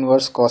cos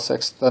inverse cos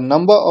x. The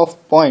number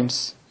of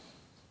points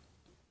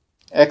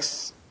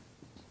x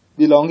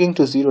belonging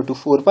to 0 to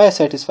 4 pi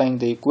satisfying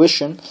the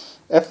equation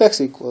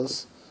fx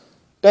equals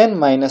 10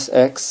 minus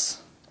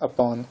x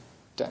upon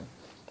 10.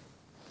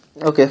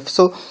 Okay,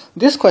 so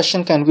this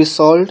question can be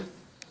solved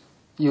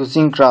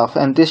using graph,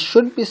 and this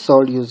should be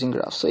solved using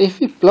graph. So if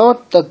we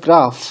plot the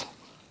graph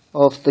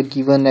of the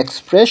given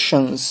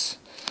expressions,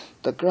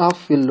 the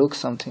graph will look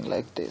something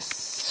like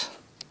this.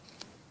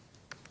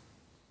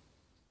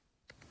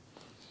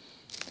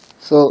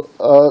 So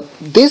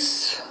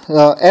this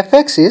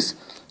fx is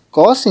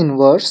cos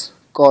inverse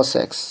cos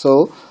x.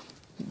 So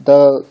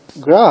the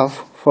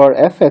graph for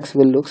fx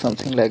will look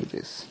something like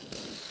this.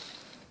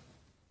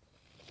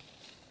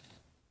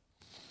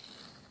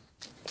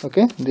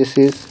 Okay, this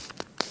is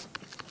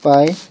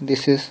pi,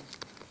 this is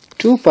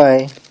 2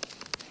 pi,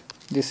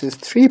 this is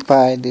 3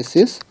 pi, this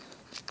is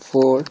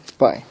 4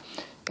 pi.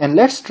 And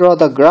let's draw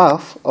the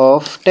graph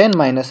of 10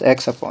 minus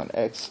x upon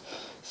x.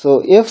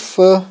 So if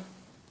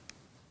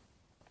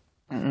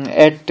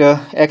at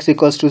x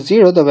equals to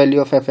 0, the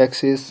value of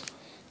fx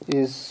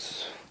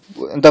is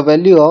the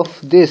value of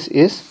this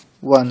is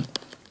 1.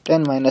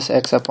 10 minus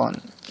x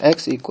upon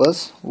x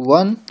equals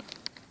 1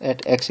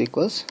 at x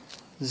equals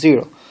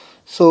 0.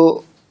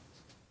 So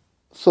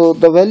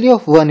the value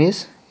of 1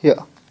 is here.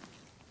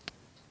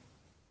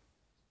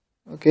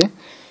 Okay,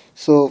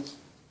 so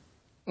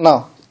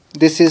now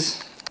this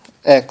is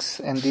x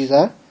and these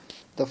are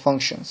the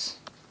functions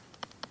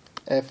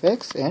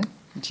fx and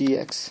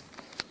gx.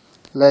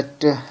 Let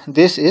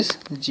this is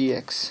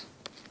gx.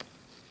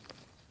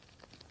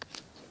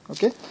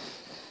 Okay,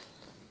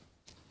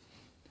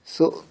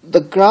 so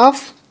the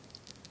graph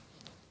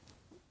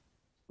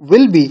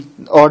will be,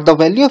 or the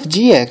value of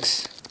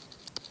gx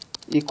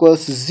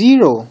equals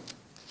 0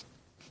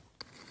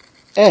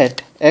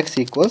 at x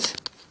equals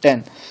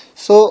 10.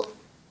 So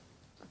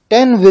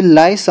 10 will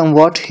lie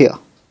somewhat here.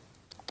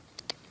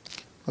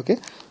 Okay,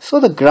 so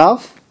the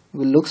graph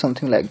will look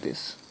something like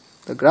this.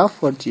 The graph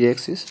for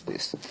gx is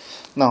this.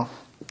 Now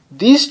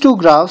these two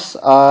graphs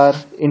are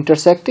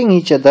intersecting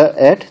each other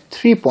at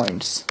 3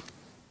 points.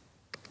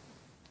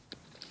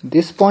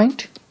 This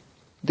point,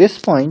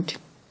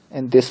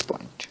 and this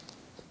point.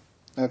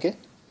 Okay,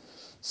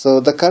 so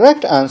the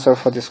correct answer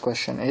for this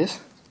question is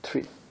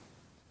 3.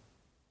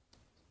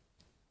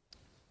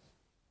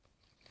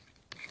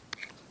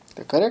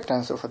 The correct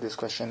answer for this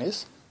question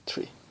is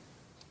 3.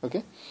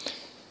 Okay,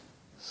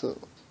 so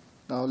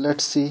now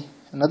let's see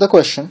another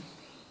question.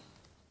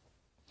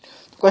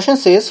 The question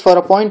says for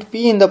a point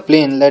P in the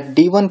plane, let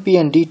D1P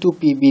and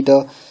D2P be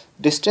the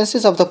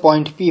distances of the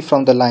point P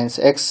from the lines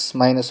x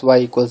minus y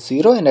equals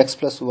 0 and x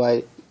plus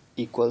y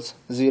equals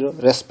 0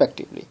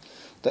 respectively.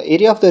 The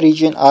area of the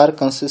region R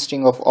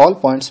consisting of all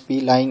points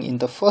P lying in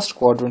the first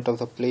quadrant of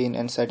the plane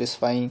and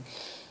satisfying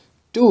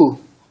 2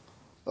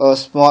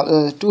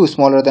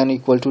 smaller than or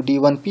equal to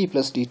D1P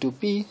plus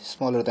D2P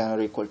smaller than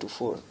or equal to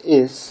 4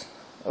 is.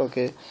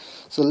 Okay,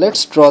 so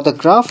let's draw the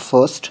graph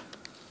first.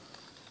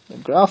 The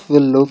graph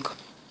will look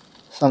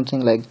something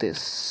like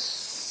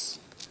this.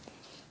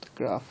 The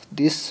graph,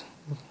 these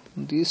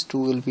two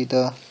will be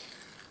the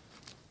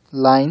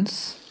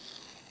lines.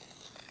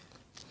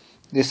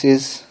 This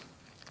is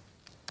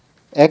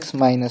x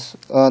minus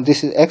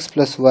this is x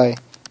plus y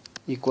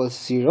equals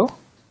 0,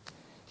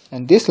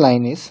 and this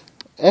line is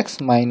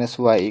x minus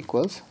y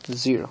equals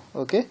 0.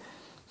 Okay,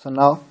 so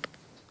now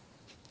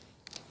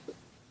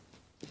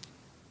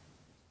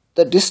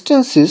the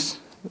distance is,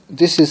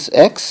 this is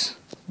x,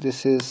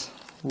 this is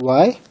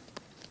y,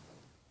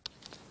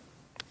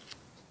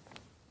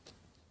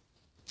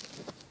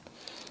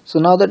 so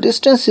now the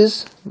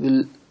distances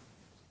will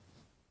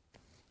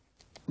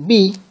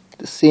be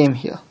the same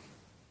here.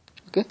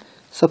 Okay,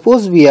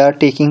 suppose we are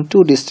taking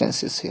two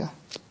distances here,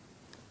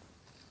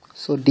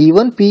 so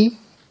d1p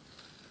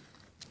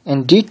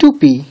and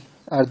d2p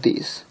are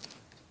these.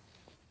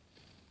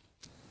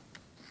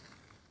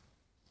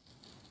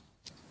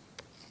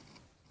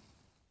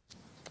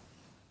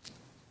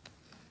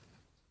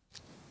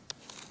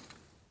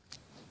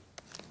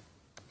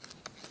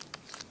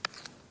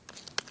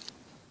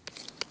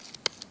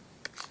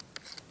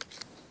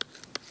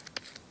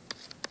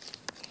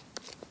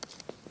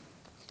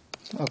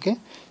 Okay,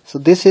 so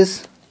this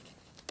is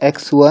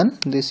x1,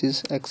 this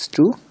is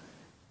x2,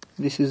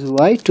 this is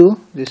y2,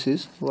 this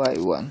is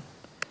y1,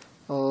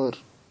 or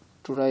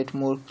to write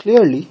more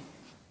clearly,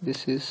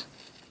 this is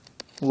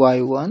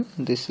y1,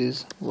 this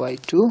is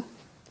y2,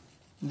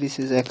 this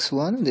is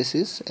x1, this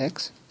is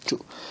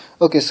x2.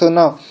 Okay, so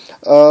now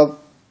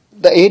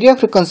the area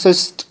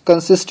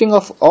consisting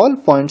of all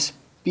points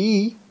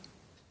P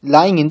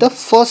lying in the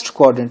first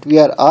quadrant, we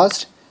are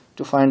asked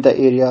to find the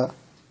area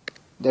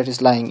that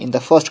is lying in the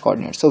first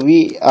coordinate. So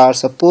we are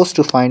supposed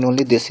to find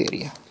only this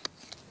area.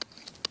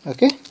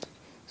 Okay,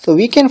 so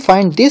we can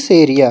find this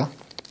area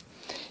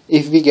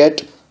if we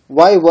get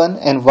y1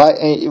 and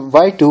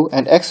y2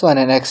 and x1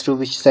 and x2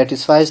 which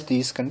satisfies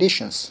these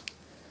conditions.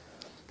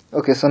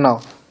 Okay, so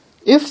now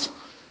if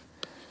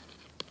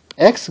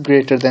x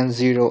greater than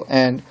 0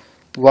 and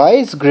y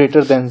is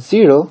greater than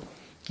 0,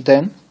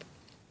 then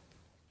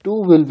 2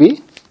 will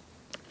be,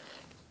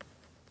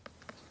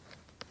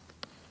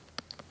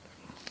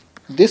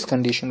 this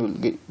condition will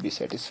be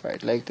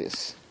satisfied like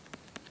this.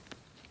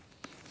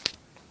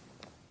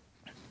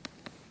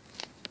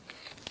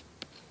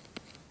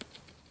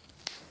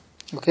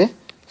 Okay,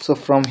 so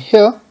from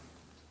here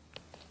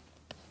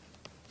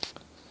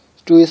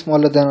 2 is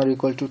smaller than or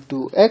equal to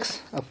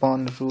 2x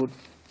upon root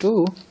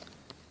 2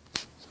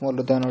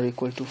 smaller than or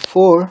equal to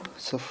 4.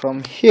 So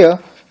from here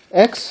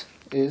x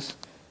is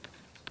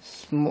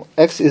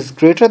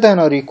greater than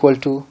or equal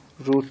to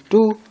root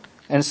 2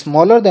 and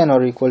smaller than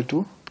or equal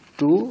to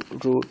 2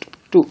 root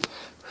 2.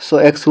 So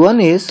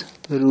x1 is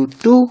root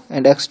 2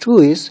 and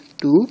x2 is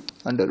 2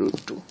 under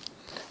root 2.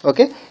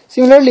 Okay,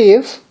 similarly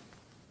if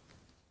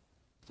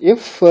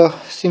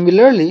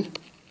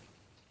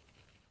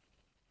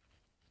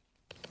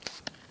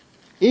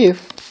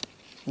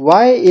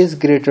y is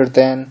greater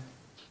than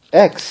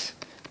x,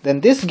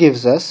 then this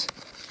gives us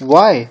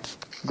y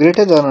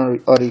greater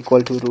than or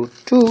equal to root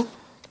 2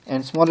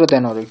 and smaller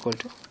than or equal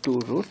to 2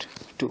 root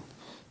 2.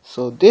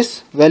 So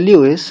this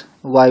value is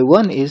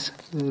y1 is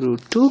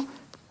root 2,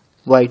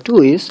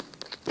 y2 is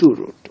 2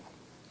 root 2.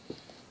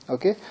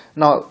 Okay,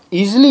 now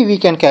easily we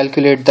can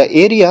calculate the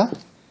area.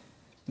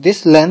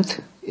 This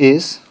length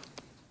is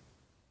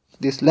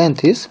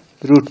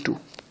root 2.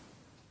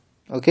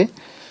 Okay,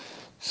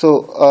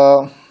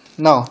 so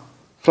now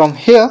from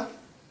here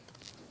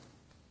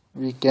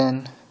we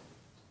can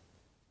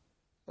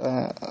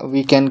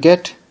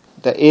get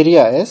the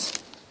area as,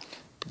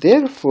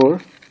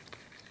 therefore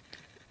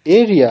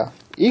area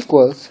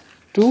equals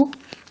 2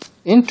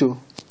 into,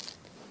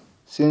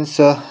 since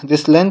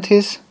this length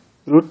is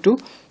root 2,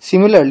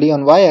 similarly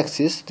on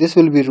y-axis this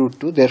will be root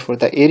 2, therefore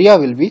the area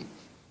will be,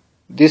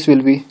 this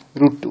will be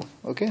root 2.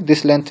 Okay,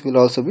 this length will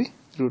also be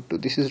root 2,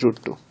 this is root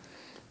 2,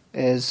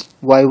 as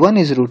y1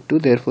 is root 2,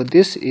 therefore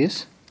this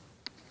is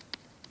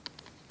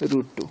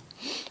root 2.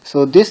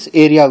 So this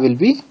area will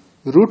be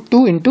root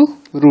 2 into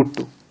root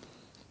 2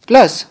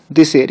 plus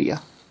this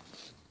area,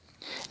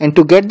 and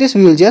to get this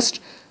we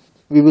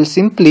will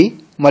simply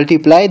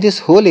multiply this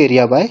whole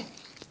area by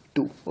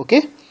 2.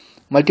 Okay,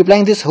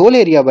 multiplying this whole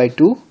area by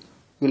 2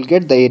 will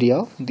get the area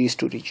of these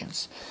two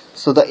regions.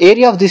 So the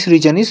area of this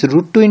region is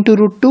root 2 into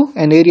root 2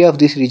 and area of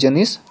this region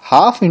is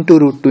half into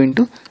root 2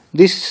 into,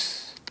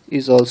 this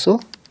is also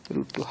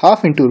root 2,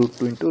 half into root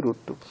 2 into root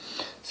 2.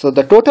 So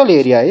the total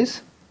area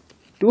is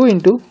 2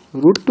 into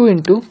root 2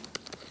 into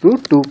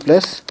root 2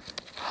 plus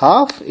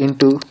half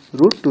into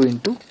root 2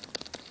 into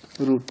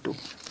root 2.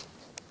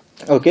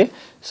 Okay,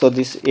 so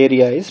this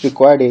area is,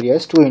 required area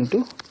is 2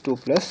 into 2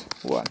 plus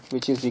 1,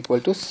 which is equal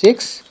to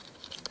 6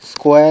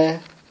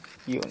 square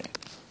unit.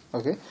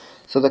 Okay,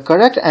 so the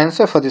correct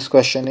answer for this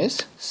question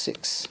is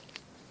 6.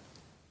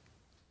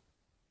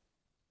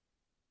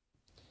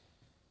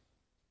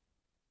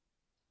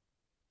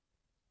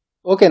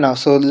 Okay, now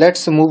so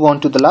let's move on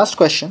to the last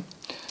question.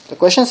 The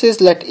question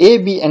says, let A,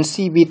 B and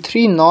C be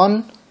three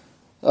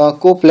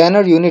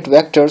non-coplanar unit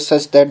vectors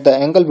such that the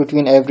angle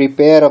between every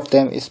pair of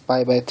them is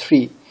pi by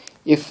 3.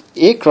 If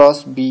A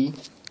cross B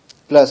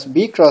plus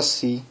B cross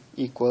C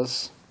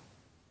equals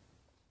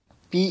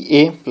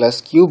PA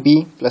plus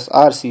QB plus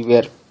RC,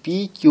 where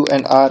P, Q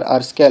and R are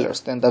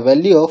scalars, then the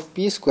value of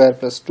P square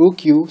plus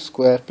 2Q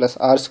square plus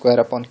R square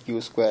upon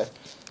Q square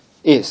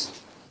is.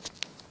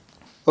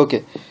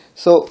 Okay,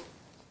 so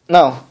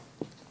now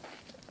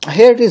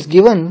here it is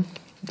given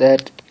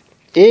that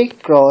A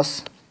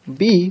cross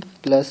B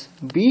plus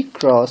B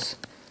cross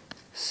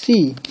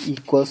C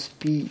equals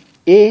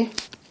PA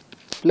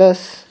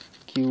plus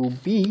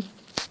QB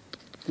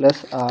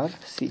plus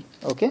RC.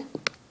 Okay.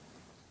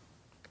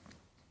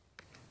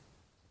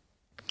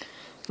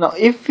 Now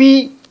if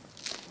we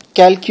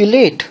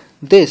calculate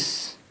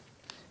this,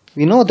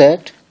 we know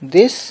that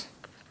this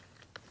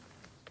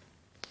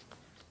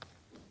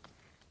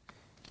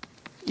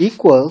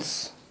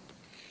equals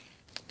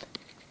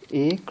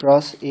A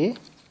cross A,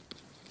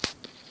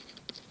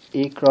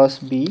 A cross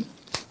B,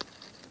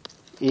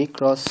 A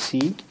cross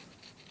C,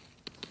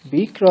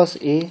 B cross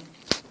A,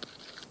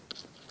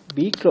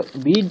 B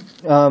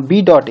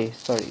dot A,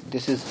 sorry,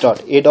 this is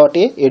dot, A dot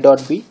A, A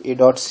dot B, A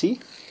dot C,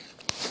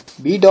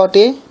 B dot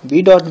A,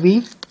 B dot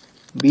B,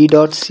 B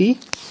dot C,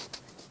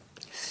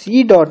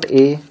 C dot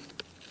A,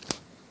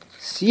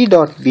 C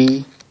dot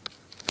B,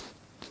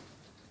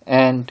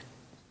 and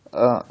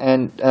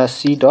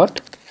C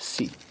dot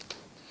C.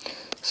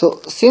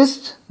 So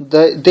since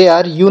they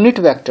are unit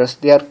vectors,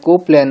 they are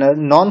coplanar,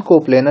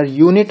 non-coplanar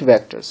unit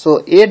vectors.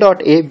 So A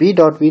dot A, B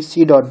dot B,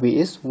 C dot B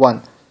is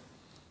 1.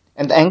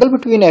 And the angle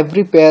between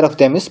every pair of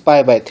them is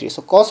pi by 3.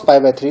 So cos pi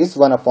by 3 is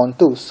 1 upon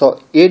 2. So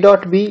A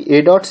dot B,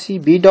 A dot C,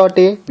 B dot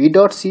A, B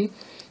dot C,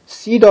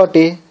 C dot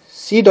A,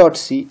 C dot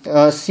C,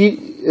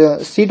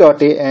 C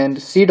dot A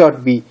and C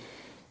dot B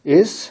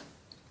is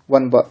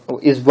 1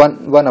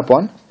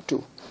 upon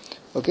 2.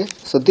 Okay,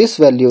 so this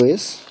value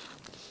is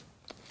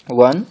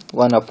 1,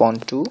 1 upon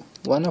 2,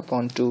 1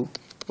 upon 2,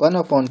 1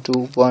 upon 2,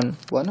 1,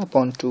 1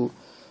 upon 2,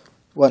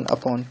 1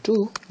 upon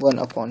 2, 1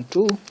 upon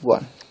 2,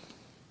 1.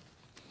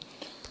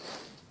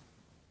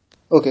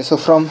 Okay, so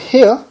from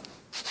here,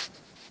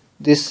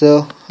 this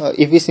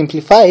if we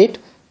simplify it,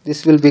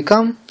 this will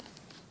become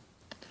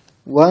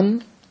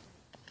 1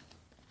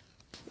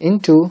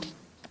 into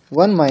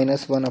 1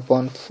 minus 1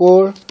 upon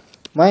 4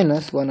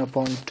 minus 1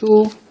 upon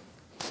 2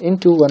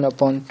 into 1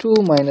 upon 2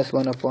 minus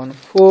 1 upon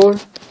 4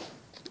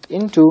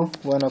 into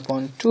 1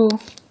 upon 2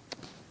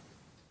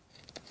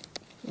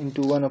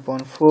 into 1 upon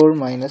 4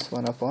 minus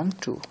 1 upon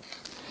 2.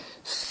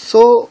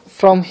 So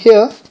from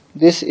here,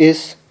 this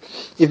is,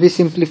 if we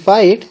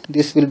simplify it,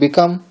 this will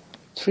become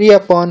 3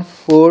 upon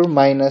 4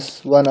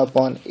 minus 1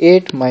 upon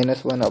 8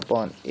 minus 1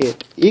 upon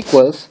 8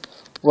 equals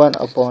 1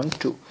 upon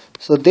 2.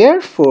 So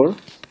therefore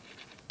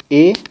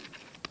A,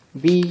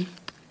 B,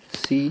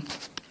 C,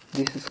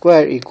 this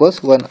square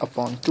equals 1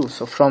 upon 2.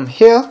 So from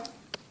here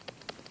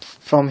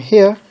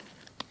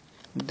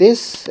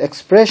this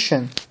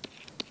expression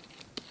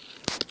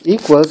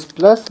equals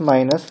plus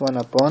minus 1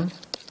 upon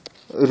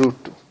root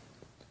 2.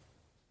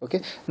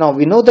 Okay, now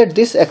we know that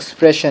this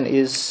expression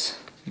is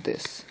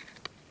this.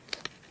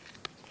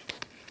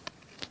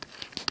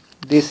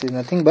 This is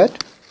nothing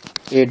but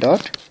A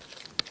dot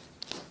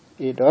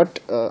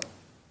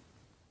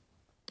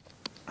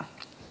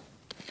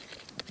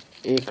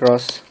A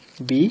cross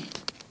B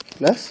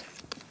plus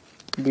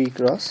B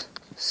cross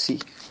C.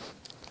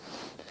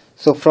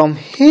 So from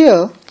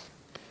here,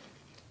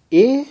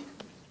 A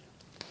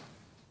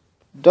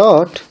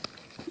dot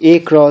A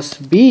cross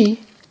B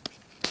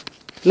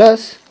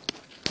plus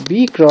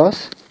B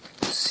cross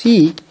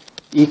C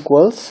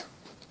equals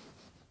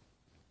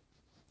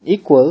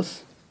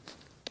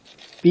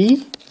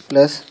P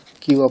plus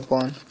Q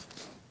upon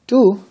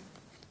 2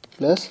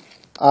 plus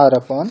R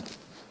upon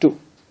 2.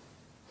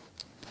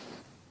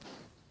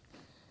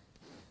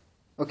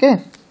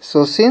 Okay,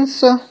 so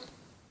since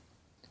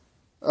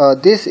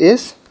this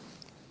is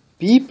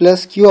P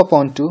plus Q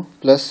upon 2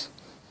 plus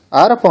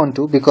R upon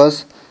 2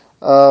 because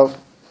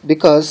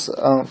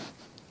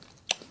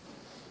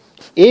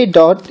A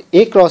dot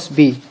A cross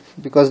B,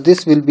 because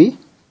this will be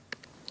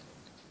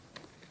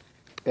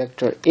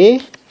vector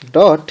A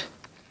dot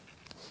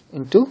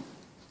into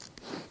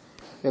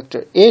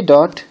vector A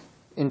dot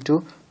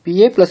into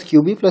PA plus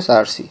QB plus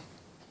RC,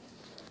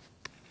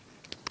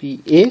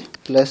 PA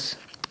plus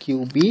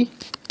QB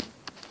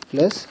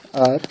plus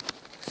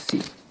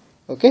RC.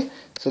 Okay,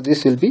 so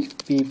this will be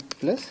P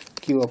plus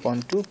Q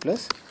upon 2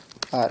 plus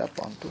R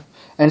upon 2,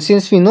 and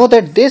since we know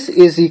that this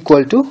is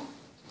equal to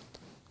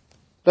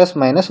plus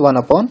minus 1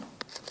 upon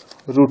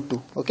root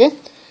 2. Okay,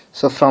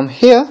 so from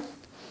here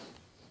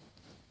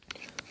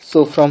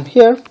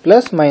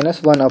plus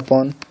minus 1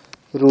 upon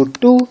root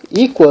 2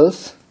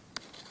 equals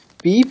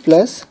P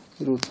plus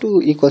root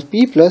 2 equals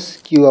P plus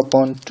Q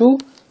upon 2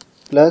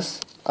 plus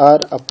R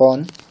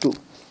upon 2.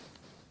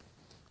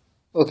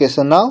 Okay,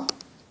 so now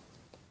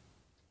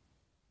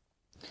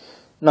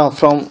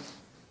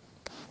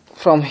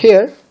from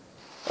here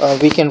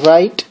we can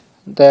write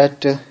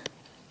that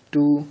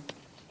 2P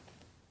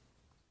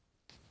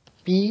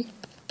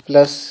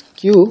plus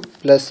Q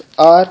plus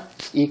R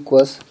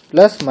equals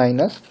plus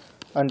minus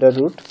under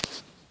root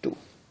 2.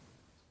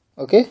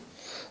 Okay,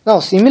 now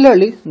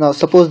similarly, now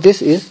suppose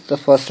this is the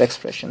first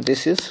expression,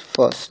 this is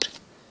first,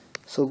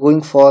 so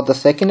going for the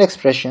second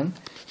expression,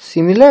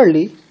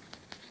 similarly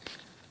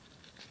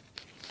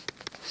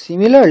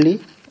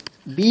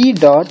B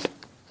dot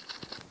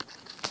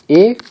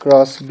A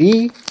cross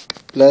B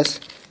plus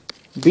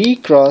B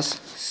cross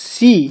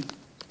C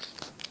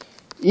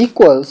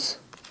equals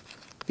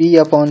P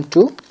upon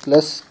 2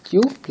 plus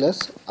Q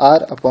plus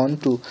R upon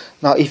 2.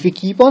 Now if we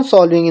keep on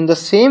solving in the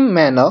same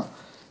manner,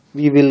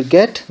 we will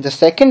get the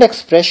second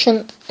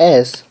expression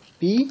as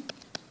P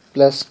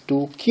plus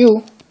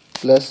 2Q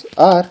plus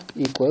R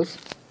equals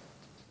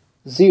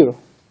 0.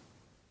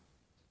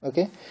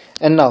 Okay,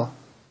 and now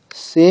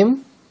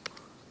same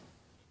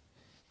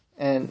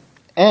and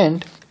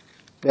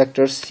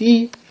vector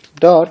C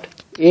dot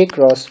A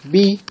cross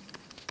B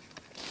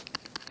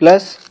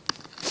plus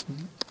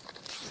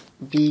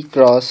B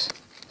cross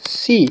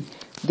C,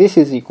 this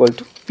is equal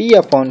to P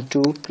upon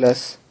 2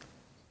 plus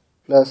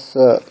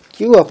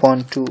Q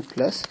upon 2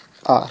 plus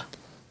R.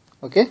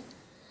 Okay,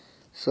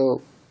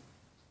 so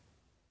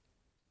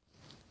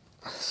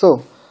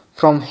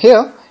from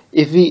here,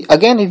 if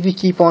we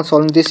keep on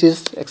solving, this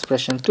is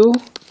expression 2.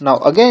 Now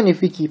again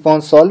if we keep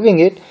on solving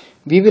it,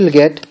 we will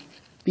get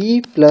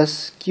P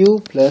plus Q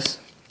plus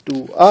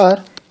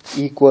 2R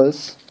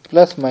equals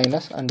plus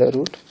minus under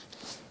root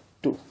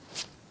 2.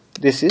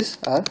 This is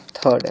our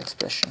third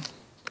expression.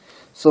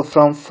 So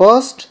from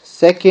first,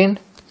 second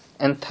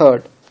and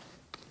third,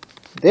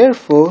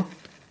 therefore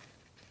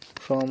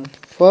from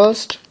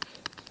first,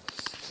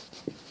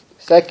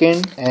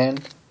 second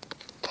and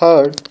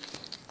third,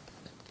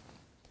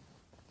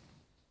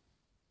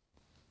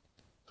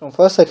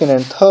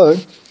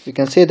 we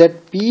can say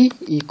that P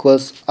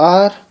equals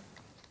R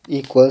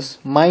equals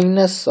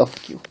minus of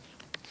Q.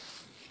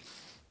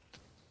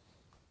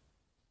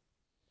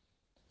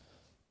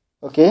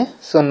 Okay,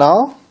 so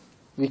now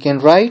we can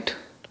write,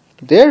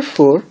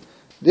 therefore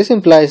this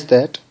implies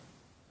that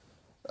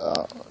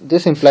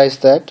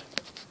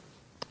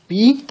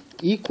P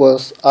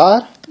equals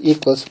R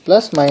equals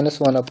plus minus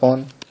 1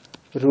 upon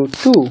root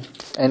 2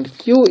 and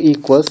Q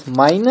equals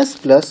minus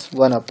plus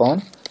 1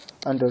 upon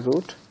under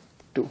root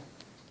 2.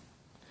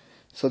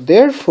 So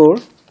therefore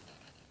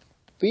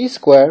P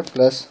square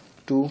plus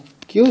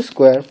 2Q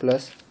square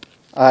plus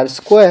R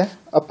square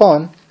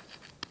upon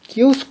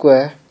Q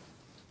square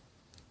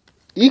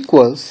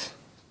equals,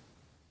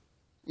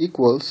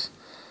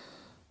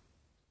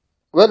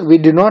 well, we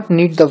do not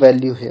need the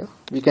value here.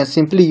 We can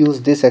simply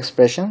use this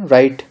expression,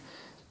 write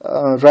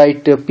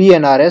P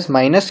and R as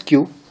minus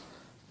Q,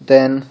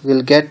 then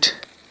we'll get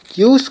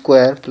Q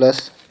square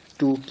plus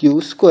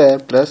 2Q square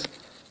plus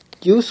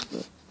Q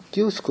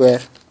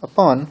square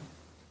upon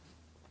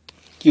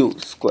Q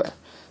square.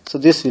 So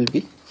this will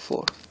be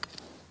 4.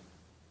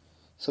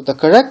 So the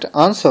correct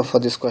answer for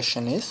this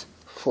question is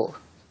 4.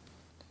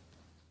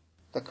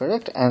 The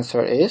correct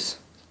answer is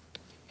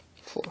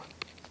 4.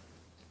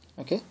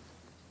 Okay.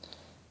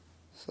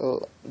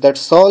 So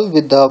that's all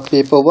with the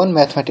paper 1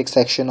 mathematics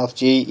section of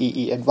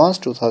JEE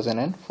Advanced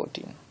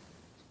 2014.